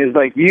biggest thing is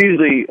like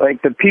usually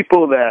like the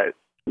people that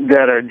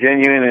are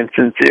genuine and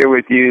sincere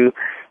with you,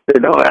 they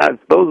don't ask,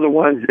 those are the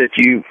ones that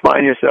you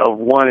find yourself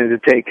wanting to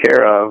take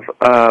care of.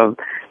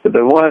 But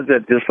the ones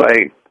that just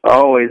like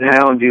always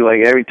hound you,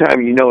 like every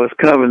time you know it's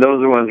coming, those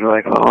are the ones that are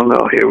like, "Oh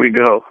no, here we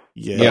go."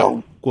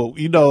 Yeah. Well,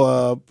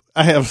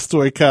 I have a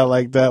story kind of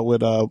like that with,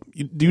 do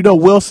you know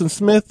Wilson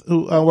Smith,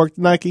 who worked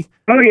at Nike?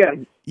 Oh yeah.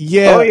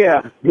 Yeah. Oh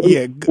yeah.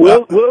 Yeah.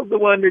 Will's the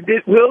one that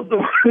did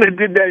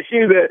that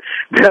shoe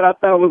that I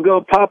thought was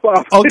gonna pop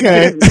off.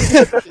 Okay.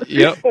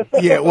 Yep.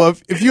 Yeah. Well,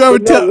 if you ever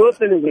tell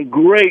Wilson is a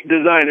great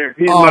designer.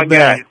 He's my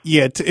guy.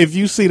 Yeah. If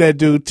you see that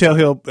dude, tell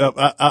him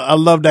I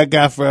love that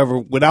guy forever.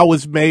 When I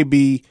was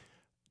maybe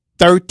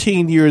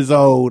 13 years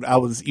old, I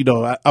was,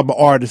 I'm an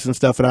artist and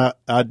stuff, and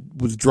I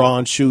was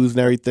drawing shoes and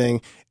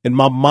everything. And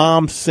my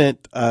mom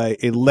sent a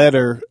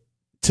letter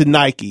to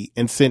Nike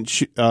and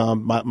sent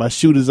my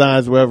shoe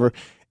designs, whatever.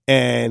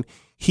 And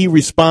he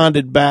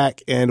responded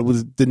back, and it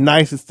was the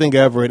nicest thing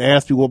ever, and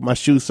asked me what my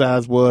shoe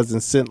size was,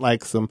 and sent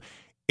like some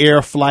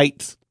Air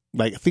Flights,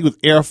 like I think it was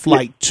Air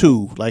Flight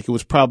 2, like it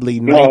was probably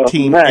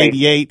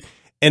 1988. Nice.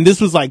 And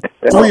this was like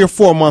 3 or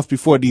 4 months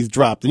before these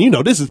dropped. And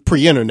this is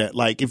pre-internet.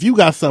 Like if you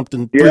got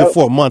something 3 or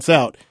 4 months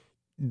out,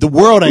 the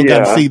world ain't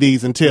got to see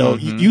these until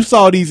you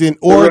saw these in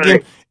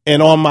Oregon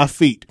and on my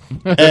feet.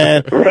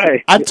 And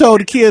I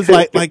told the kids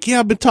like, yeah,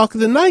 I've been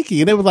talking to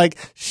Nike, and they were like,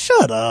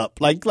 "Shut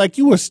up!" Like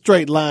you were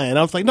straight lying.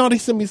 I was like, "No, they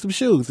sent me some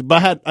shoes,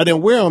 but I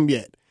didn't wear them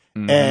yet."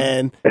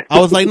 And I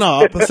was like,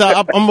 "No,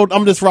 so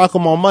I'm just rock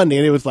them on Monday."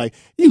 And it was like,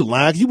 "You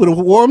lying? You would have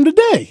wore them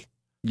today."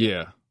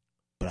 Yeah.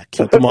 But I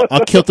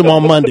killed him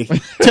on Monday.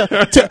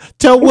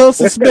 Tell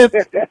Wilson Smith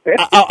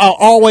I'll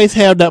always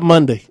have that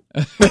Monday.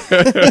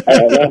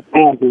 That's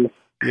awesome.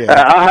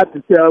 Yeah. I'll have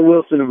to tell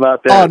Wilson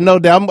about that. Oh no,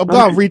 I'm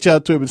gonna reach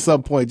out to him at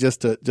some point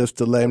just to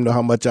let him know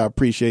how much I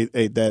appreciate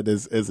that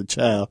as a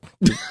child.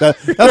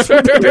 That's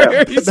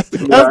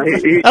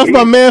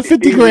my man,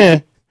 50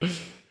 grand.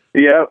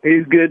 Yeah,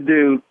 he's a good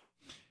dude.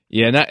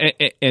 Yeah,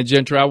 and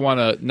Gentry, I want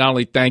to not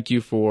only thank you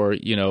for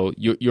your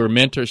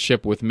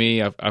mentorship with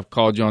me. I've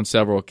called you on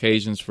several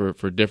occasions for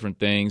different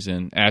things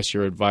and asked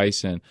your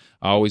advice, and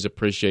I always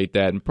appreciate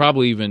that. And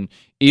probably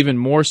even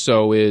more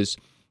so is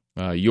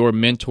your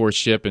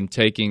mentorship and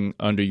taking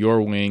under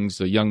your wings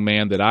a young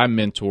man that I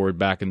mentored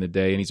back in the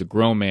day, and he's a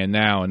grown man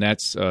now, and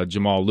that's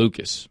Jamal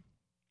Lucas.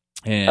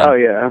 And oh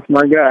yeah, that's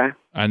my guy.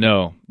 I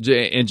know,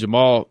 and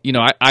Jamal.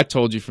 I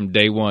told you from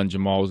day one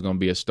Jamal was going to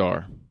be a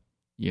star.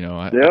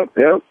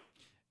 Yep.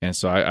 And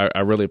so I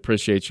really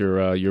appreciate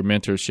your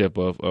mentorship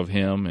of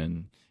him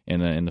and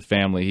the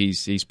family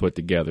he's put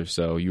together.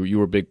 So you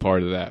were a big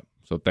part of that.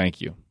 So thank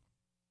you.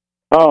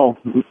 Oh,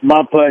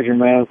 my pleasure,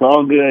 man. It's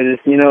all good.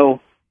 It's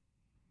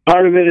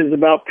part of it is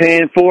about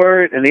paying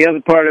for it, and the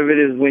other part of it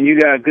is when you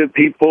got good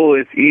people,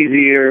 it's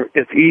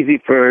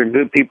easy for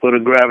good people to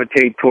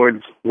gravitate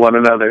towards one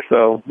another.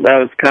 So that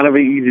was kind of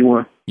an easy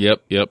one.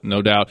 Yep,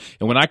 no doubt.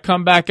 And when I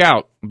come back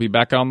out, I'll be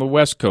back on the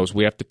West Coast.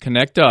 We have to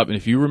connect up. And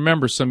if you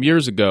remember, some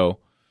years ago,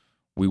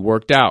 we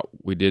worked out.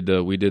 We did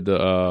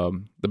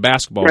the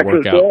basketball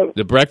workout,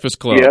 the Breakfast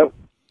Club. Yep.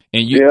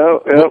 And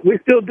we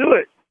still do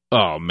it.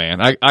 Oh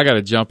man, I got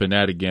to jump in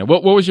that again.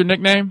 What was your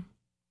nickname?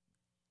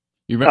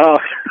 You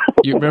remember?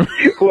 You remember?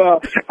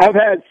 Well, I've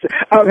had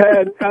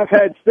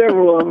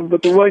several of them,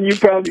 but the one you're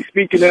probably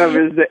speaking of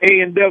is the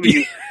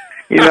A&W.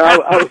 You know,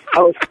 I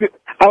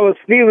was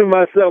feeling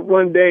myself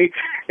one day,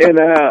 and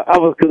I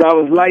was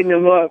lighting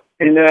them up,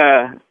 and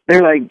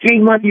they're like, "Gee,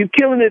 man, you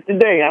killing it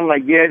today." I'm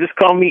like, "Yeah, just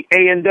call me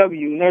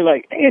A&W." And they're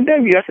like,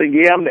 "A&W?" I said,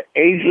 "Yeah, I'm the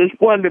ageless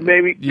wonder,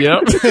 baby."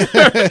 Yep.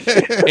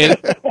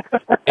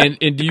 and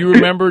do you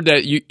remember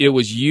that it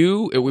was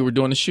you? We were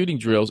doing the shooting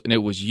drills, and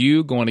it was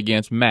you going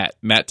against Matt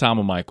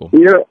Tomomichael.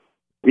 Yeah.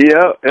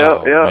 Yeah.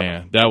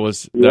 Man, that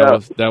was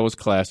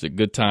classic.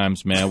 Good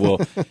times, man. Well,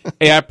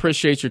 hey, I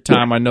appreciate your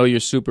time. I know you're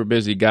a super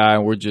busy guy,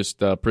 and we're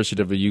just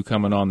appreciative of you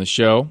coming on the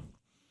show.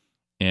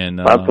 And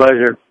my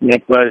pleasure.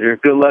 Good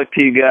luck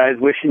to you guys.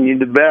 Wishing you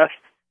the best.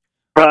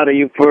 Proud of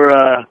you for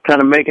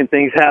kind of making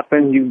things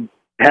happen. You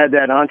had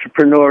that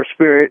entrepreneur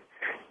spirit,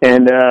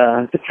 and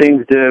it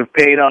seems to have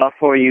paid off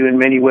for you in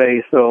many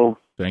ways. So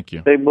thank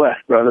you. Stay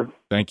blessed, brother.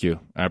 Thank you.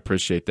 I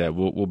appreciate that.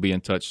 We'll be in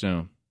touch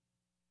soon.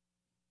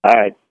 All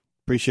right.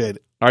 Appreciate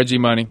it. All right, G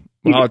Money.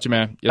 We'll holler at you,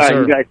 man. Yes, all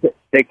sir. right, you guys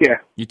take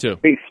care. You too.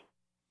 Peace.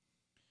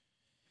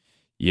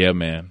 Yeah,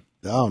 man.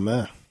 Oh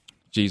man.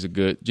 G's a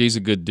good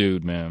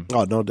dude, man.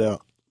 Oh, no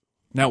doubt.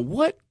 Now,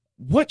 what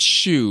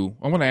shoe?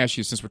 I want to ask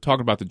you, since we're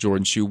talking about the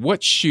Jordan shoe,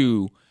 what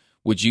shoe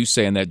would you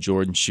say in that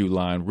Jordan shoe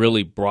line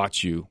really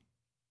brought you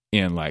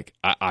in? Like,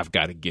 I've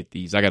got to get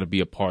these. I got to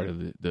be a part of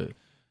this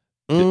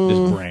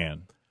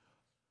brand.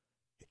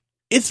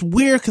 It's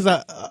weird because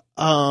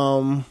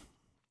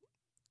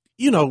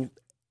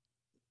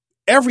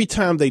every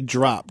time they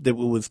dropped, it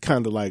was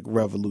kind of like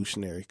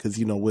revolutionary. Because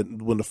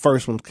when the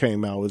first one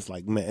came out, it was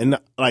like, man, and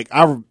like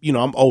I'm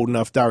old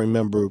enough that I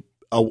remember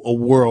a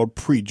world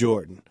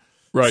pre-Jordan.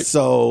 Right.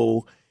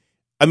 So,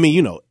 I mean,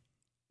 you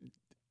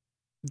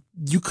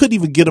couldn't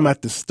even get them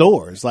at the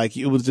stores. Like,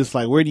 it was just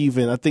like, where do you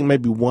even? I think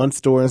maybe one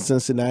store in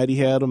Cincinnati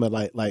had them at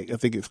like I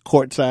think it's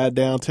Courtside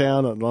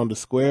downtown on the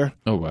square.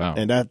 Oh wow!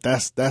 And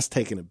that's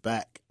taking it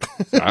back.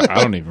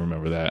 I don't even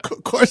remember that.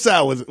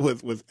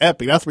 Courtside was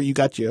epic. That's where you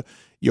got your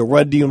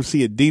Run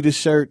DMC Adidas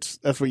shirts.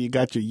 That's where you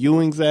got your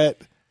Ewings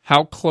at.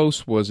 How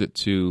close was it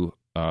to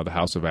the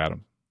House of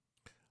Adam?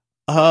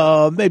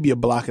 Maybe a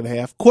block and a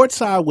half.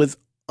 Courtside was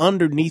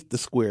underneath the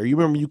square. You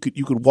remember you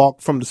could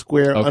walk from the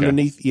square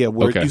underneath. Yeah,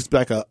 where it used to be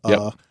like a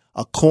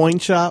coin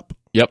shop.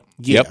 Yep.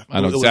 Yeah, yep.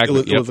 I know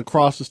exactly. It was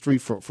across the street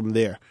from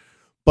there.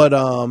 But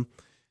I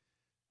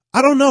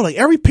don't know. Like,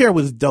 every pair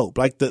was dope.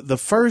 Like the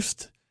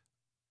first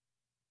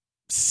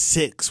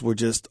 6 were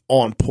just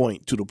on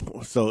point to the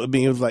point. So I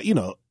mean, it was like,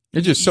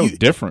 it's just so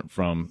different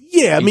from.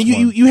 Yeah, I mean,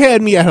 you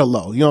had me at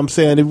hello. You know what I'm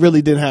saying? It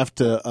really didn't have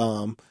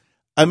to.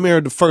 I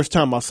remember the first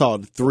time I saw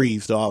the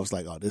 3s, though, I was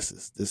like, "Oh, this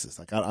is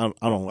like I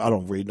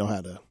don't really know how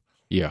to."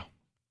 Yeah,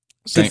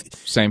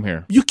 same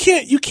here. You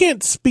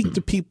can't speak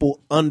to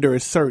people under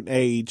a certain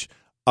age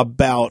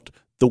about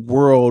the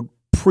world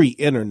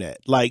pre-internet.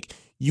 Like,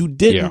 you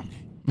didn't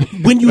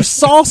when you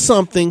saw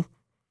something,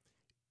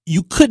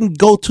 you couldn't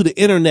go to the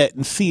internet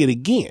and see it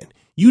again.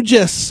 You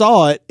just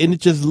saw it, and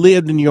it just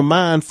lived in your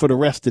mind for the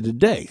rest of the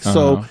day.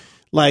 So,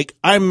 like,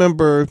 I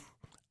remember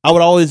I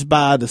would always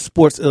buy the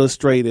Sports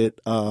Illustrated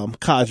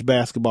college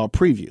basketball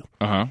preview.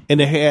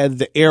 And it had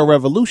the Air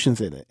Revolutions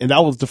in it. And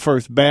that was the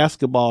first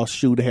basketball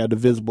shoe to have the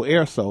visible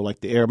air sole,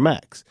 like the Air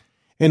Max.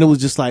 And it was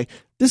just like,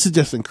 this is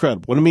just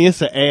incredible. And I mean,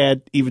 it's an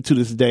ad even to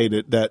this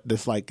day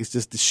that's like, it's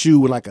just the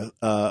shoe and like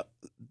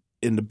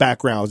in the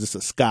background is just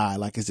a sky,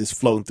 like it's just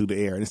floating through the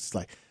air. And it's just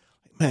like,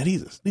 man,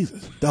 these are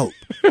dope.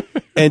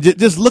 And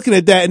just looking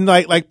at that and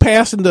like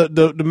passing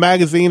the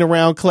magazine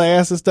around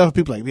class and stuff,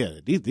 people like, yeah,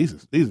 these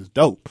are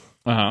dope.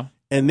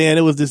 And then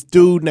it was this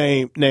dude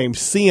named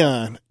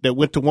Sion that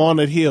went to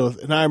Walnut Hills,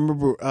 and I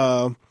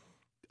remember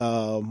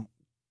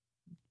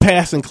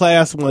passing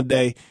class one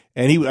day,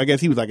 and I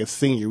guess he was like a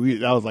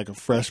senior. I was like a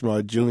freshman or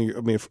a junior.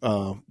 I mean,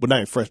 well, not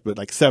even freshman, but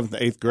like 7th or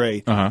 8th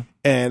grade.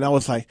 And I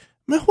was like,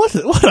 man,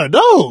 what are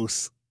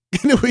those?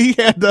 And he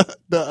had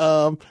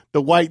the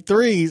white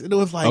 3s, and it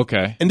was like,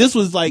 okay. And this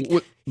was like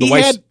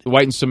the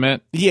white and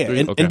cement. Yeah,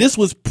 and this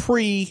was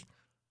pre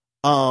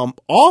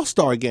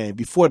All-Star game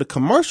before the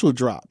commercial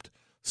dropped.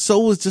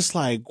 So it was just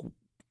like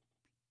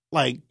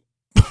I'm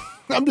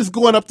just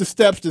going up the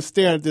steps, just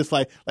staring at this,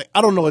 like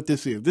I don't know what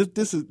this is.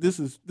 This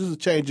is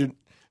changing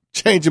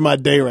my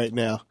day right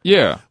now.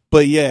 Yeah,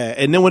 but yeah,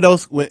 and then when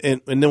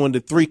when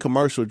the 3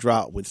 commercial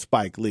dropped with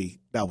Spike Lee,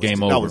 that was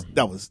game over.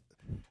 That was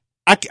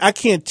I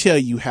can't tell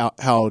you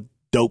how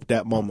dope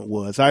that moment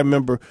was. I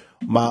remember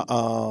my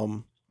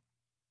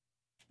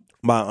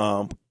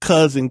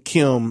cousin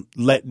Kim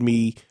let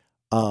me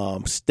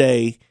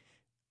stay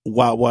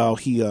while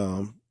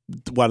the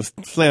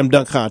slam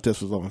dunk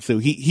contest was on. So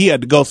he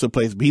had to go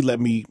someplace, but he let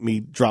me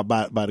drop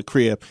by the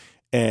crib.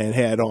 and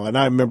had on. And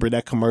I remember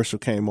that commercial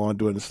came on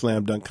during the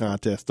slam dunk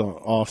contest on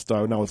All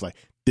Star, and I was like,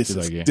 "This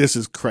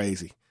is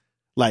crazy."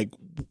 Like,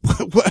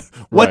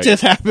 what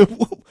just happened?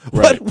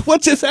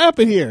 What just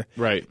happened here?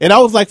 Right. And I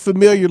was like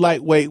familiar,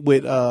 lightweight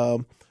with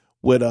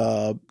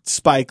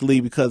Spike Lee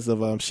because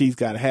of She's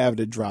Gotta Have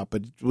It drop,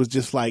 but it was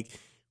just like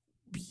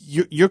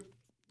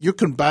you're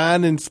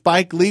combining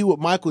Spike Lee with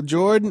Michael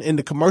Jordan, and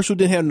the commercial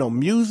didn't have no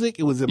music.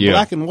 It was in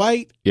black and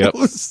white. Yep.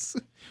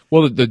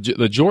 Well,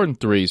 the Jordan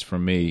 3s for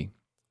me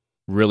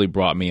really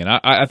brought me in.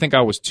 I think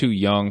I was too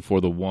young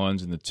for the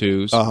 1s and the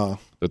 2s. Uh-huh.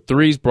 The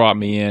 3s brought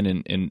me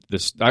in, and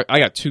this I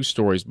got 2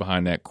 stories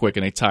behind that quick,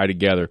 and they tie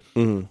together.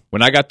 Mm-hmm.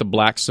 When I got the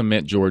black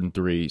cement Jordan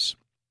 3s,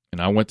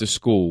 and I went to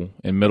school,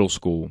 in middle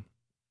school,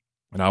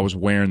 and I was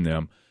wearing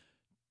them,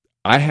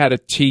 I had a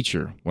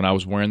teacher, when I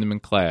was wearing them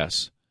in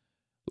class,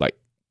 like,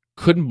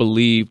 couldn't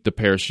believe the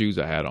pair of shoes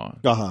I had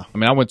on. Uh-huh. I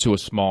mean, I went to a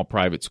small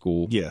private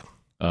school. Yeah.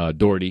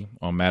 Doherty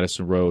on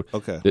Madison Road.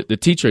 Okay. The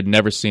teacher had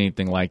never seen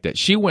anything like that.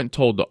 She went and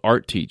told the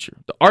art teacher.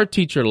 The art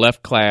teacher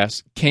left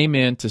class, came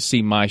in to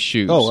see my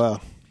shoes. Oh,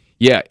 wow.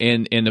 Yeah,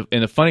 and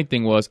the funny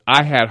thing was,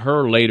 I had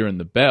her later in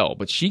the bell,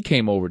 but she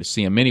came over to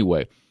see him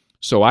anyway.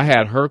 So I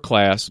had her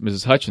class,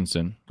 Mrs.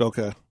 Hutchinson.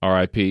 Okay.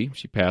 R.I.P.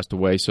 She passed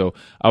away. So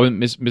I was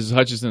Mrs.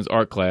 Hutchinson's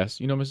art class.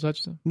 You know Mrs.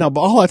 Hutchinson? No,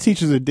 but all our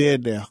teachers are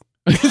dead now.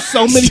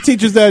 So many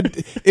teachers that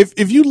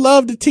if you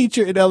loved a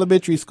teacher in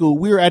elementary school,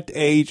 we were at the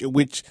age at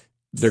which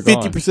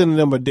 50% of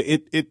them are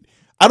dead.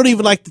 I don't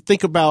even like to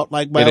think about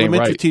like my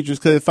elementary teachers,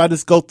 because if I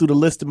just go through the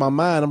list in my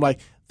mind, I'm like,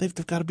 they've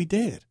got to be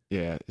dead.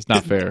 Yeah, it's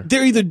not fair.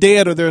 They're either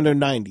dead or they're in their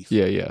 90s.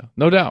 Yeah,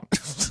 no doubt.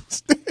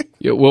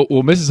 Yeah, well,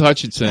 Mrs.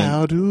 Hutchinson.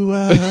 How do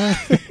I?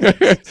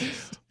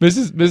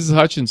 Mrs.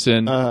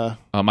 Hutchinson. I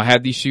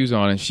had these shoes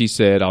on, and she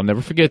said, "I'll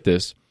never forget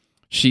this."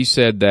 She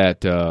said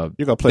that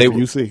you're gonna play for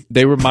UC.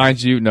 They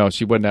remind you. No,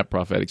 she wasn't that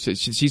prophetic.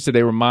 She said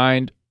they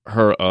remind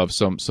her of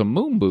some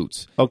moon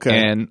boots. Okay.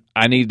 And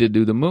I needed to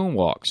do the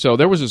moonwalk. So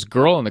there was this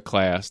girl in the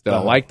class that I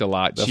liked a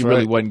lot. She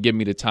really wasn't giving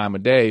me the time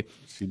of day.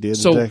 She did.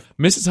 So today.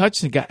 Mrs.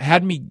 Hutchinson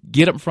had me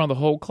get up in front of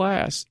the whole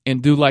class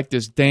and do like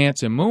this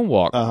dance and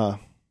moonwalk.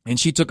 And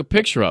she took a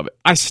picture of it.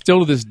 I still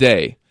to this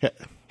day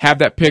have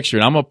that picture,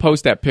 and I'm gonna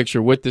post that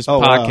picture with this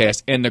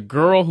podcast. Wow. And the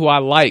girl who I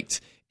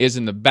liked is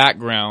in the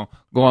background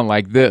going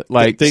like this,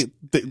 like they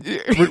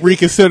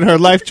reconsidering her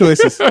life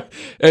choices.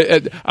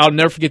 I'll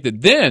never forget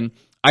that. Then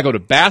I go to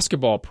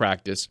basketball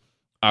practice.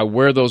 I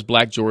wear those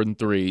black Jordan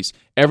 3s.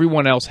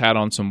 Everyone else had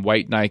on some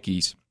white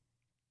Nikes.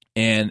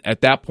 And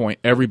at that point,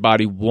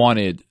 everybody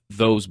wanted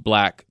those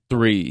black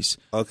 3s.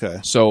 Okay.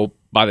 So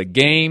by the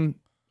game,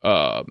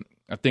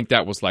 I think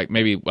that was like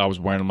maybe I was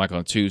wearing them like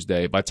on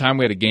Tuesday. By the time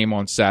we had a game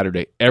on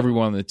Saturday,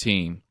 everyone on the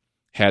team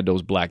had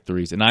those black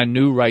 3s. And I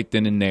knew right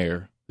then and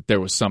there that there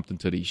was something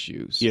to these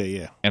shoes.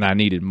 Yeah. And I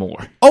needed more.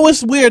 Oh,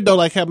 it's weird though.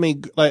 Like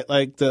having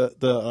like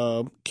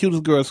the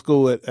cutest girl at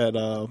school at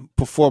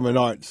Performing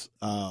Arts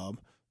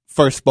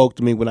first spoke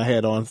to me when I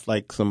had on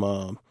like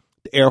some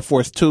Air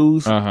Force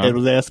 2s and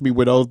was asking me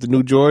were those the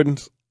new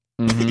Jordans.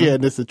 Mm-hmm. Yeah,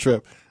 and it's a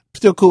trip.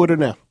 Still cool with her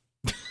now.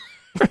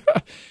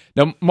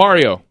 Now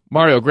Mario,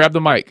 grab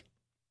the mic.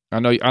 I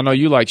know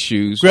you like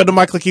shoes. Grab the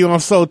mic like you on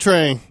Soul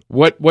Train.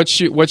 What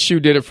shoe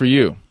did it for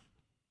you?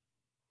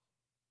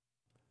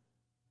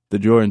 The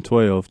Jordan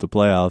 12, the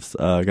playoffs.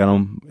 Got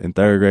them in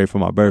 3rd grade for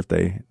my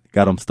birthday.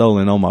 Got them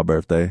stolen on my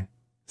birthday.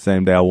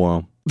 Same day I wore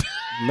them.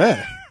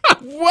 Man.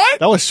 What?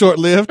 That was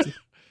short-lived.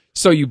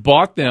 So you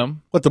bought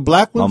them. What, the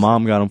black ones? My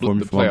mom got them for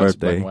me for my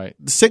birthday.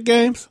 The sick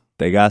games?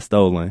 They got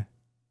stolen.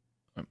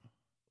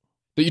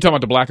 You talking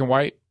about the black and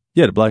white?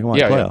 Yeah, the black and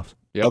white playoffs.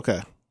 Yeah. Yep.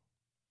 Okay.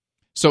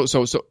 So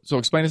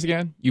explain this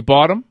again. You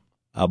bought them?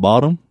 I bought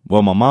them.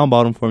 Well, my mom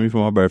bought them for me for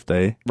my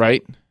birthday.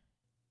 Right.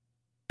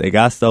 They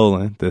got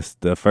stolen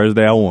the first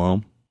day I wore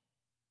them.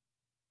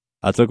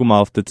 I took them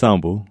off to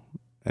tumble,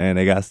 and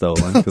they got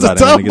stolen because I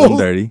didn't want to get them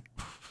dirty.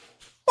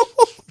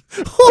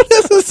 Oh,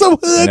 this is some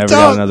hood never talk.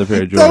 got another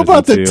pair of Jordans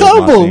about until the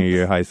tumble. My senior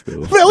year of high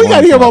school. Man, we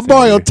got to hear about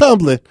Mario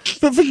tumbling.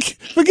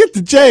 Forget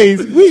the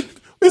J's.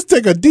 Let's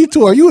take a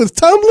detour. You was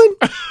tumbling?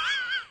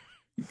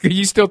 Can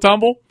you still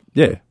tumble?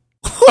 Yeah.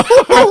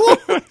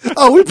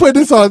 Oh, we put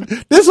this on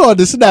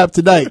the snap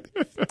tonight.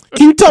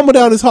 Can you tumble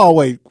down this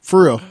hallway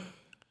for real?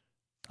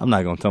 I'm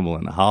not gonna tumble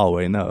in the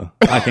hallway. No,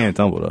 I can't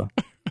tumble though.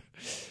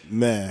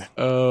 Man,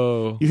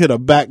 oh, you hit a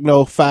back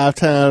no 5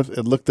 times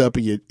and looked up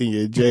and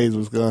your J's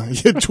was gone.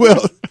 Your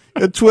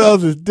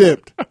 12s is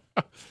dipped.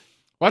 Well,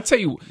 I'll tell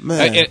you,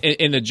 man.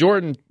 And the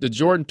Jordan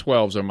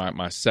 12s are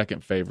my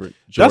second favorite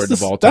Jordan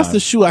of all time. That's the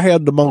shoe I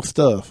had the most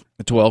of.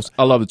 The 12s,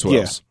 I love the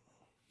 12s.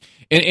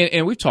 Yeah.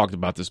 And we've talked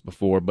about this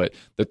before, but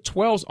the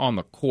 12s on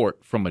the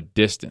court from a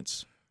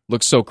distance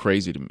look so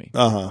crazy to me.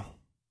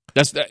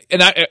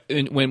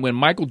 When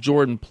Michael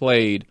Jordan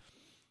played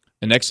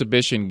an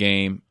exhibition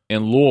game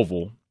in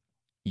Louisville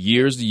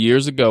years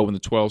ago when the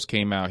 12s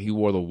came out, he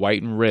wore the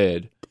white and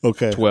red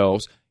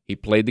 12s. He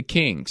played the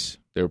Kings.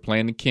 They were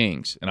playing the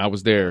Kings, and I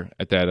was there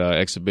at that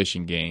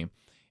exhibition game.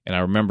 And I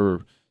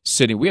remember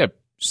sitting. We had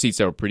seats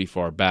that were pretty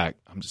far back.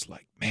 I'm just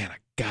like, man, I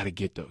got to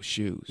get those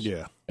shoes.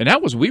 Yeah.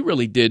 And we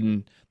really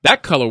didn't.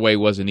 That colorway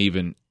wasn't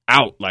even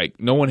out. Like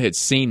no one had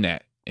seen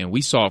that, and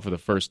we saw it for the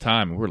first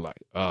time, and we're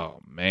like,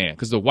 oh man,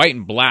 because the white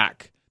and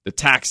black, the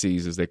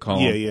taxis as they call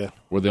them,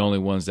 were the only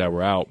ones that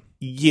were out.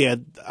 Yeah,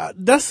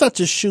 that's such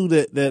a shoe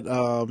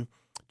that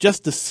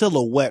just the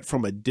silhouette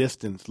from a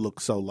distance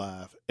looks so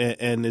live,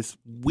 and it's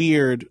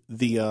weird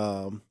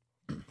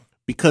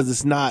because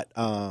it's not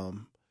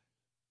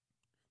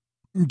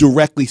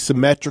directly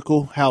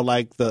symmetrical. How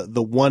like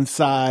the one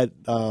side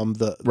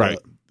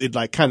it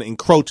like kind of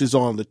encroaches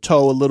on the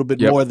toe a little bit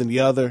more than the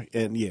other,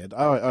 and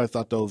I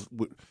thought those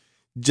would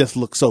just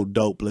look so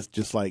dope. Let's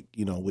just like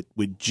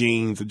with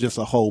jeans or just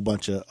a whole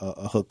bunch of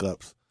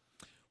hookups.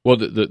 Well,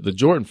 the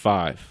Jordan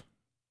 5.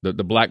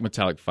 The black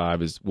metallic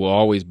 5 will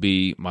always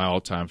be my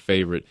all-time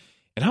favorite.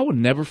 And I will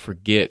never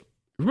forget,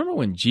 remember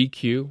when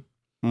GQ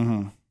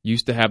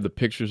used to have the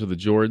pictures of the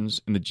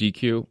Jordans in the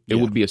GQ? It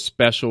would be a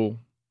special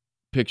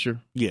picture.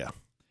 Yeah.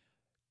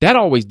 That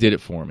always did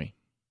it for me.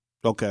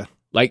 Okay.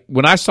 Like,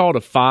 when I saw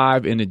the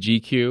 5 in the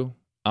GQ,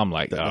 I'm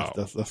like,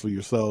 that's what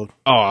you're sold.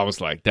 Oh, I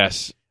was like,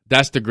 that's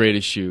the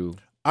greatest shoe.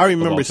 I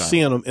remember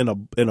seeing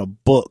them in a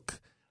book.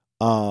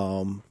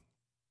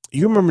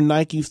 You remember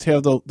Nike used to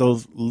have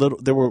those little?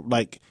 They were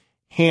like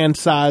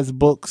hand-sized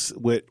books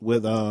with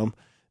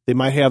they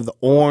might have the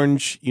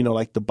orange,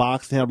 like the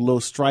box. They have the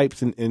little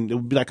stripes, and it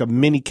would be like a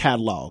mini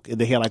catalog. And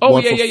they had like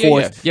one for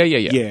fourth. Yeah.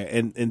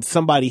 And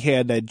somebody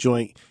had that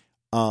joint.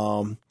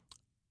 And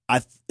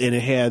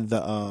it had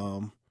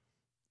the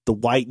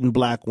white and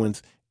black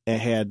ones, and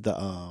had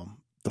the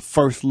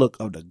first look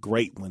of the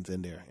great ones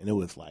in there, and it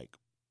was like,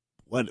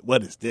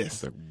 what is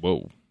this? Like,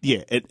 whoa.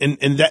 Yeah,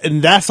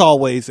 and that's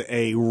always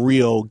a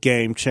real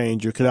game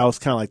changer, because that was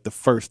kind of like the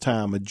first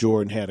time a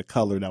Jordan had a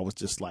color that was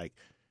just like,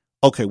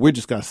 okay, we're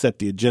just gonna set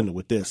the agenda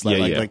with this.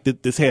 Like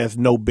this has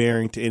no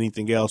bearing to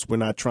anything else. We're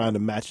not trying to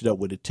match it up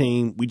with a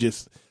team. We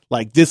just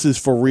like, this is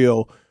for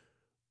real.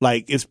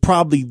 Like, it's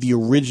probably the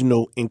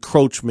original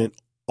encroachment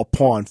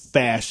upon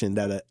fashion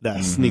that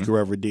a sneaker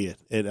ever did,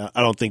 and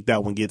I don't think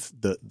that one gets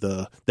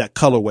that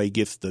colorway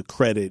gets the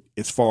credit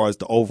as far as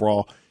the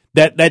overall.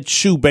 That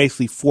shoe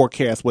basically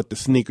forecasts what the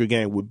sneaker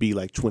game would be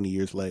like 20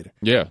 years later.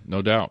 Yeah,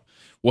 no doubt.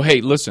 Well,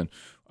 hey, listen,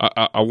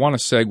 I want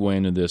to segue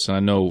into this, and I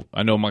know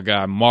my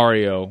guy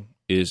Mario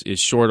is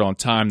short on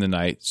time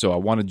tonight, so I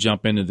want to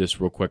jump into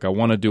this real quick. I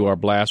want to do our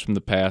Blast from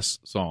the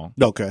Past song.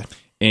 Okay.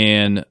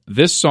 And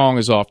this song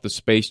is off the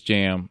Space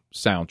Jam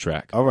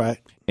soundtrack. All right.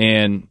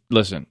 And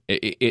listen,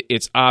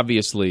 it's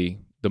obviously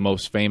the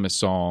most famous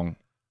song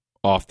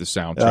off the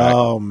soundtrack.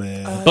 Oh,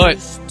 man. But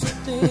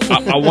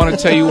I want to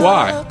tell you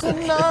why.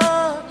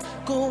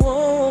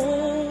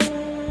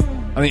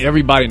 I think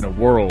everybody in the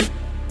world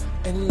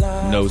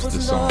knows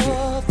this song.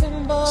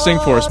 Sing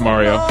for us,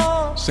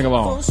 Mario. Sing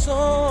along.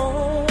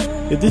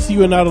 Is this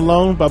You Are Not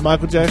Alone by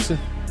Michael Jackson?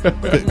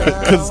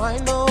 Because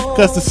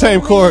the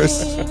same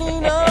chorus.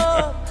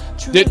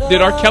 Did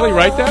R. Kelly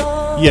write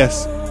that?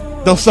 Yes.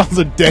 Those songs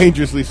are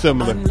dangerously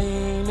similar.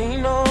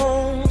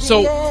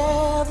 So,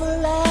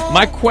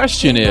 my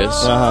question is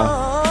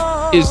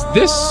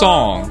this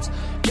song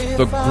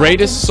the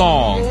greatest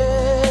song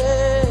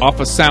off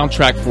a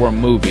soundtrack for a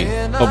movie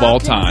of all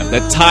time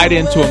that tied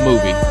into a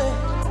movie?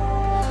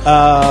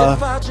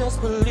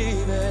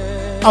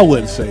 I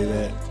wouldn't say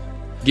that.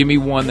 Give me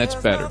one that's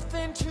better.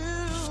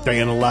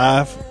 Staying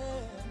Alive.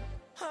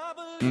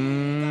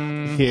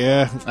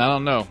 Yeah. I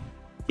don't know.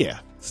 Yeah.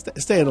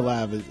 Staying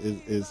Alive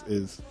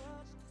is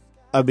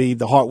I mean,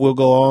 The Heart Will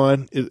Go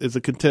On is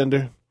a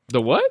contender. The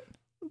what?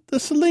 The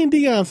Celine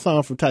Dion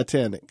song from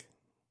Titanic.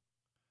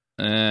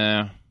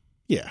 Yeah.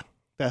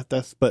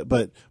 That's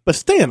but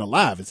Staying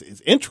Alive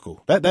is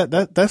integral.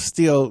 That's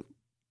still,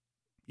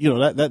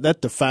 that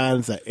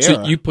defines an era.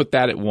 So you put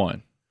that at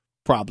 1?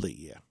 Probably,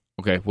 yeah.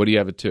 Okay, what do you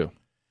have at 2?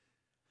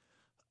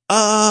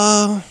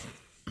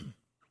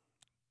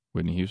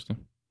 Whitney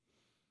Houston.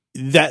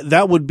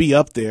 That would be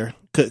up there,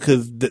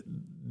 because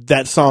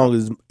that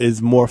song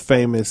is more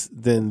famous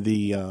than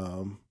the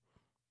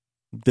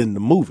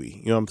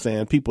movie. You know what I'm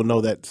saying? People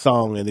know that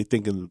song and they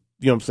think of, you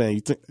know what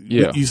I'm saying?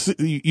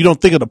 You don't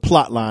think of the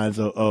plot lines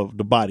of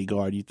The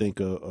Bodyguard. You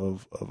think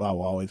of I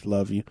Will Always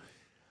Love You.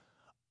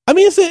 I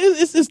mean,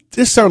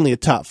 it's certainly a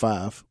top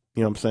 5.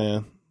 You know what I'm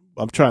saying?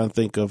 I'm trying to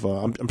think of.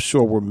 I'm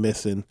sure we're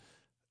missing,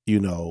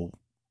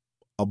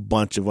 a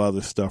bunch of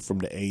other stuff from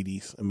the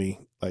 80s. I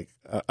mean, like,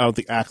 I don't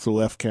think Axel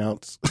F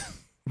counts.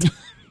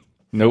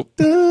 Nope.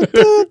 That's.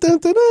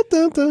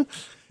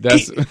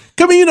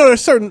 I mean,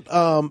 there's certain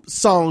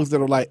songs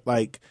that are like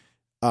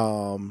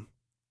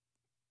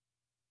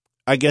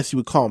I guess you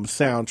would call them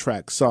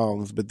soundtrack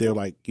songs, but they're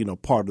like,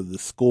 part of the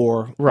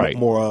score, right?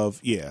 More of,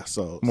 yeah.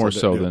 So more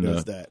so than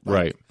that,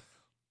 right?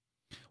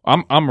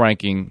 I'm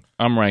ranking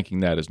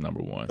that as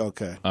number 1.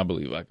 Okay. I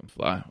Believe I Can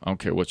Fly. I don't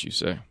care what you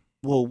say.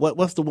 Well,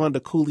 what's the one, the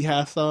Cooley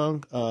High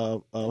song?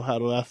 How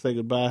Do I Say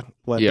Goodbye?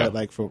 But I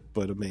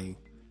mean,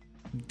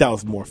 that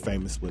was more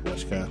famous with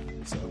Watch Guy.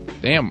 So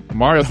damn,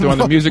 Mario throwing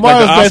the music like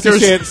the Oscars.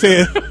 This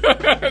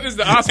is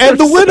the Oscars. And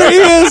the winner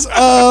is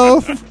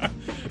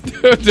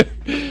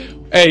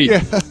Hey,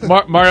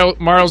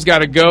 Mario's got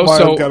to go.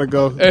 Mario's got to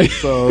go.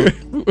 So,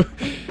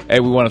 hey,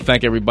 we want to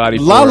thank everybody.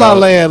 La La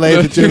Land,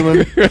 ladies and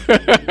gentlemen.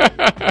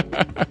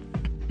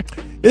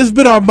 It's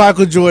been our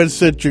Michael Jordan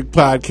centric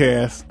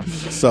podcast.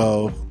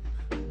 So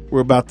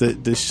we're about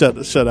to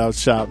shut out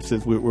shop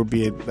since we're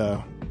being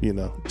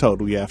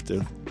told we have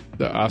to.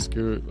 The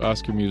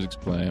Oscar music's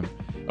playing.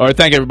 All right,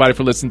 thank everybody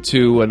for listening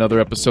to another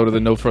episode of the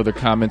No Further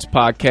Comments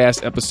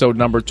podcast, episode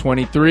number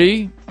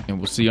 23, and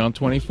we'll see you on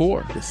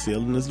 24. The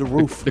ceiling is the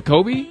roof. The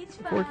Kobe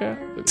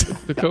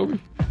forecast? The Kobe?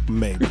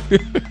 Maybe.